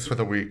two picks for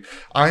the week.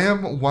 I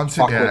am once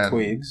again...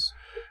 Twigs.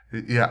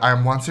 Yeah,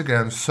 I'm once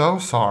again so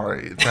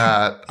sorry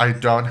that I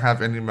don't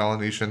have any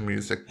Melanesian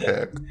music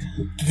picked.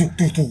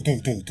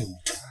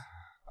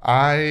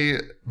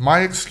 My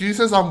excuse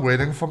is I'm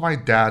waiting for my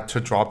dad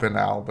to drop an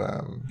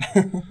album.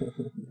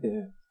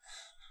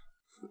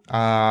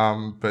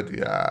 But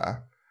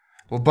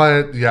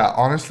yeah,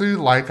 honestly,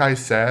 like I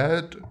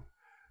said,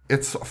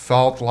 it's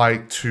felt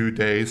like 2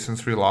 days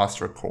since we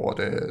last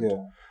recorded.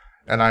 Yeah.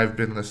 And I've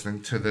been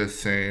listening to the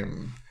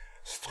same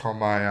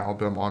Stromae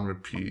album on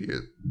repeat.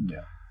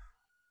 Yeah.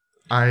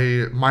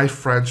 My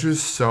French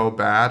is so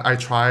bad. I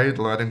tried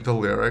learning the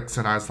lyrics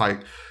and I was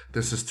like,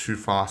 this is too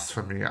fast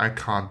for me. I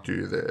can't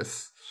do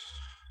this.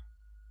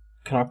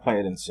 Can I play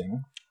it and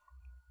sing?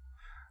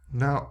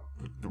 No,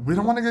 we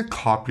don't want to get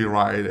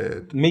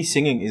copyrighted. Me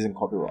singing isn't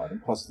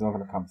copyrighted. Plus, it's not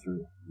going to come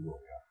through the audio.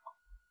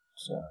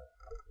 So.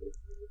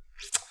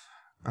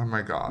 Oh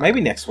my god. Maybe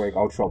next week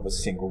I'll drop a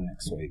single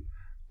next week.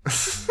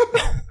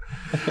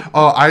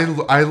 Oh,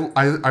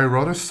 I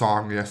wrote a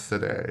song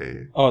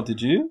yesterday. Oh,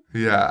 did you?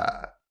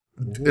 Yeah.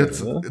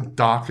 It's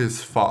dark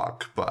as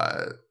fuck,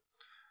 but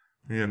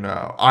you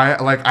know,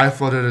 I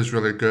thought it is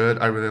really good.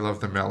 I really love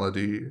the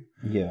melody.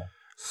 Yeah.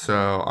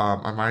 So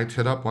I might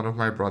hit up one of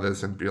my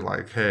brothers and be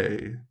like,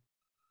 hey.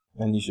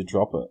 And you should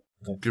drop it.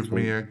 Give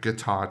me a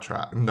guitar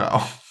track.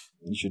 No.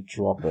 You should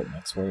drop it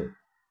next week.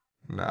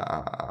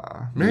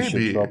 Nah. Maybe. You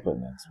should drop it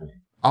next week.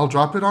 I'll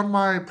drop it on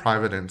my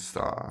private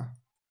Insta.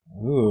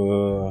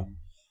 Ooh.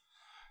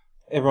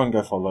 Everyone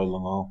go follow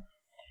Lamal.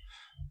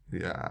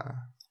 Yeah.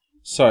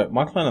 So,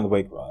 my clan of the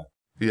week, right?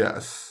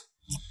 Yes.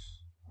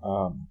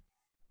 And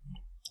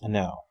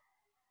now,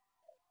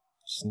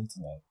 just need to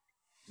know.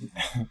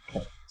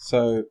 Okay.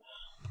 So,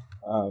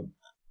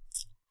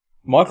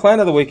 my clan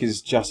of the week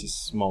is Jussie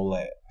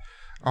Smollett.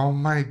 Oh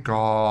my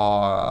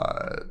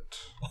god.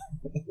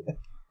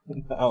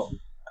 Now,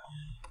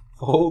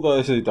 for all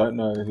those who don't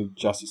know who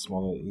Jussie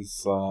Smollett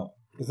is,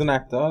 he's an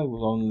actor. He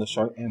was on the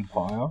show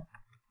Empire.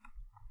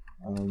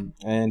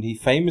 And he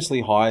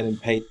famously hired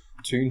and paid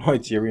 2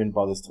 Nigerian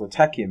brothers to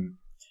attack him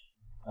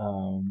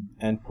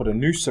and put a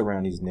noose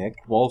around his neck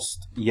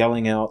whilst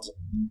yelling out,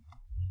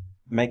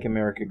 "Make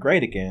America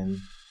Great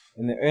Again,"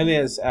 in the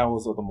earliest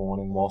hours of the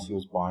morning whilst he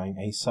was buying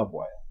a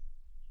Subway.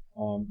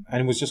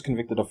 And was just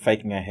convicted of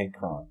faking a hate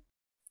crime.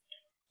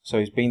 So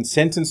he's been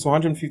sentenced to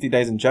 150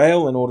 days in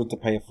jail in order to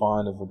pay a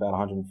fine of about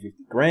 150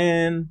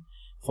 grand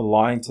for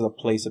lying to the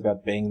police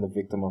about being the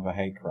victim of a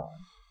hate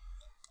crime.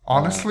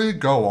 Honestly,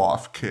 go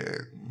off,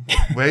 kid.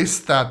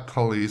 Waste that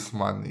police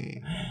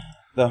money.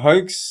 The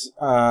hoax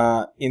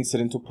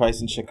incident took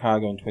place in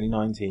Chicago in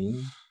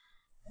 2019.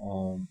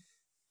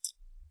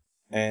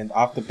 And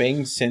after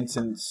being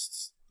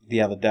sentenced the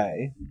other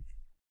day,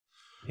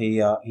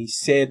 he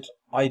said,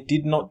 "I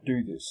did not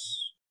do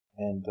this,"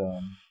 and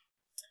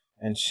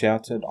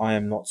shouted, "I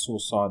am not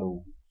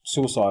suicidal,"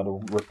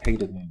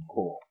 repeatedly in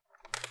court.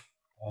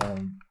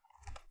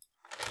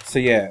 So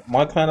yeah,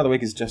 my clan of the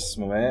week is Jussie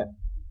Smollett,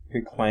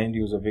 who claimed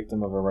he was a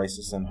victim of a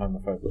racist and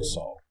homophobic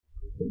assault.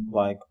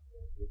 Like,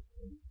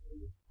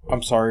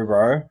 I'm sorry,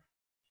 bro,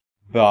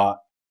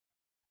 but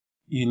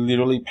you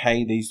literally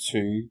pay these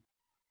two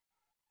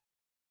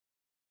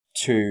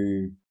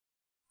to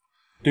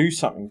do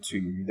something to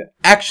you that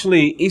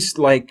actually is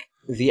like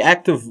the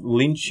act of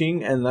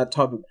lynching and that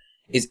type of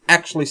is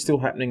actually still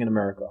happening in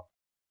America.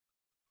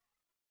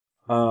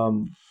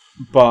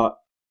 But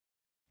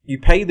you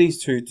pay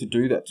these two to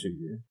do that to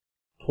you,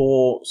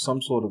 pour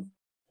some sort of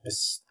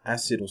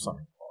acid or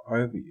something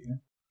over you,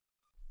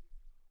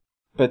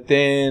 But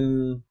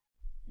then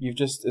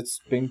it's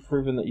been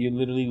proven that you're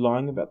literally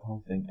lying about the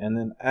whole thing. And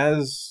then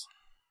as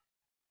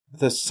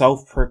the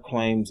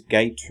self-proclaimed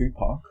gay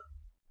Tupac.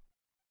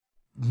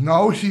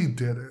 No, he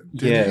didn't.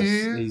 Did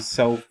he? He's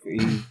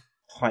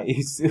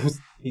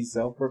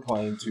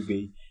self-proclaimed to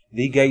be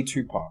the gay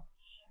Tupac.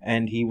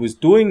 And he was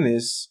doing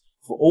this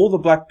for all the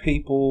black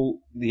people,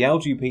 the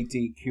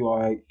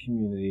LGBTQI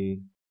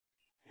community,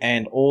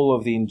 and all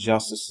of the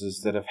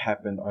injustices that have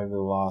happened over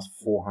the last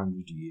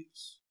 400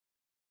 years.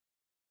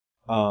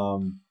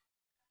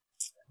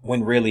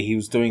 When really he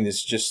was doing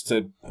this just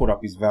to put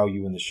up his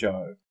value in the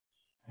show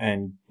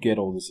and get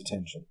all this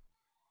attention.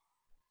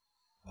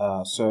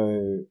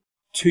 So,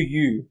 to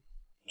you,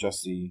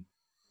 Justy,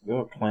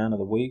 you're a clown of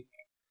the week,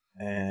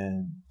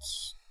 and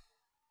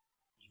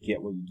you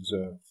get what you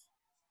deserve.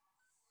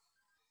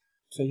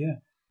 So, yeah.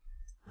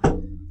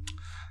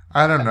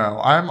 I don't know.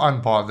 I'm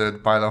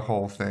unbothered by the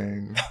whole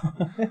thing.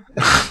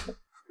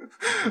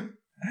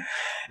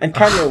 And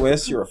Kanye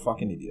West, you're a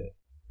fucking idiot.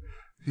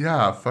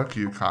 Yeah, fuck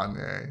you,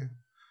 Kanye.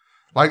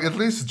 Like, at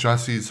least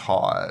Justy's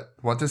hot.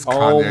 What does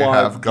Kanye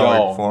have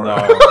going for it?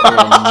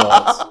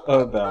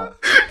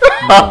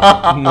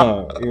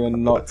 No, you're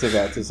not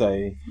about to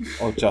say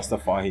or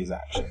justify his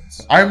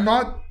actions. I'm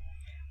not...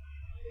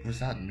 What's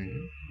that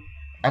mean?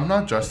 I'm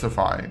not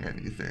justifying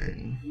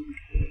anything.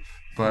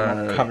 But...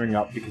 You're not covering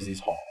up because he's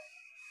hot.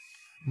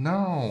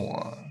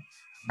 No.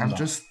 I'm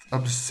just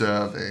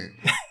observing.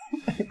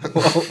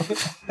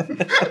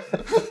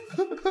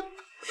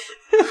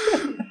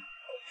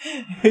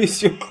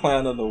 Who's your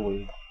clown of the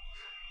week?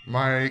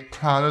 My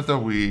clown of the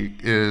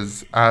week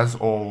is, as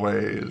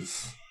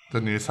always,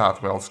 the New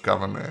South Wales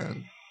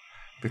government.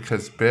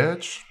 Because,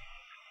 bitch,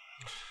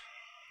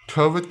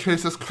 COVID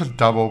cases could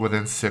double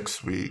within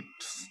 6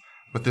 weeks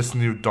with this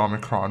new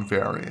Omicron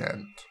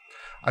variant.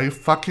 Are you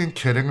fucking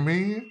kidding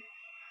me?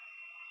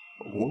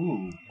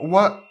 Ooh.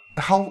 What?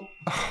 How?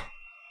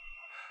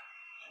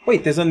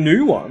 Wait, there's a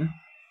new one?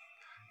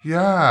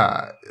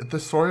 Yeah, the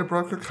story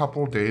broke a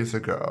couple days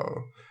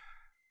ago.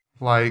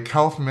 Like,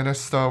 health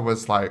minister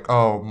was like,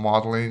 oh,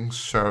 modeling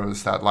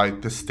shows that,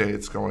 like, the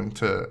state's going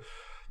to,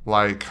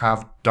 like,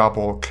 have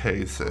double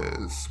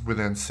cases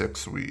within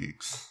 6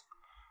 weeks.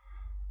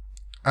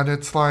 And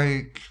it's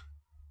like,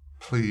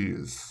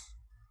 please,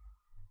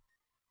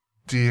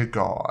 dear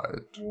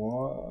God,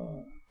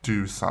 what?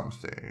 Do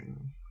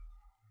something.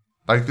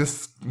 Like,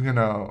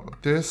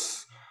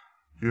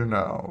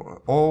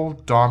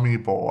 old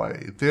Dommy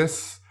boy,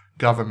 this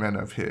government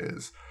of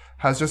his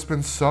has just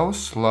been so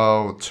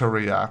slow to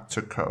react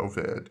to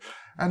COVID.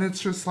 And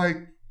it's just like,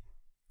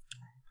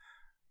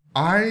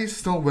 I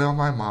still wear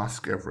my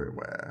mask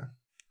everywhere.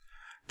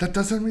 That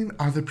doesn't mean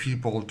other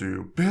people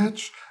do.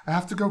 Bitch, I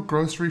have to go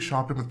grocery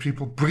shopping with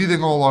people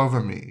breathing all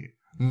over me.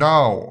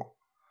 No.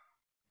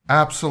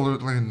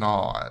 Absolutely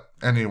not.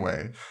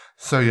 Anyway,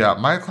 so yeah,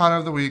 my clown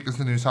of the week is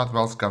the New South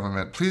Wales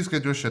government. Please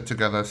get your shit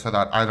together so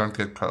that I don't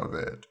get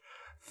COVID.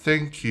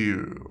 Thank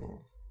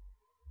you.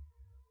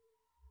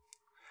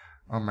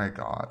 Oh my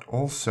god.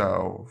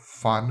 Also,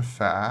 fun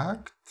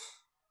fact,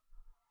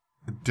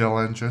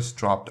 Dylan just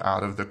dropped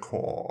out of the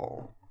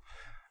call.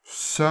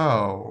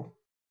 So,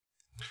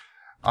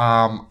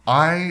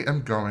 I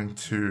am going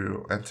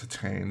to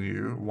entertain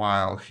you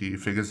while he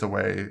figures a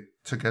way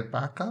to get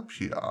back up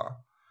here.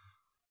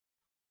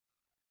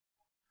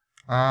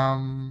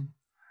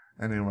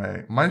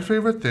 Anyway, my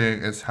favorite thing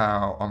is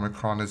how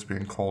Omicron is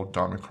being called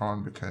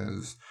Domicron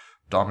because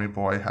Dommy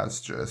Boy has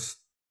just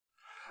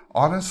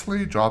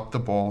honestly dropped the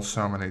ball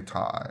so many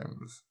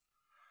times.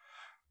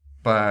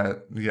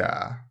 But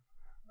yeah,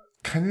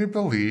 can you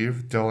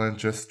believe Dylan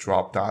just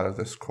dropped out of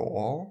this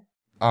call?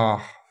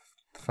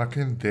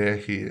 Fucking there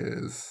he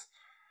is.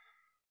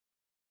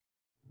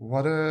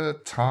 What a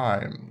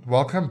time.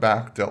 Welcome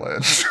back,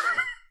 Dylan.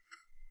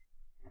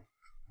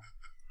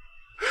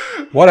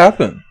 What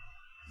happened?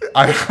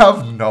 I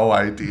have no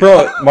idea.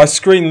 Bro, my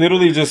screen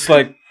literally just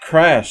like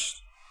crashed.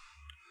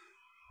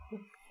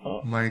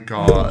 Oh my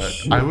god.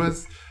 I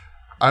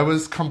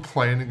was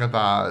complaining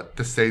about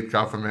the state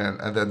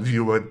government and then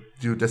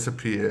you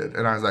disappeared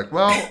and I was like,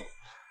 well,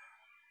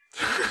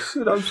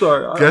 shit, I'm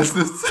sorry. Guess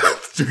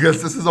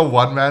this is a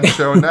one-man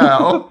show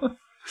now.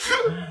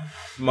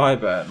 My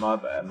bad.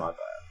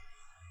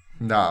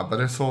 Nah, but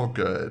it's all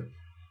good.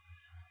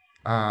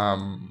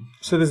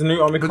 So there's a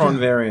new Omicron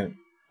variant,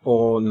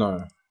 or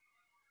no?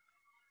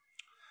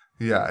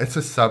 Yeah, it's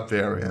a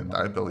sub-variant,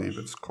 I believe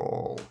it's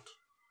called.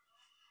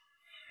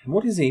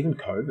 What is even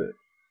COVID?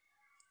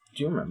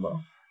 Do you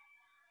remember?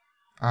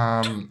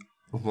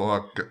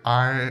 Look,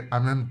 I'm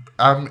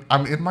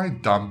in my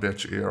dumb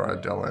bitch era,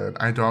 Dylan.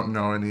 I don't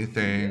know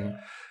anything. Yeah.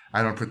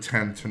 I don't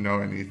pretend to know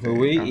anything. Were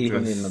we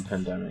even in the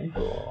pandemic,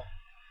 or?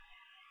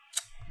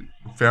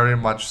 Very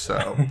much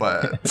so,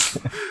 but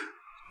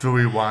do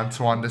we want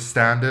to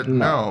understand it?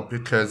 No,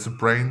 because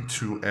brain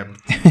too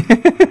empty.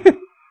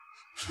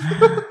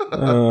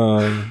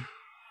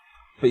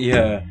 But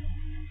yeah.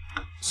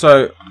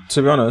 So,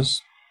 to be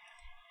honest,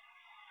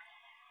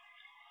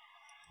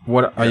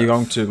 What are you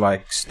going to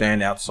like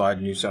stand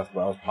outside New South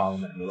Wales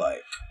Parliament and be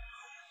like?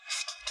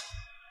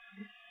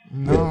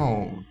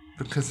 No,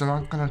 because they're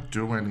not gonna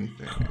do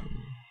anything.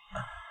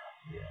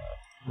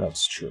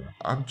 That's true.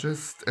 I'm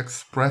just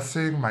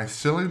expressing my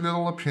silly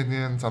little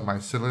opinions on my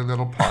silly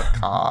little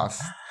podcast.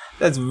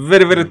 That's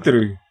very, very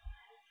true.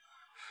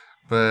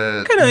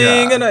 But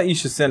you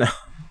should send out.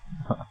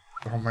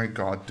 Oh my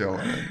god,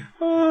 Dylan.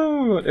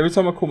 Oh, every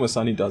time I call my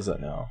son, he does that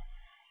now.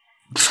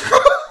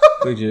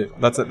 Legit.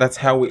 That's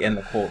how we end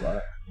the call,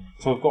 right?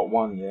 So we've got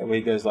one, where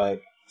he goes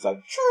like, it's like,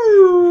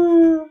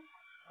 choo,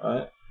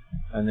 right?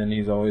 And then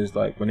he's always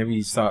like, whenever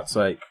he starts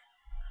like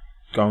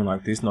going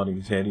like this, nodding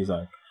his head, he's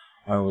like,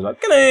 I was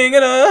like,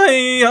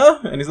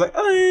 and he's like,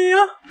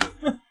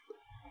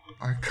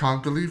 I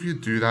can't believe you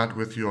do that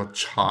with your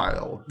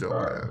child,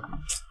 Dylan.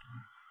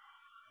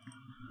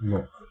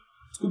 Look,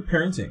 it's good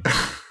parenting.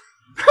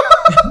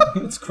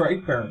 It's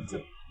great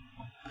parenting.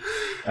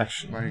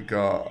 Actually. My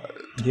god.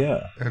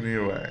 Yeah.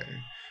 Anyway,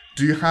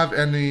 do you have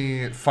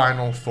any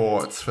final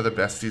thoughts for the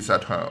besties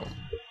at home?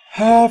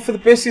 For the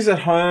besties at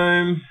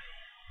home,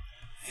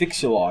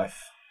 fix your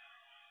life.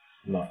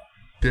 No.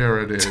 There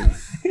it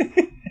is.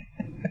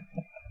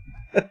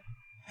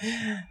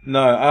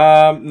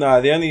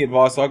 No, the only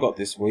advice I got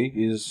this week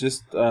is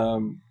just,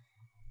 find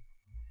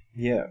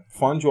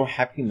your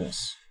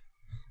happiness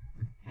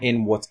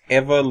in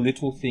whatever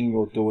little thing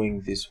you're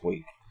doing this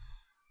week.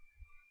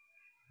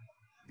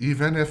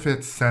 Even if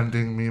it's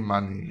sending me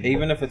money.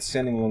 Even if it's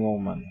sending them more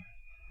money,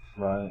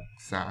 right?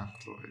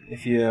 Exactly.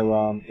 If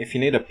you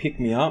need to pick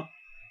me up,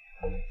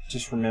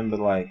 just remember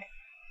like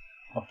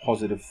a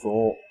positive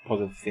thought,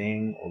 positive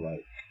thing, or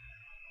like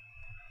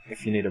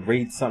if you need to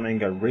read something,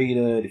 go read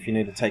it. If you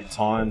need to take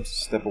time to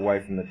step away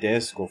from the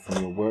desk or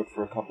from your work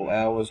for a couple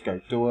hours, go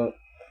do it.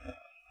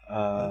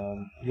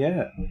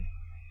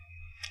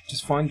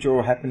 Just find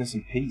your happiness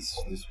and peace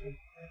this week.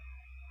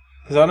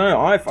 Because I know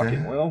I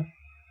fucking will.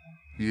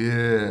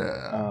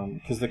 Yeah.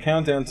 Because the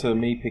countdown to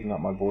me picking up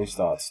my voice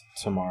starts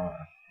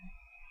tomorrow.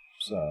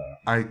 So.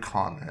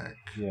 Iconic.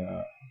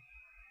 Yeah.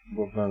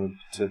 We're going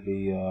to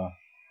be,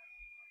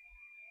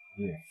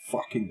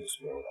 fucking this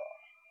world up.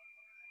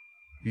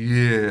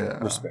 Yeah.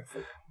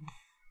 Respectfully.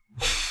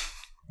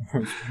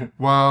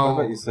 Well.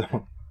 What about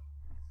yourself?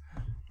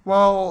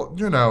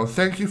 Well,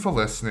 thank you for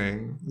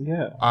listening.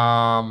 Yeah.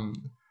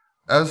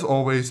 As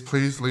always,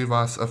 please leave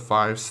us a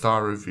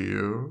 5-star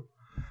review.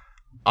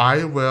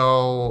 I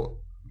will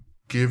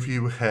give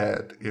you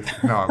head if...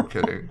 No, I'm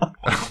kidding.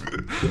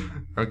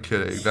 I'm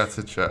kidding. That's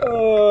a joke.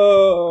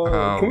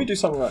 Can we do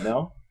something right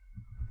now?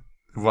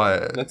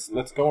 What?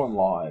 Let's go on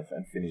live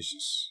and finish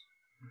this.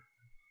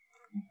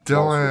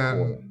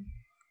 Dylan.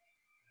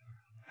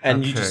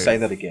 And you just say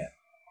that again.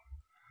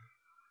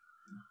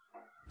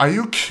 Are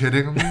you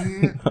kidding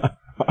me?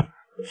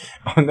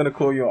 I'm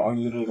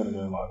literally gonna go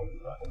live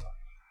right now.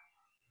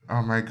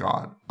 Oh my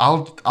god.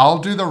 I'll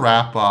do the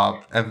wrap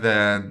up, and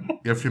then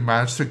if you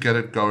manage to get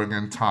it going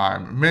in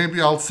time, maybe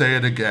I'll say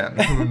it again.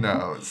 Who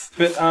knows?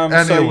 But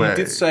anyway. So you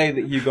did say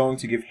that you're going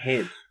to give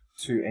head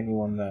to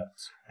anyone that,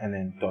 and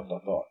then ...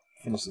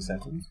 Finish the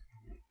sentence.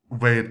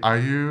 Wait, are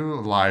you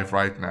live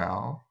right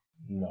now?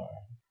 No.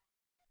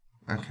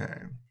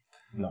 Okay.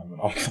 No,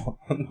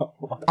 I'm not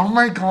live. Oh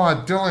my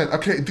god, Dylan.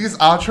 Okay, these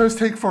outros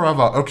take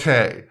forever.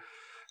 Okay.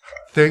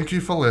 Thank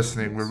you for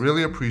listening. We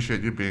really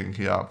appreciate you being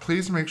here.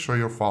 Please make sure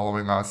you're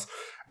following us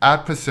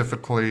at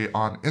Pacifically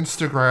on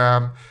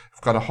Instagram.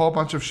 We've got a whole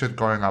bunch of shit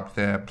going up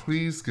there.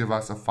 Please give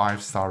us a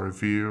 5-star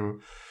review.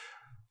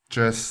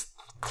 Just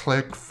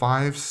click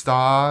 5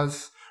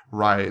 stars.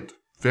 Right.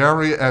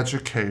 Very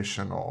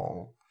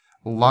educational.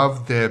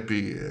 Love their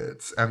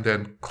beards. And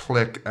then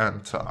click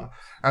enter.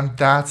 And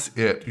that's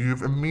it.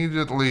 You've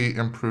immediately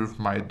improved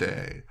my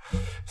day.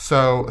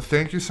 So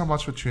thank you so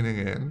much for tuning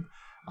in.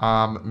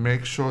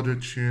 Make sure to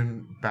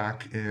tune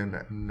back in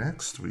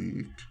next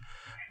week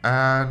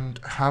and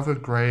have a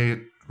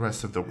great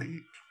rest of the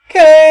week.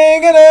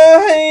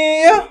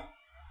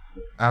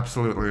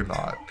 Absolutely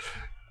not.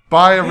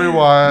 Bye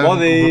everyone. Bye.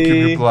 Look at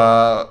me,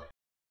 blah.